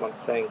 6-month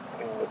thing,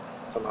 and it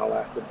somehow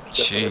lasted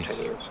just under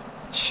 10 years.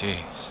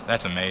 Jeez,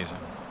 that's amazing.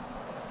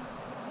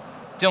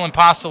 Dylan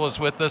Postel is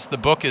with us. The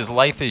book is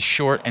Life is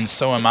Short and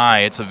So Am I.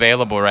 It's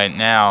available right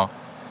now.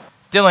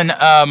 Dylan,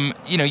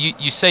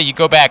 you say you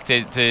go back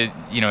to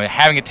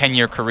having a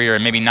 10-year career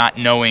and maybe not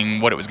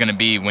knowing what it was going to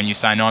be when you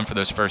signed on for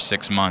those first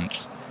 6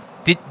 months.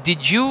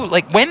 Did you,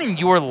 like, when in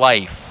your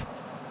life,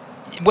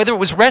 whether it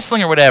was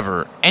wrestling or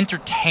whatever,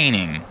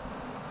 entertaining,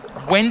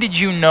 when did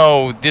you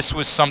know this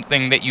was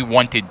something that you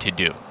wanted to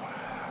do?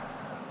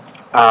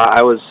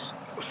 I was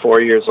 4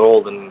 years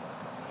old and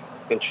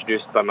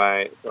introduced by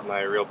my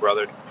real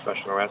brother to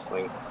professional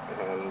wrestling,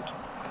 and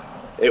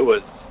it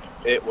was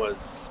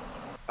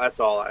that's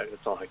all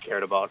I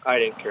cared about. I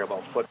didn't care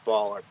about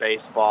football or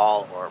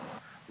baseball or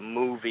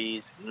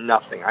movies,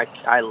 nothing.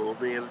 I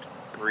lived,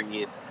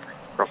 breathed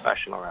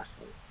professional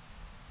wrestling.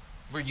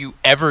 Were you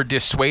ever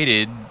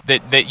dissuaded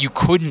that you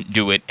couldn't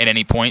do it at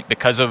any point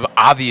because of,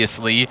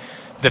 obviously,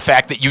 the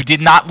fact that you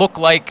did not look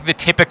like the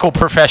typical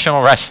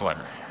professional wrestler?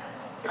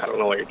 I don't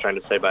know what you're trying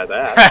to say by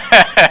that.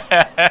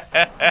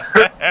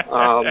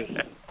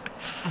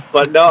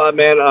 But no,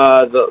 man,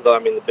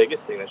 the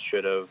biggest thing that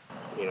should have,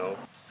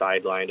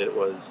 sidelined it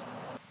was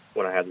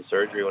when I had the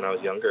surgery when I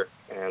was younger,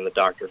 and the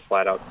doctor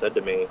flat out said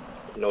to me,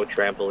 no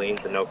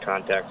trampolines and no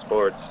contact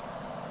sports.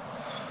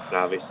 And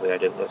obviously I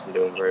didn't listen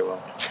to him very well.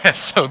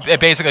 So it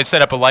basically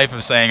set up a life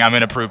of saying, I'm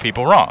going to prove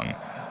people wrong.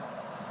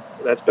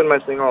 That's been my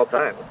thing all the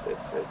time.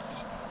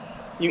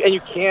 You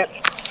can't,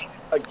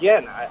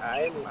 again,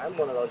 I'm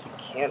one of those, you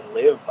can't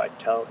live by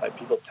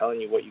people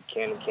telling you what you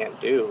can and can't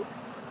do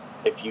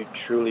if you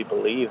truly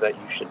believe that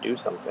you should do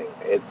something.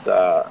 It's,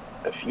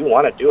 if you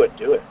want to do it,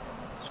 do it.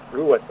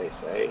 Screw what they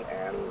say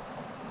and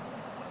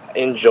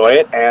enjoy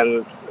it.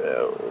 And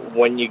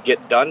when you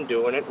get done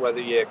doing it, whether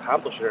you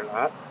accomplish it or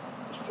not,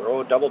 just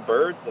throw double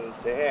birds and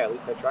say, hey, at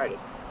least I tried it.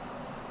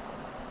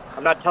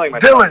 I'm not telling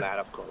myself that,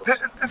 of course.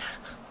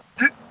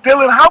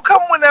 Dylan, how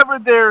come whenever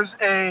there's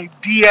a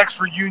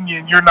DX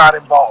reunion, you're not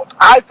involved?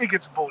 I think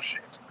it's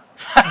bullshit.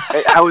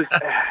 I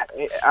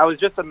was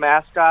just a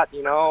mascot,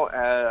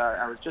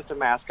 I was just a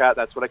mascot.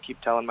 That's what I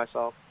keep telling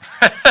myself.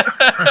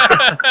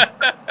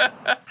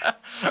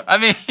 I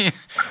mean,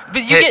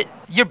 but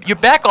you're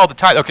back all the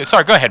time. Okay,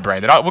 sorry. Go ahead,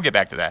 Brandon. We'll get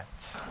back to that.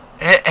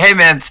 Hey,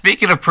 man.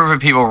 Speaking of proving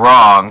people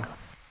wrong,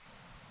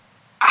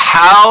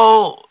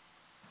 how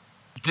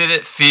did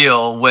it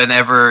feel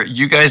whenever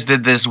you guys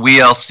did this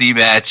WLC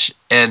match?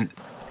 And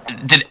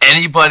did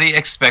anybody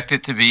expect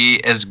it to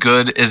be as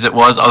good as it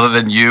was, other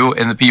than you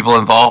and the people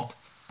involved?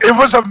 It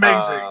was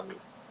amazing.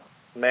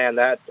 Man,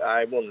 that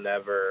I will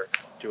never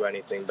do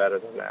anything better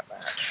than that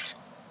match.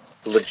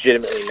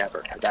 Legitimately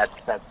never. That's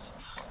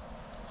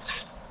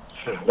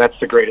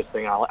the greatest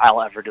thing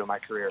I'll ever do in my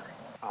career.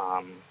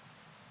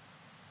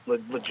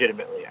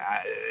 Legitimately,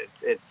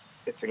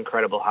 it's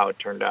incredible how it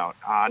turned out.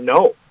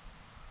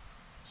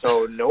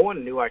 So no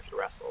one knew I could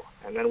wrestle,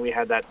 and then we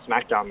had that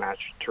SmackDown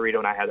match. Torito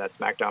and I had that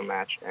SmackDown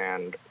match,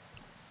 and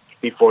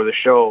before the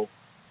show,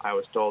 I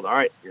was told, "All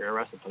right, you're gonna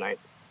wrestle tonight.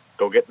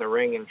 Go get in the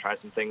ring and try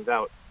some things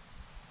out."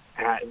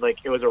 And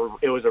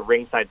it was a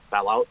ringside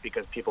sellout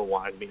because people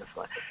wanted me to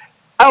fail.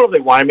 I don't know if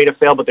they wanted me to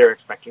fail, but they were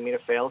expecting me to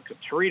fail because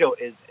Torito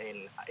is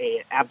an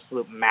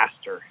absolute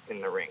master in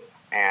the ring,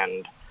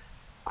 and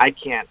I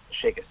can't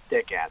shake a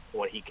stick at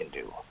what he can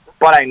do.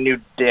 But I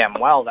knew damn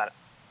well that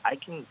I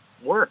can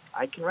work,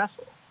 I can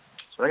wrestle.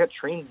 So I got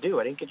trained to do.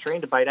 I didn't get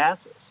trained to bite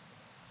asses.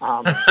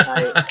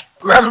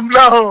 Let him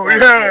know,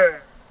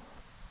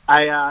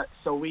 yeah.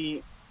 So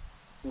we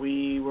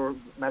were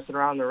messing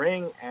around in the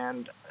ring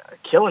and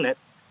killing it,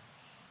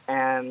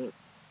 and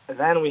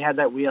then we had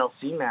that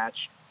WLC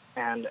match,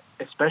 and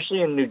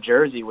especially in New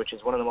Jersey, which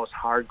is one of the most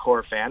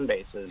hardcore fan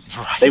bases,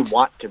 right. They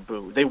want to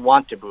boo. They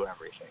want to boo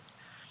everything.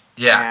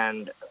 Yeah.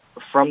 And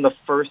from the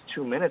first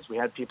 2 minutes, we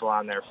had people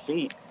on their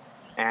feet.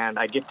 And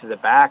I get to the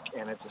back,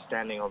 and it's a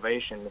standing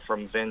ovation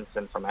from Vince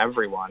and from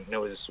everyone. And it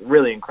was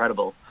really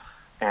incredible.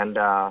 And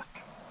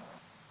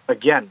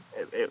again,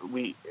 it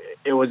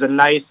was a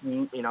nice,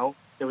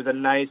 it was a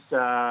nice.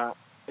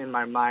 In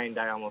my mind,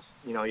 I almost,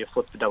 you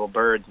flip the double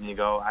birds and you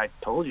go, I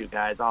told you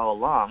guys all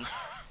along.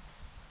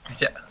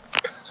 Yeah.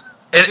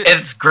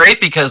 It's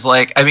great because,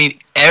 every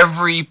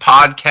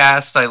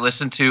podcast I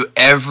listened to,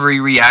 every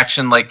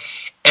reaction,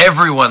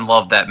 everyone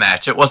loved that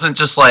match. It wasn't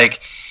just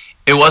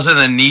it wasn't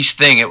a niche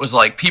thing. It was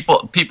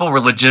people were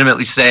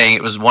legitimately saying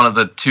it was one of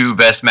the two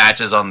best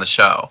matches on the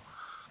show.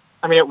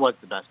 I mean, it was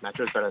the best match.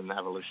 It was better than the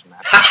Evolution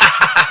match.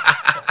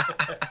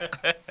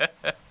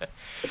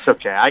 It's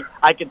okay.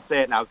 I can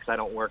say it now because I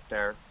don't work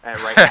there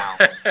right now.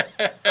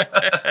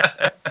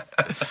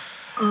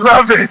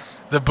 Love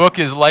it. The book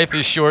is Life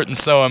is Short and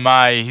So Am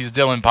I. He's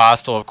Dylan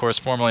Postel, of course,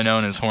 formerly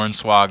known as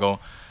Hornswoggle.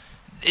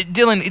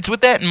 Dylan, it's with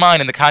that in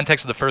mind, in the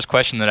context of the first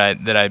question that I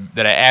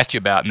asked you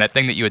about, and that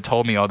thing that you had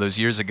told me all those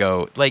years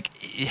ago.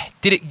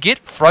 Did it get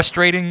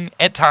frustrating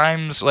at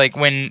times,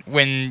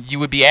 when you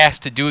would be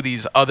asked to do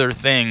these other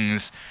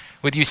things,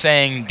 with you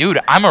saying,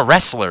 "Dude, I'm a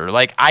wrestler.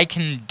 I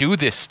can do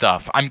this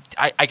stuff. I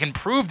can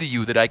prove to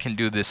you that I can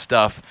do this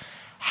stuff."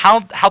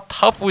 How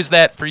tough was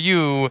that for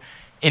you,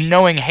 in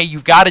knowing, hey,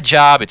 you've got a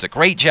job, it's a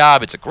great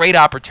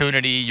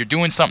opportunity, you're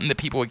doing something that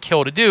people would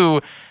kill to do,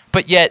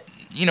 but yet,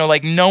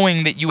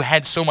 knowing that you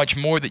had so much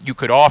more that you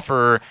could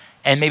offer,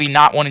 and maybe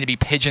not wanting to be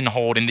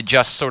pigeonholed into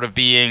just sort of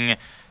being,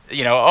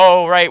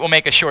 oh, right, we'll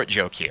make a short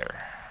joke here.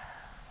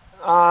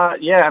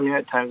 Yeah, I mean,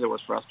 at times it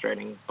was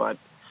frustrating, but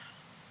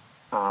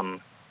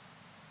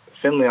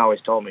Finley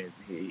always told me,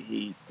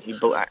 I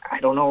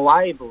don't know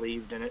why he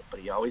believed in it, but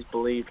he always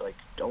believed,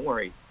 don't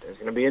worry, there's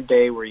going to be a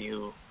day where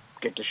you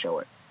get to show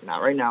it.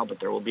 Not right now,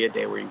 but there will be a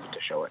day where you get to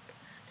show it.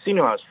 So he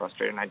knew I was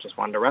frustrated, and I just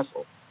wanted to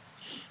wrestle.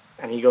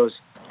 And he goes,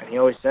 and he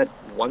always said,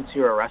 once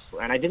you're a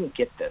wrestler, and I didn't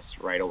get this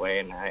right away,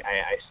 and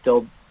I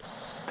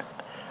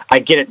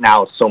get it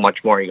now so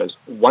much more. He goes,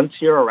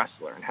 once you're a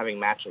wrestler and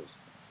having matches,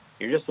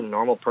 you're just a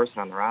normal person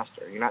on the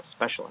roster. You're not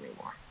special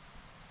anymore.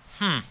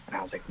 And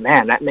I was like,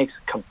 man, that makes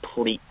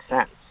complete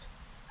sense.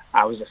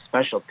 I was a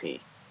specialty,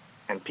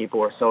 and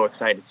people were so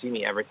excited to see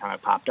me every time I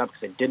popped up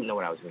because they didn't know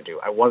what I was going to do.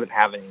 I wasn't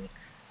having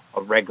a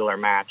regular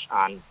match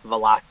on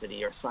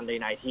Velocity or Sunday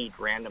Night Heat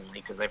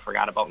randomly because they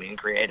forgot about me in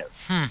creative.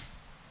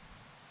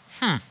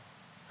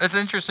 That's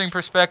an interesting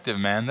perspective,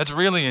 man. That's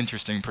really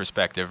interesting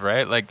perspective,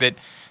 right? That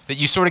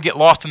you sort of get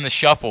lost in the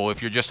shuffle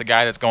if you're just a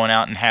guy that's going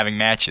out and having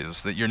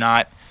matches, that you're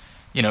not,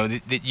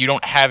 that you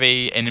don't have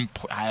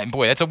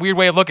boy, that's a weird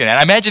way of looking at it.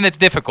 I imagine that's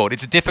difficult.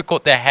 It's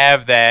difficult to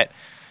have that,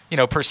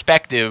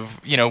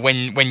 perspective,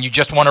 when you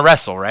just want to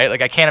wrestle,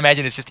 right? I can't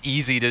imagine it's just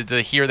easy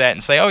to hear that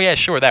and say, oh yeah,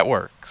 sure, that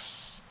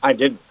works. I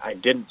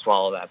didn't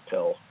swallow that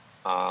pill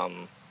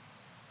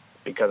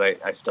because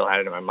I still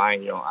had it in my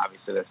mind.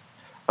 Obviously, I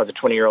was a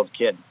 20-year-old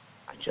kid.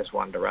 I just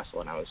wanted to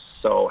wrestle, and I was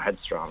so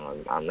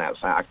headstrong on that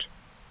fact.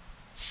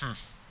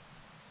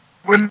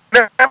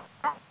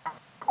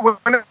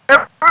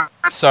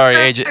 Sorry,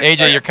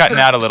 AJ, you're cutting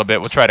out a little bit.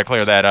 We'll try to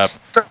clear that up.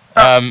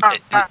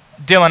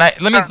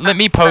 Dylan, let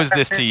me pose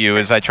this to you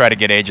as I try to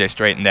get AJ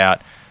straightened out.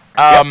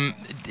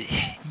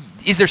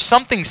 Is there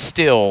something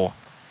still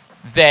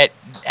that,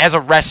 as a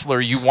wrestler,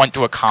 you want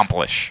to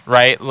accomplish,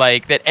 right?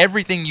 That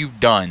everything you've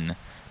done,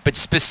 but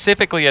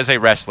specifically as a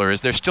wrestler,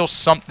 is there still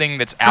something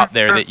that's out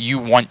there that you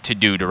want to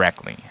do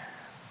directly?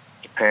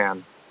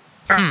 Japan.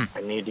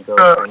 I need to go.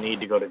 I need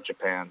to go to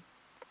Japan.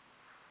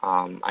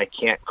 I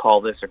can't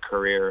call this a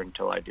career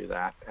until I do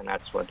that, and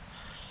that's what.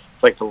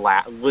 It's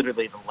like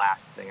literally the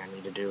last thing I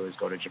need to do is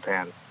go to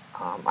Japan.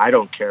 I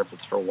don't care if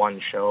it's for one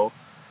show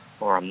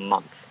or a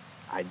month.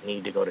 I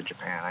need to go to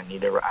Japan. I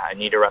need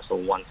to wrestle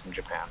once in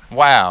Japan.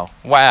 Wow.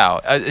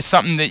 It's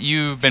something that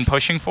you've been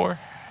pushing for?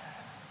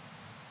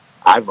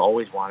 I've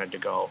always wanted to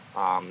go.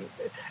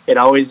 It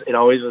always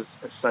was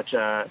such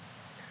a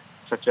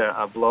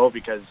blow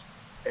because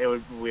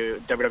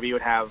WWE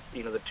would have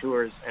the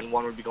tours, and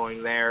one would be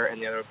going there,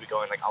 and the other would be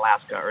going like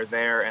Alaska or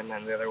there, and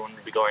then the other one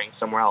would be going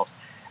somewhere else.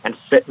 And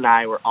Fit and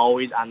I were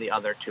always on the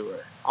other tour.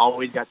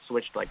 Always got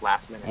switched like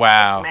last minute.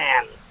 Wow.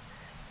 Man.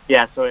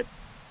 Yeah. So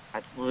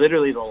that's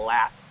literally the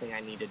last thing I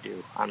need to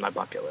do on my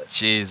bucket list.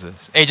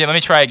 Jesus. AJ, let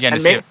me try again to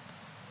see.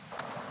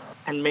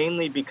 And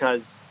mainly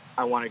because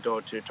I want to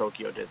go to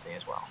Tokyo Disney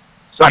as well.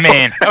 So, I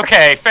mean,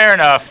 okay, fair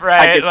enough,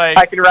 right?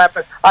 I can wrap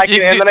it.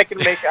 Then I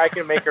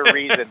can make a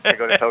reason to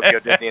go to Tokyo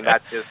Disney and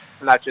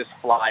not just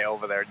fly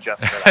over there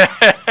just for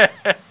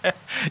that.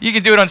 You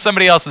can do it on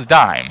somebody else's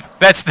dime.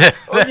 That's the.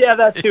 Well, yeah,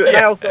 that too. And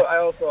I also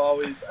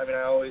always.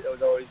 It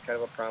was always kind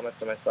of a promise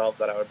to myself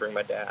that I would bring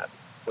my dad.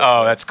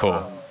 Oh, that's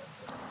cool.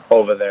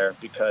 Over there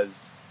because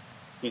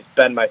he's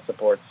been my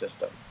support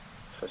system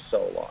for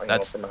so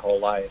long, for my whole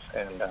life,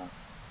 and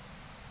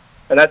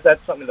that's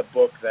something in the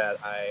book that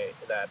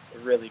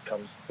really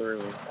comes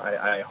through.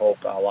 I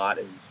hope a lot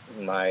is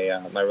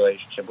my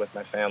relationship with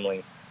my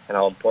family and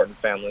how important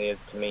family is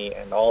to me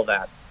and all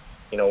that,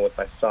 with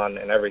my son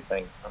and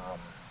everything.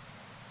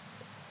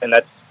 And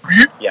that's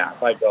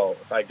if I go,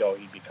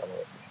 he'd be coming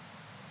with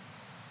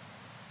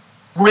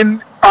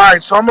me. All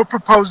right, so I'm gonna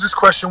propose this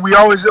question. We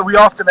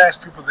often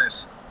ask people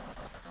this.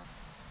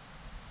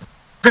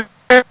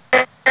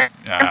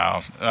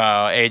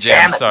 Oh, AJ,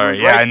 I'm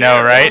sorry. Yeah, I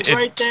know, right? It's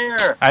right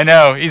there. I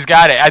know. He's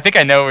got it. I think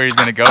I know where he's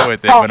going to go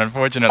with it, but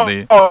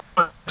unfortunately,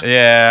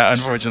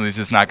 it's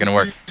just not going to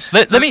work.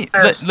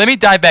 Let me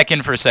dive back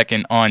in for a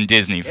second on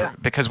Disney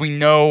because we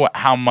know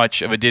how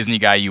much of a Disney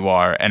guy you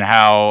are and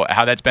how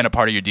that's been a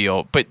part of your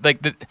deal. But like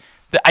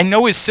I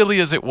know as silly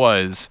as it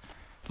was,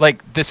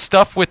 like the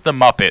stuff with the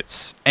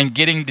Muppets and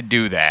getting to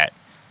do that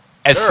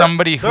as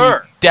somebody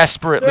who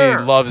desperately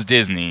loves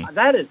Disney.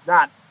 That is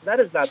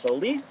not the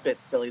least bit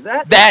silly. Those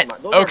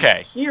okay.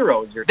 Are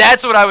heroes.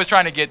 That's what I was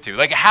trying to get to.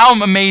 Like, how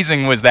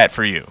amazing was that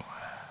for you?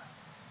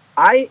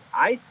 I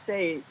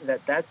say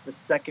that's the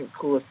second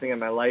coolest thing in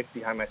my life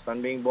behind my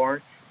son being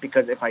born.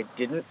 Because if I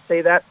didn't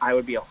say that, I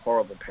would be a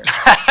horrible parent.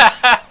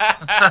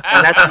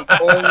 And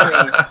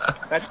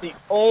that's the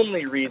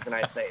only reason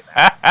I say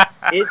that.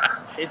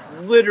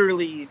 It's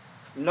literally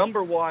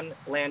number one,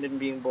 Landon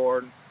being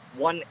born,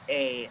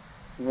 1A,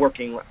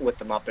 working with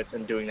the Muppets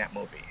and doing that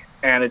movie,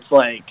 and it's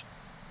like.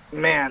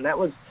 Man, it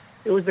was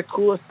the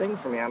coolest thing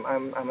for me.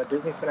 I'm a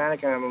Disney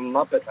fanatic and I'm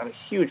a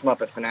huge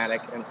Muppet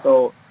fanatic, and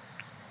so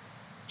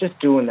just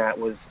doing that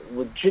was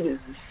legit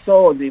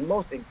the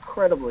most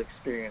incredible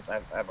experience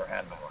I've ever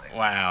had in my life.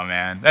 Wow,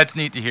 man. That's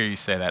neat to hear you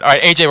say that. All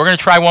right, AJ, we're going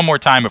to try one more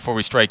time before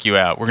we strike you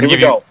out. We're going to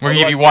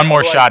give you one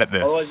more shot at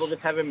this. Otherwise we'll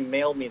just have him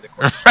mail me the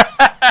question.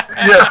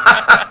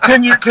 Yeah.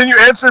 Can you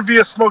answer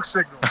via smoke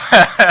signal?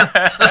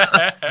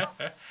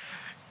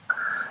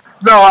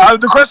 No,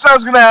 the question I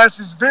was going to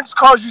ask is, Vince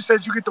calls you,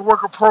 said you get to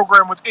work a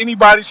program with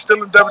anybody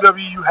still in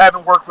WWE you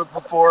haven't worked with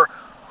before.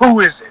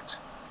 Who is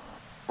it?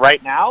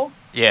 Right now?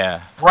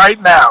 Yeah.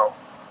 Right now.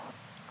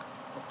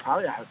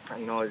 Probably, a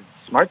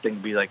smart thing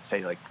would be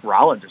say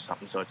Rollins or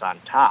something, so it's on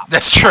top.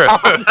 That's true.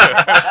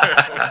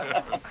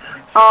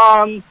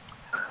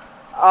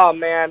 Oh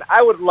man,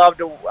 I would love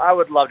to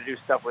do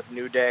stuff with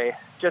New Day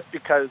just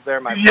because they're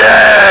my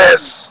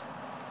yes.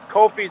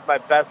 Kofi's my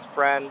best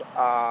friend.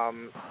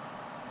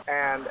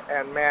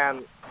 And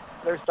man,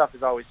 their stuff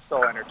is always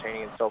so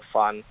entertaining and so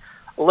fun.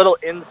 A little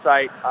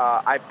insight,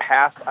 I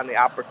passed on the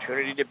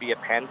opportunity to be a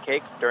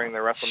pancake during the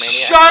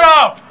WrestleMania. Shut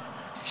up!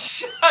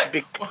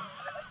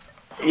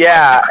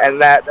 Yeah,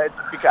 and that's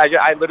because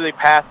I literally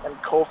passed, and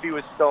Kofi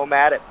was so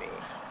mad at me.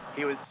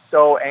 He was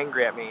so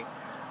angry at me.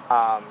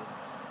 I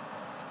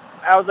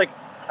was like,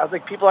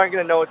 people aren't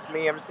gonna know it's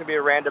me. I'm just gonna be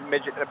a random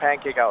midget in a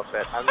pancake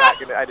outfit.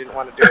 I didn't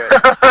want to do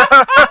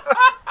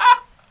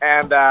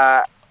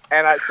it.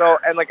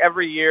 And like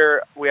every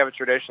year we have a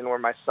tradition where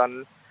my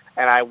son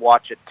and I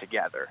watch it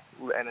together,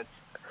 and it's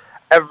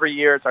every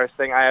year it's our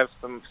thing. I have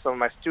some of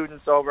my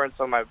students over and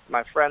some of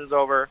my friends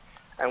over,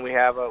 and we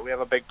have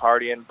a big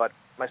party. But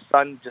my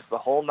son just the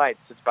whole night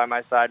sits by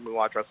my side and we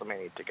watch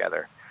WrestleMania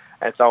together,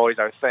 and it's always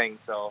our thing.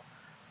 So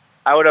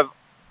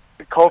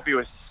Kofi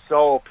was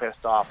so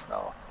pissed off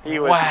though. He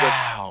was.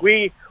 Wow.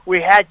 We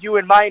had you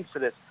in mind for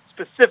this.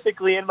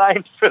 Specifically in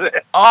mind for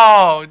this.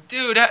 Oh,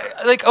 dude!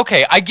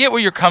 Okay, I get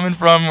where you're coming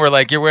from. Where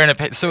you're wearing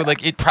so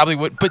it probably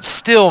would, but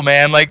still,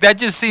 man, that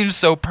just seems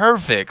so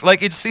perfect.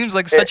 It seems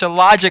like such a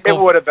logical.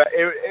 It would have been.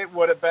 It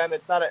would have been.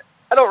 It's not.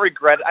 I don't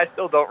regret it. I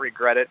still don't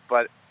regret it,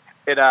 but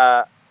it.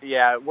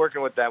 Yeah,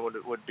 working with them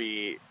would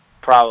be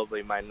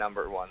probably my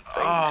number one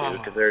thing too,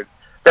 because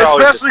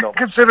Especially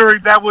considering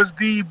that was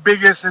the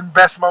biggest and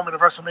best moment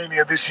of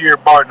WrestleMania this year,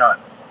 bar none.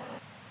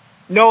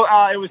 No,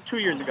 it was 2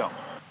 years ago.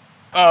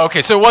 Oh,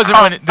 okay. So it wasn't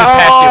when this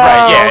past year,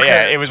 right? Yeah, okay.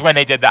 yeah. It was when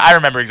they did that. I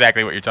remember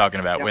exactly what you're talking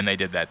about when they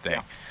did that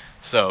thing.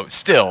 So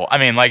still, I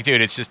mean, like, dude,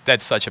 it's just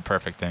that's such a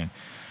perfect thing.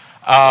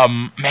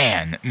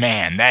 Man,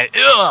 that.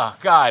 Ugh,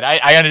 God,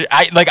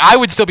 I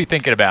would still be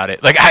thinking about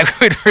it. Like, I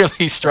would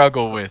really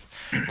struggle with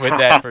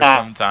that for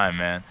some time,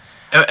 man.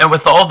 And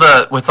with all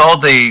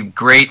the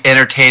great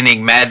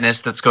entertaining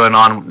madness that's going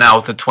on now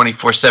with the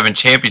 24/7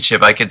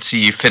 championship, I could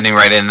see you fitting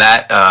right in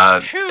that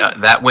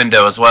that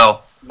window as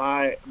well.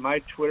 My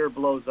Twitter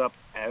blows up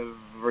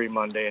every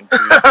Monday and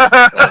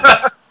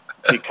Tuesday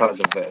because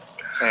of this,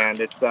 and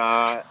it's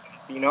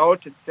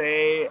to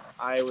say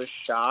I was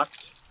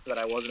shocked that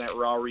I wasn't at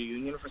Raw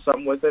Reunion for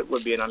something with it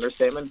would be an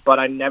understatement. But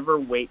I never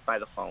wait by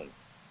the phone.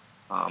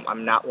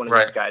 I'm not one of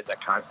those guys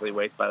that constantly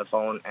waits by the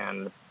phone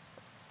and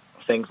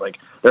things like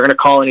they're going to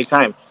call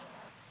anytime.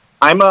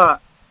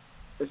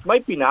 This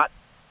might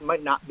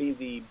not be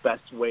the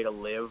best way to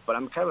live, but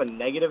I'm kind of a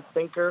negative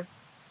thinker.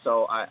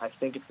 So I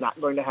think it's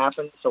not going to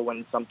happen. So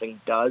when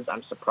something does,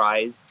 I'm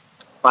surprised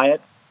by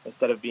it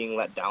instead of being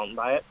let down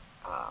by it.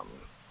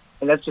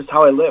 And that's just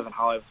how I live and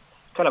how I've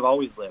kind of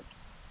always lived.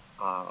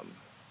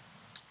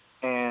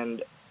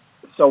 And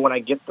so when I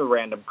get the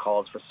random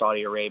calls for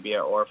Saudi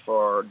Arabia or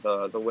for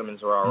the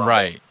Women's Royal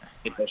Rumble,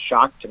 it's a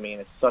shock to me,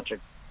 and it's such a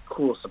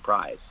cool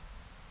surprise.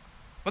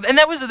 Well, and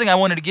that was the thing I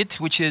wanted to get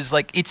to, which is,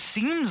 like, it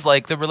seems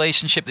like the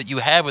relationship that you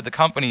have with the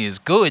company is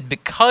good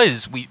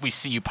because we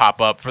see you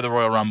pop up for the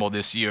Royal Rumble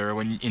this year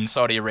in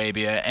Saudi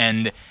Arabia,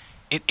 and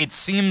it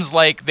seems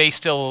like they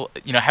still,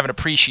 have an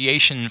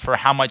appreciation for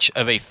how much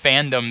of a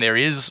fandom there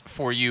is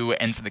for you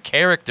and for the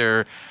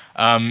character.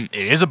 It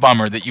is a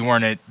bummer that you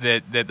weren't at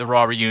the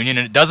Raw Reunion,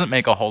 and it doesn't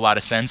make a whole lot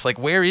of sense. Like,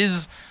 where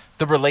is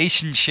the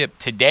relationship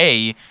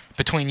today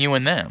between you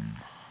and them?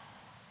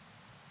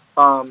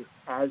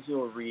 As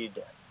you'll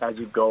read, as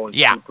you go and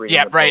keep reading.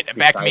 Yeah, right.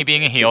 Back to me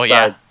being a heel.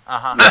 Yep.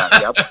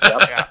 Yeah.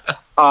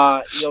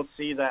 You'll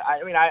see that.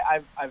 I mean,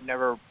 I've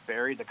never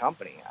buried the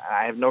company.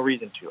 I have no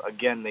reason to.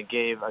 Again, they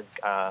gave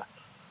a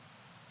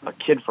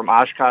kid from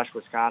Oshkosh,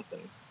 Wisconsin,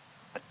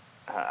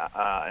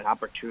 an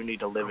opportunity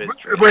to live his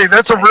dream. Wait,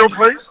 that's a real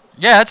place?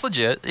 Yeah, that's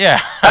legit. Yeah.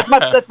 That's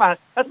my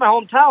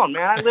hometown,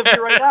 man. I live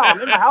here right now. I'm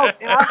in my house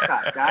in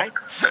Oshkosh, guy.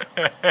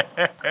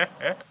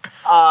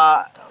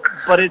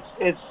 But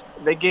it's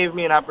they gave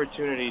me an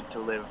opportunity to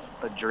live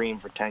a dream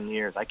for 10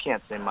 years. I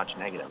can't say much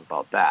negative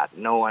about that.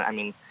 No one. I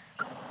mean,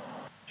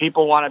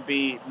 people want to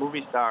be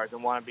movie stars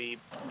and want to be,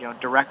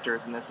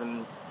 directors and this,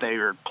 and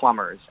they're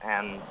plumbers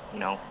and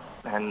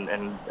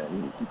and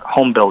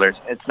home builders.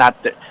 It's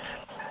not that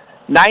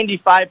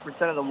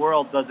 95% of the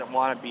world doesn't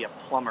want to be a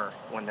plumber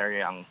when they're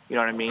young. You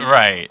know what I mean?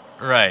 Right.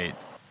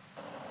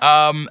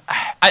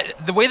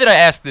 The way that I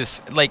ask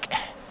this, like,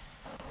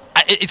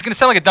 it's going to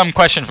sound like a dumb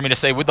question for me to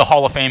say, would the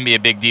Hall of Fame be a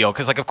big deal?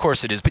 Because, like, of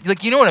course it is. But,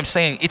 like, you know what I'm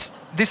saying?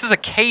 This is a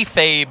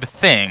kayfabe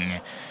thing.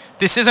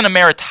 This isn't a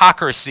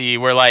meritocracy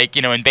where, like,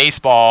 in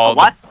baseball...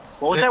 What?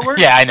 What was that word?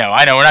 Yeah, I know.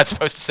 We're not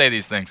supposed to say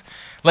these things.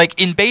 Like,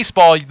 in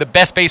baseball, the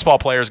best baseball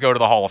players go to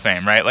the Hall of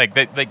Fame, right?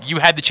 Like you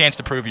had the chance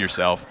to prove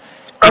yourself.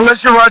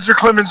 Unless you're Roger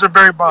Clemens or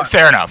Barry Bonds.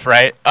 Fair enough,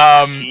 right?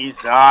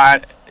 He's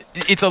not.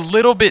 It's a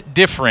little bit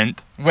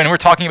different when we're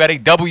talking about a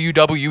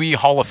WWE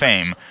Hall of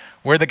Fame,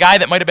 where the guy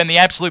that might have been the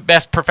absolute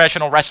best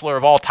professional wrestler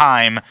of all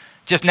time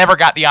just never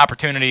got the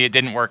opportunity, it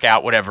didn't work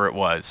out, whatever it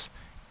was.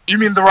 You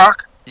mean The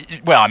Rock?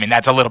 Well, I mean,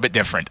 that's a little bit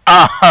different.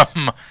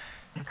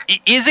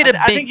 Is it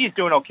I think he's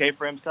doing okay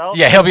for himself.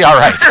 Yeah, he'll be all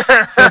right.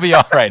 He'll be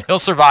all right. He'll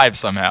survive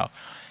somehow.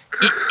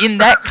 In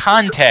that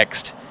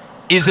context,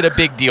 is it a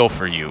big deal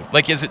for you?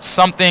 Like, is it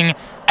something...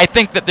 I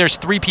think that there's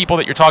 3 people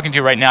that you're talking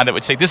to right now that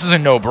would say this is a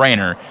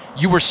no-brainer.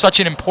 You were such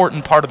an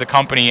important part of the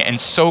company and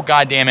so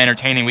goddamn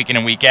entertaining week in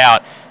and week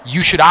out. You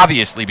should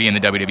obviously be in the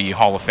WWE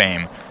Hall of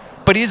Fame.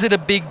 But is it a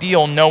big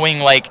deal knowing,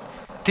 like,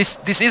 this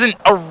isn't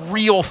a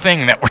real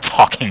thing that we're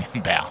talking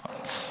about?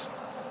 It's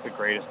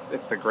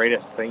the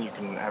greatest thing you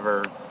can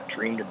ever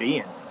dream to be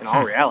in. In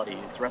all reality,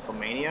 it's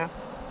WrestleMania,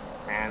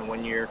 and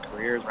when your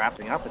career is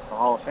wrapping up, it's the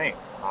Hall of Fame.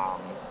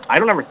 I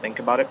don't ever think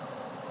about it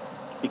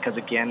because,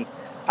 again,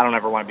 I don't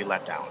ever want to be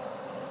let down.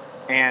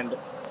 And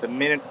the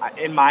minute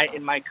in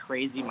my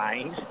crazy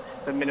mind,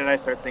 the minute I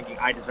start thinking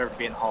I deserve to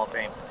be in the Hall of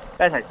Fame,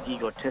 that has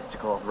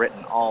egotistical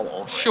written all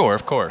over it. Sure,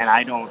 of course. And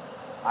I don't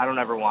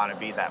ever want to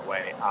be that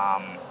way.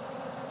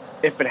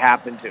 If it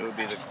happens, it would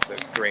be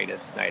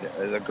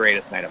the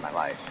greatest night of my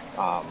life.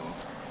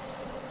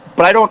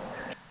 But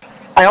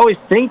I always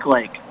think,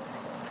 like,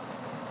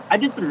 I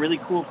did some really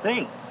cool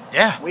things.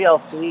 Yeah.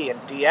 WLC and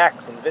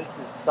DX and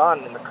Vince's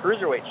son and the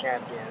Cruiserweight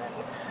champion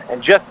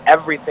and just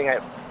everything.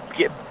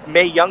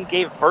 Mae Young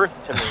gave birth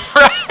to me.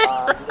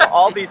 Right.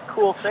 All these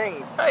cool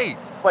things. Right.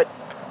 But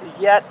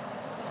yet,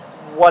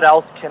 what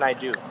else can I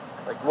do?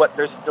 Like,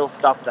 there's still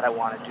stuff that I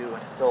want to do,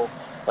 and still,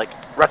 like,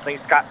 wrestling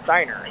Scott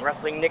Steiner and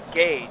wrestling Nick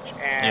Gage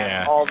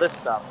and all this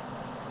stuff.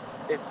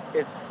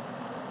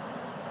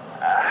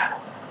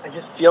 I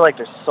just feel like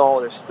there's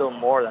still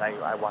more that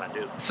I want to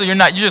do. So you're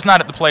just not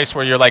at the place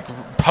where you're like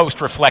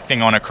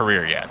post-reflecting on a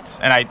career yet.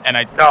 And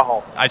I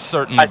No. I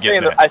certainly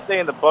get that. I say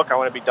in the book I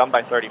want to be done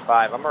by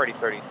 35. I'm already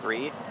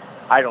 33.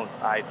 I don't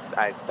see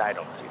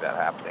that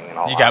happening in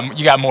all. You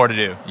got more to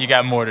do. You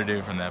got more to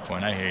do from that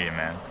point. I hear you,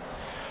 man.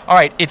 All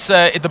right, it's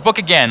the book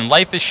again.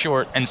 Life is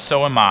short, and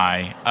so am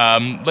I.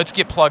 Let's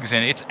get plugs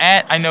in. It's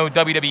at, I know,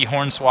 WWE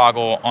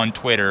Hornswoggle on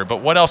Twitter,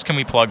 but what else can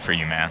we plug for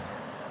you, man?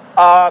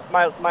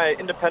 My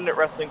independent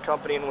wrestling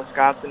company in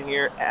Wisconsin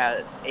here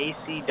at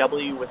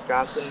ACW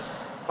Wisconsin.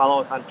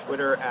 Follow us on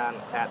Twitter and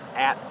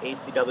at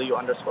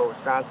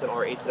ACW_Wisconsin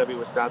or ACW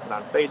Wisconsin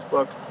on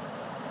Facebook.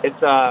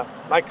 It's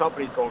my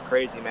company's going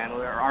crazy, man.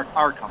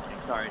 Our company,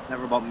 sorry. It's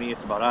never about me,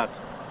 it's about us.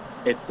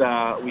 It's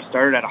we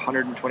started at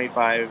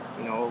 125,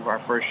 of our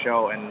first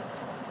show, and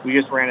we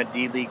just ran a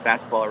D-League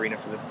basketball arena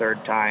for the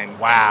third time.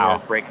 Wow.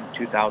 We're breaking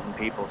 2,000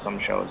 people some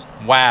shows.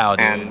 Wow,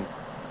 dude. And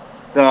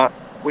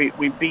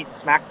we beat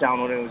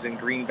SmackDown when it was in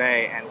Green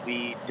Bay, and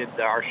we did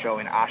our show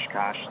in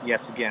Oshkosh.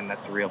 Yes, again,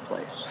 that's the real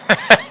place.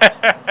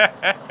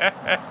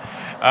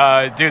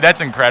 Dude,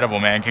 that's incredible,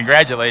 man.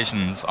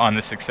 Congratulations on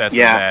the success of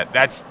that.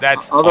 That's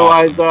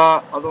otherwise,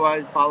 awesome.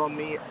 Otherwise, follow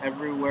me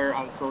everywhere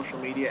on social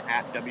media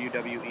at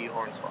WWE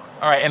Hornswoggle.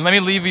 All right, and let me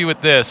leave you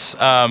with this,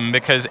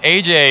 because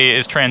AJ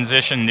is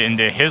transitioned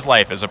into his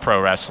life as a pro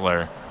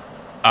wrestler.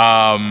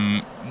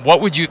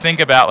 What would you think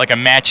about like a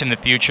match in the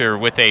future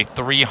with a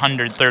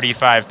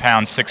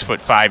 335-pound,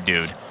 6'5"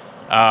 dude?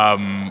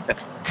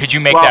 Could you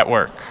make that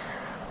work?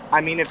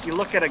 I mean, if you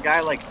look at a guy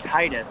like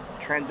Titus,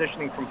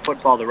 transitioning from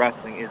football to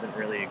wrestling isn't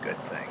really a good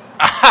thing.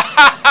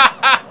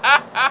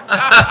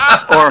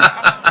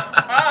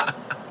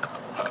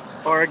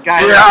 or a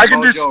guy. Yeah, like I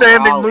can do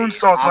standing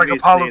moonsaults like Apollo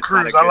it's not a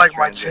Crews. I good like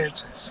my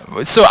transition.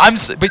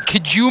 chances. But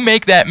could you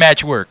make that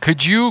match work? Could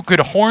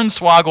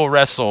Hornswoggle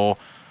wrestle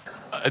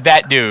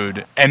that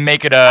dude and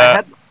make it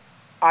a?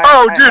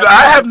 I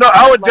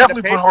would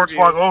definitely put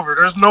Hornswoggle over.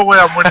 There's no way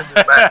I'm winning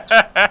this match.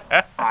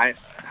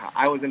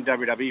 I was in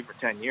WWE for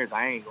 10 years.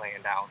 I ain't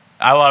laying down.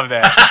 I love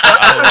that.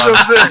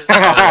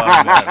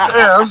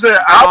 I'm saying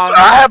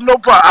I have no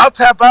problem. I'll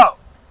tap out.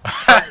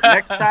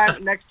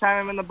 Next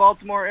time I'm in the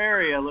Baltimore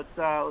area,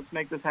 let's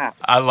make this happen.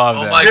 I love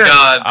that. Oh my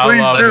God!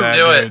 Please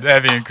do it.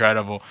 That'd be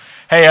incredible.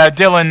 Hey,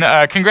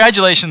 Dylan,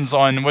 congratulations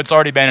on what's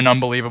already been an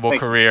unbelievable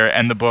career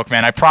and the book,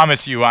 man. I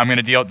promise you, I'm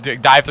going to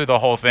dive through the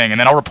whole thing, and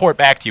then I'll report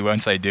back to you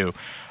once I do.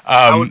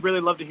 I would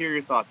really love to hear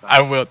your thoughts on it.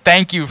 I will.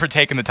 Thank you for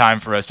taking the time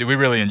for us, dude. We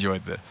really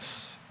enjoyed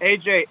this.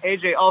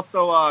 AJ,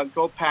 also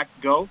go Pack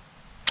Go.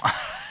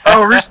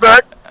 Oh,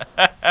 respect.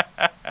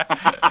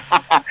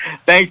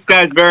 Thanks,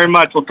 guys, very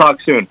much. We'll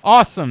talk soon.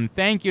 Awesome.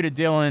 Thank you to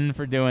Dylan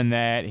for doing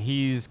that.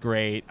 He's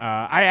great.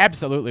 I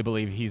absolutely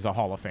believe he's a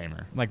Hall of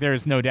Famer. Like, there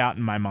is no doubt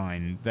in my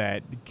mind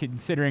that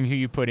considering who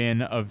you put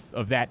in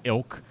of that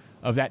ilk,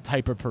 of that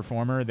type of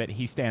performer, that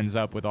he stands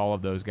up with all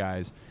of those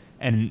guys.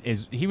 And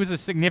he was a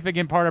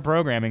significant part of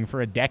programming for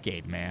a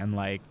decade, man.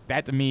 Like,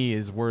 that to me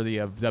is worthy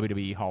of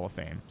WWE Hall of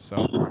Fame. So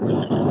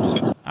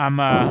I'm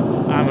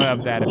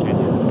of that opinion.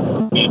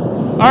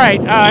 All right,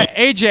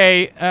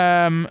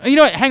 AJ, you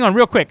know what? Hang on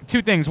real quick.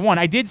 Two things. One,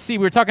 I did see,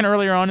 we were talking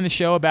earlier on in the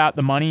show about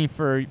the money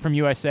from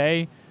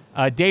USA.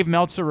 Dave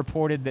Meltzer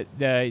reported that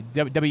the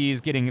WWE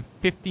is getting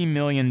 $50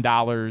 million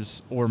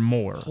or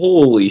more.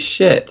 Holy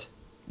shit.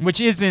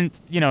 Which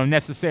isn't,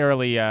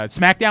 necessarily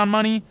SmackDown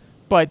money,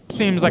 but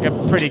seems like a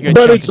pretty good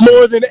But chunk. it's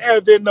more than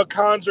the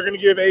cons are going to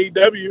give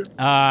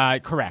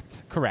AEW.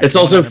 Correct. It's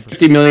also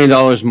 100%. $50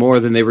 million more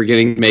than they were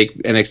getting to make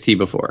NXT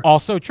before.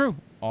 Also true.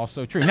 Now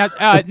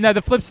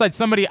the flip side,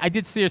 I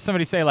did see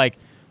somebody say, like,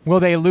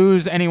 will they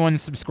lose anyone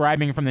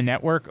subscribing from the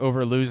network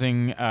over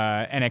losing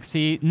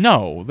NXT?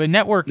 No, the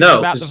network is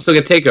about to still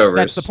get takeovers.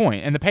 That's the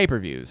point, and the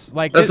pay-per-views.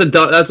 Like that's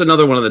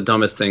another one of the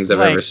dumbest things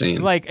I've ever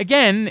seen. Like,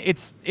 again,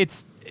 it's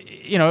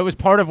it was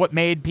part of what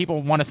made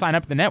people want to sign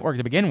up to the network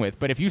to begin with.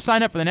 But if you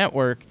sign up for the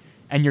network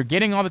and you're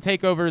getting all the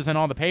takeovers and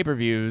all the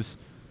pay-per-views,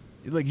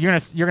 like you're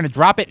gonna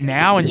drop it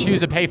now and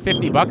choose to pay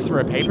 $50 for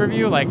a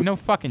pay-per-view? Like, no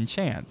fucking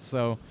chance.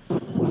 So,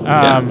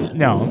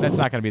 no, that's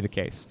not gonna be the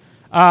case.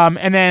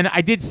 And then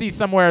I did see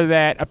somewhere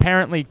that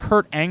apparently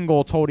Kurt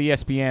Angle told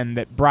ESPN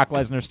that Brock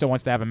Lesnar still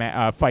wants to have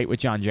a fight with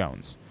John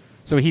Jones.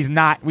 So he's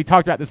not. We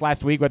talked about this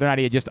last week, whether or not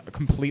he had just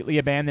completely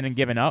abandoned and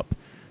given up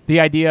the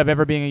idea of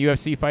ever being a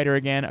UFC fighter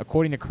again.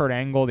 According to Kurt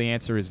Angle, the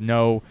answer is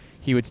no.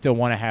 He would still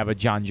want to have a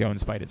John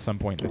Jones fight at some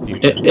point in the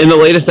future. In the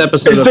latest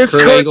episode of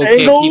Kurt Angle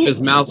can't keep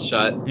his mouth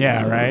shut.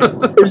 Yeah, right.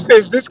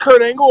 Is this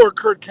Kurt Angle or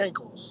Kurt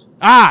Cankles?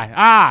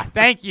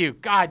 Thank you.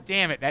 God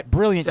damn it. That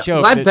brilliant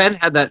joke. Glad Ben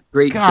had that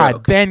great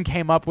joke. Ben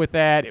came up with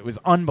that. It was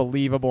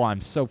unbelievable.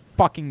 I'm so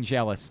fucking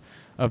jealous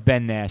of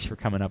Ben Nash for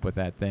coming up with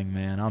that thing,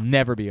 man. I'll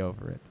never be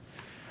over it.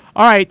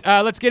 All right,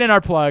 let's get in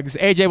our plugs.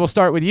 AJ, we'll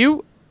start with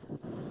you.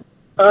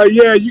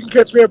 You can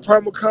catch me at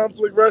Primal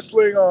Conflict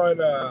Wrestling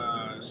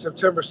on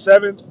September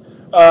 7th.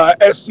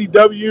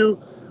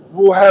 SCW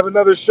will have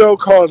another show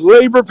called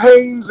Labor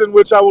Pains, in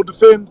which I will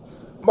defend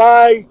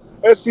my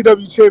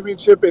SCW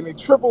Championship in a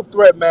triple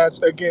threat match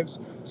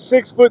against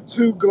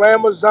 6'2"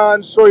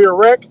 Glamazon Sawyer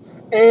Wreck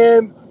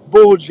and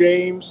Bull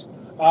James.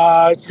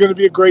 It's going to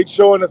be a great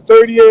show on the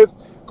 30th,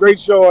 great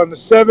show on the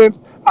 7th.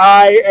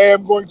 I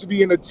am going to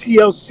be in a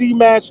TLC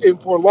match in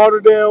Fort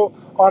Lauderdale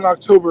on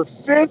October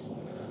 5th.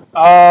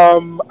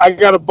 I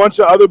got a bunch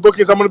of other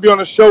bookings. I'm going to be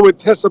on a show with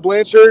Tessa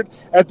Blanchard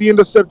at the end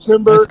of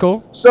September. That's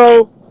cool.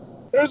 So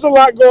there's a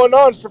lot going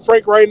on for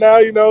Frank right now,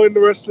 in the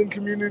wrestling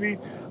community.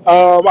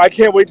 I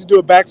can't wait to do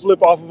a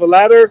backflip off of a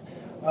ladder.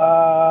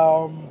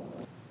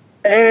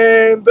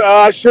 And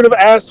I should have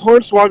asked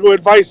Hornswoggle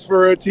advice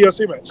for a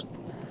TLC match.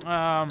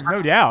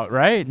 No doubt,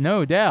 right?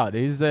 No doubt.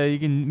 You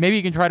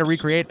can try to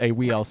recreate a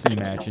WLC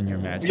match in your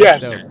match.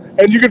 Yes,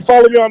 and you can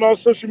follow me on all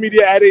social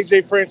media at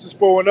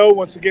AJFrancis410.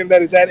 Once again,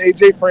 that is at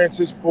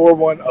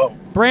AJFrancis410.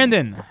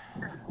 Brandon.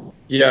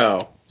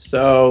 Yo,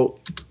 so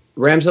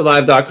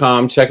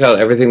RamsheadLive.com. Check out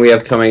everything we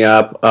have coming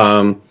up.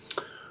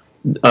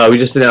 We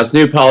just announced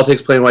New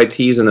Politics, Plain White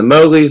Tees, and the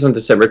Mowgli's on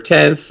December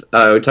 10th.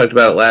 We talked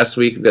about it last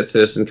week. We've got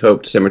Citizen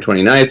Cope December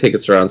 29th.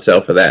 Tickets are on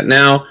sale for that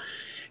now.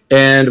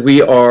 And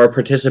we are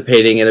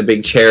participating in a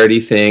big charity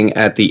thing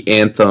at the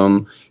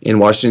Anthem in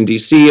Washington,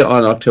 D.C.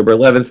 on October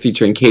 11th,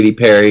 featuring Katy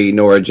Perry,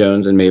 Nora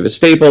Jones, and Mavis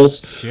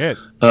Staples. Shit.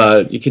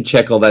 You can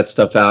check all that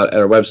stuff out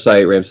at our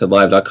website,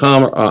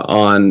 ramsheadlive.com, or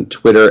on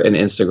Twitter and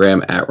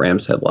Instagram at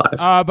ramsheadlive.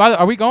 By the way,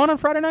 are we going on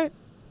Friday night?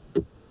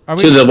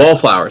 To the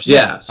Wallflowers,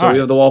 yeah. So we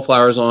have the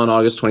Wallflowers on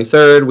August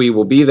 23rd. We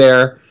will be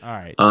there. All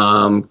right.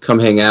 Come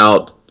hang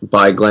out,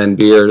 buy Glenn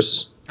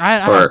beers.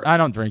 I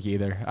don't drink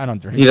either. I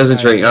don't drink. He doesn't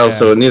drink. Oh,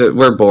 so neither.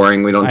 We're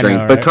boring. We don't drink.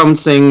 Know, but right? come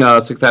sing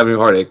 6th Avenue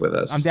Heartache with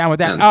us. I'm down with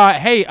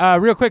that. Hey,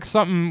 real quick,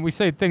 something we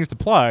say things to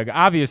plug.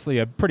 Obviously,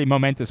 a pretty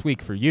momentous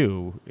week for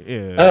you.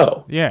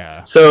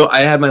 Yeah. So I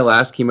had my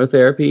last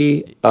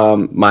chemotherapy.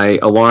 My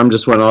alarm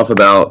just went off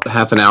about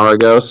half an hour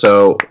ago.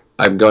 So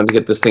I'm going to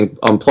get this thing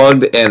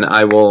unplugged, and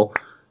I will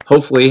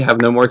hopefully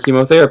have no more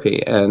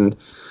chemotherapy. And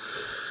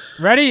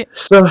ready?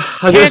 So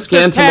I'll get a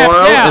scan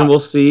tomorrow, and we'll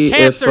see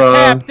Cancer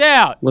tapped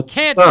out.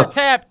 Cancer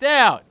tapped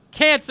out.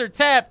 Cancer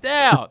tapped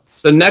out.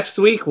 So next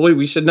week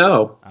we should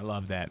know. I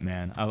love that,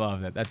 man. I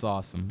love that. That's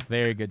awesome.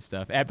 Very good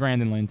stuff. At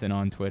Brandon Linton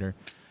on Twitter.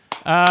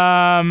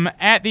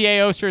 At the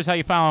Aosters, how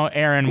you follow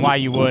Aaron? Why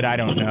you would, I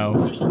don't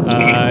know.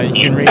 You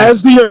can read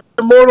as the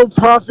immortal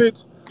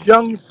prophet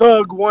Young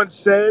Thug once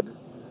said,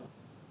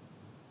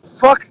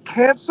 "Fuck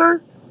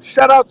cancer."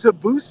 Shout out to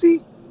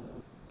Boosie.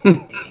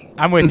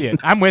 I'm with you.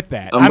 I'm with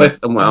that. I'm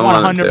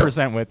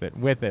 100%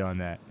 with it on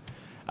that.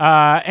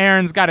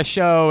 Aaron's got a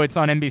show. It's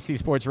on NBC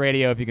Sports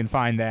Radio if you can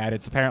find that.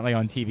 It's apparently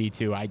on TV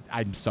too.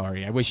 I'm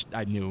sorry. I wish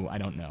I knew. I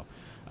don't know.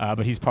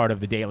 But he's part of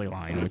the Daily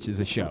Line, which is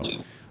a show.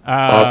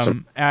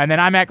 Awesome. And then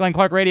I'm at Glenn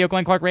Clark Radio,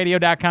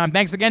 glennclarkradio.com.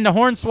 Thanks again to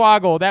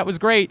Hornswoggle. That was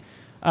great.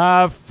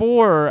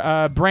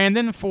 For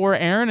Brandon, for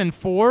Aaron, and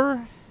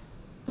for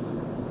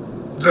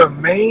the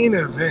main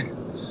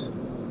event.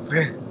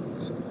 Vent.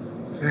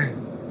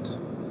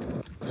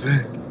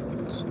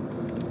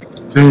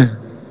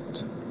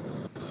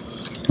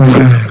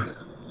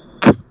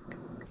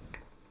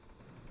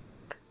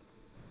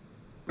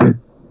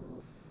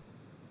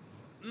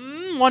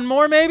 One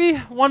more, maybe?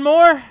 One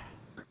more?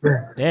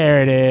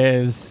 There it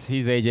is.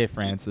 He's AJ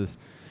Francis.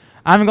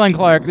 I'm Glenn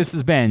Clark. This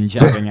has been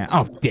Jobbing Out.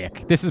 Oh,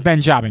 dick. This has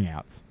been Jobbing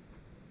Out.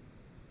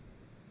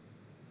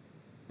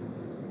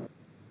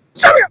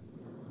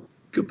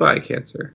 Goodbye, cancer.